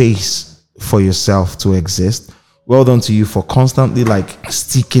finding space for yourself to exist. Well done to you for constantly like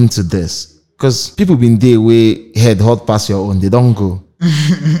sticking to this. Because people been there way head hot past your own. They don't go.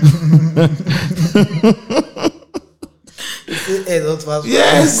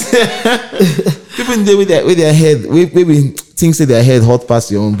 Yes. People in there with their head, maybe things that their head hot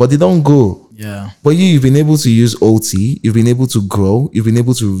past your own, but they don't go. Yeah. But you've been able to use OT, you've been able to grow, you've been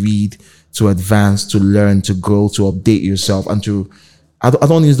able to read, to advance, to learn, to grow, to update yourself, and to, I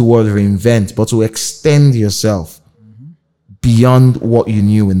don't use the word reinvent, but to extend yourself beyond what you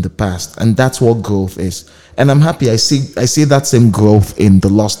knew in the past, and that's what growth is. And I'm happy. I see that same growth in The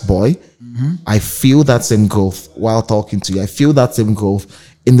Lost Boy. I feel that same growth while talking to you. I feel that same growth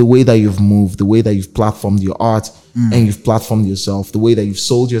in the way that you've moved, the way that you've platformed your art and you've platformed yourself, the way that you've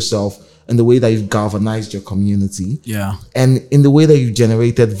sold yourself, and the way that you've galvanized your community. Yeah. And in the way that you've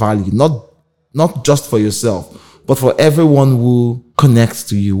generated value, not just for yourself, but for everyone who connects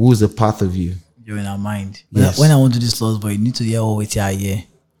to you, who is a part of you. You're in our mind. Yes. When I want to do this Lost Boy, you need to hear all what I hear.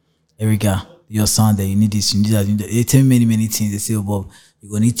 Erigga, your sound there, you need this, you need that. They tell me many things. They say, oh, Bob, you're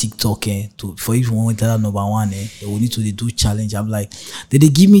going to need TikTok for if you want to number one, they will need to do challenge. I'm like, they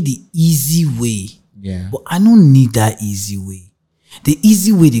give me the easy way. Yeah. But I don't need that easy way. The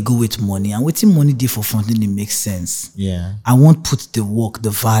easy way they go with money, and waiting money there for something that makes sense. Yeah. I won't put the work,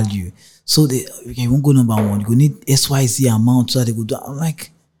 the value. So you won't go number one. You go need XYZ amount so that they go do. I'm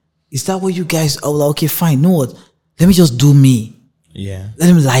like, is that what you guys are like? Okay, fine. Know what? Let me just do me. Yeah. Let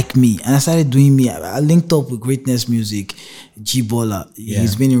him like me. And I started doing me. I linked up with Greatness Music, G Baller.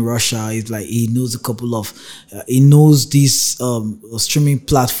 He's been in Russia. He's like, he knows a couple of, he knows these streaming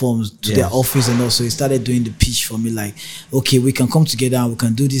platforms to their office, and also he started doing the pitch for me. Like, okay, we can come together and we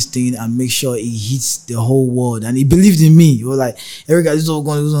can do this thing and make sure it hits the whole world. And he believed in me. He was like, Erigga, this is all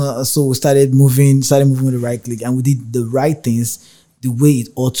going to. So we started moving with the right click, and we did the right things the way it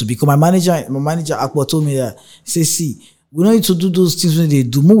ought to be. Because my manager Akbar told me that, he said, see, we don't need to do those things when they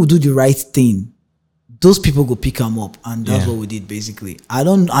do. More we do the right thing. Those people go pick them up, and that's what we did basically. I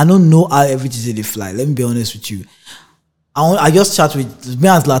don't know how everything they fly. Let me be honest with you. I just chat with me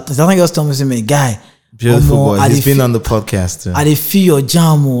as Latin. I just tell me, say, man, guy, beautiful boy. He's been on the podcast too. I dey feel your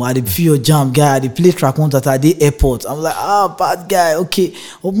jam, guy. I dey play track one at the airport. I'm like, bad guy. Okay,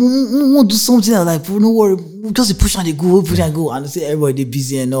 we'll do something. I'm like, no worry, we just push and they go, and I say everybody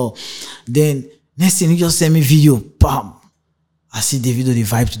busy and all. Then next thing, you just send me video, bam. I see the video, the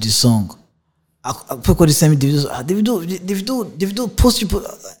vibe to the song. I put the same videos. Davido post you put.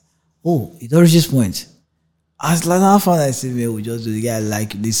 Oh, it don't reach this point. I was like, I found I said, man, we just do the guy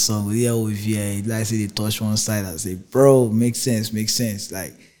like this song. We hear over here. Like I say, they touch one side. I say, bro, makes sense.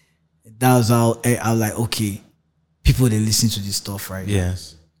 Like that was how I was like, okay, people they listen to this stuff, right?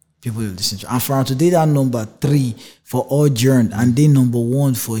 Yes. People they listen to. And for today, that number 3 for all genre, and then number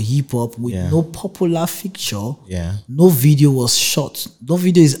 1 for hip hop with no popular feature. Yeah. No video was shot. No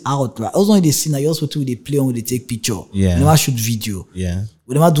video is out. Right? Also, when they see now, you also they play on when they take picture. Yeah. We never shoot video. Yeah.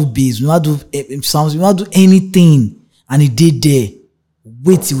 We never do bass. We never do sounds. We never do anything. And it did there.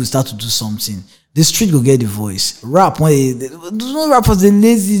 Wait till we start to do something. The street go get the voice. Rap when there's no rappers they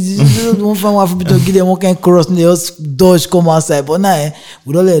lazy. They don't find one for people to give them one kind of chorus. They just dodge come outside. But now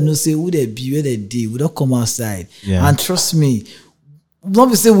we don't let them know say who they be, where they did. We don't come outside. Yeah. And trust me,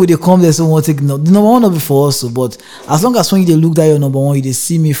 not be say when they come there, so won't take the number one not be for us. But as long as when they look at your number one, you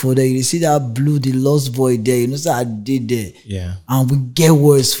see me for there. You see that blue, the Lost Boy there. You know say I did there. Yeah. And we get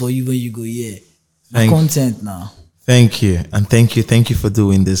words for you when you go content now. Thank you. And thank you for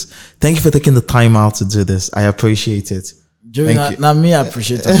doing this. Thank you for taking the time out to do this. I appreciate it. Now me I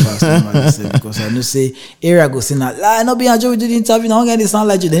appreciate it first because I know say area go say now I not be enjoy do the interview now get sound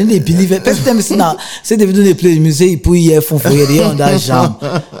like you then they believe it. Person tell me say now say they do they play music he put earphone for you they on that jam.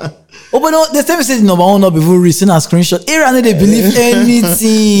 Oh, but no, they tell me say the number one not before recent a screenshot. Area no they believe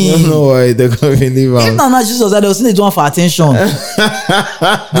anything. No way, they're gonna believe if not Jesus that they will say they do it for attention.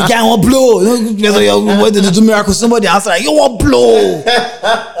 The guy won't blow. When they do miracle, somebody answer like you won't blow.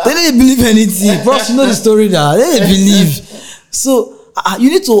 They don't believe anything. Bro, you know the story now. They don't believe. So you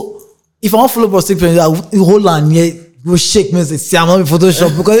need to, if I want to follow Bro Stick, you hold on here. Go shake me and say, see, I'm not in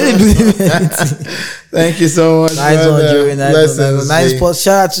Photoshop because they didn't believe anything. Thank you so much. Nice one, Joey. Nice post.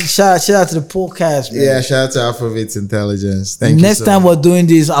 Shout out to the podcast, man. Yeah, shout out to Afrobeats Intelligence. Thank you. Next time we're doing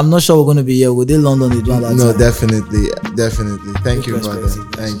this, I'm not sure we're going to be here. We're in London. They do that. No, definitely. Thank you, brother.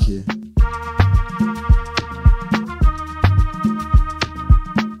 Thank you.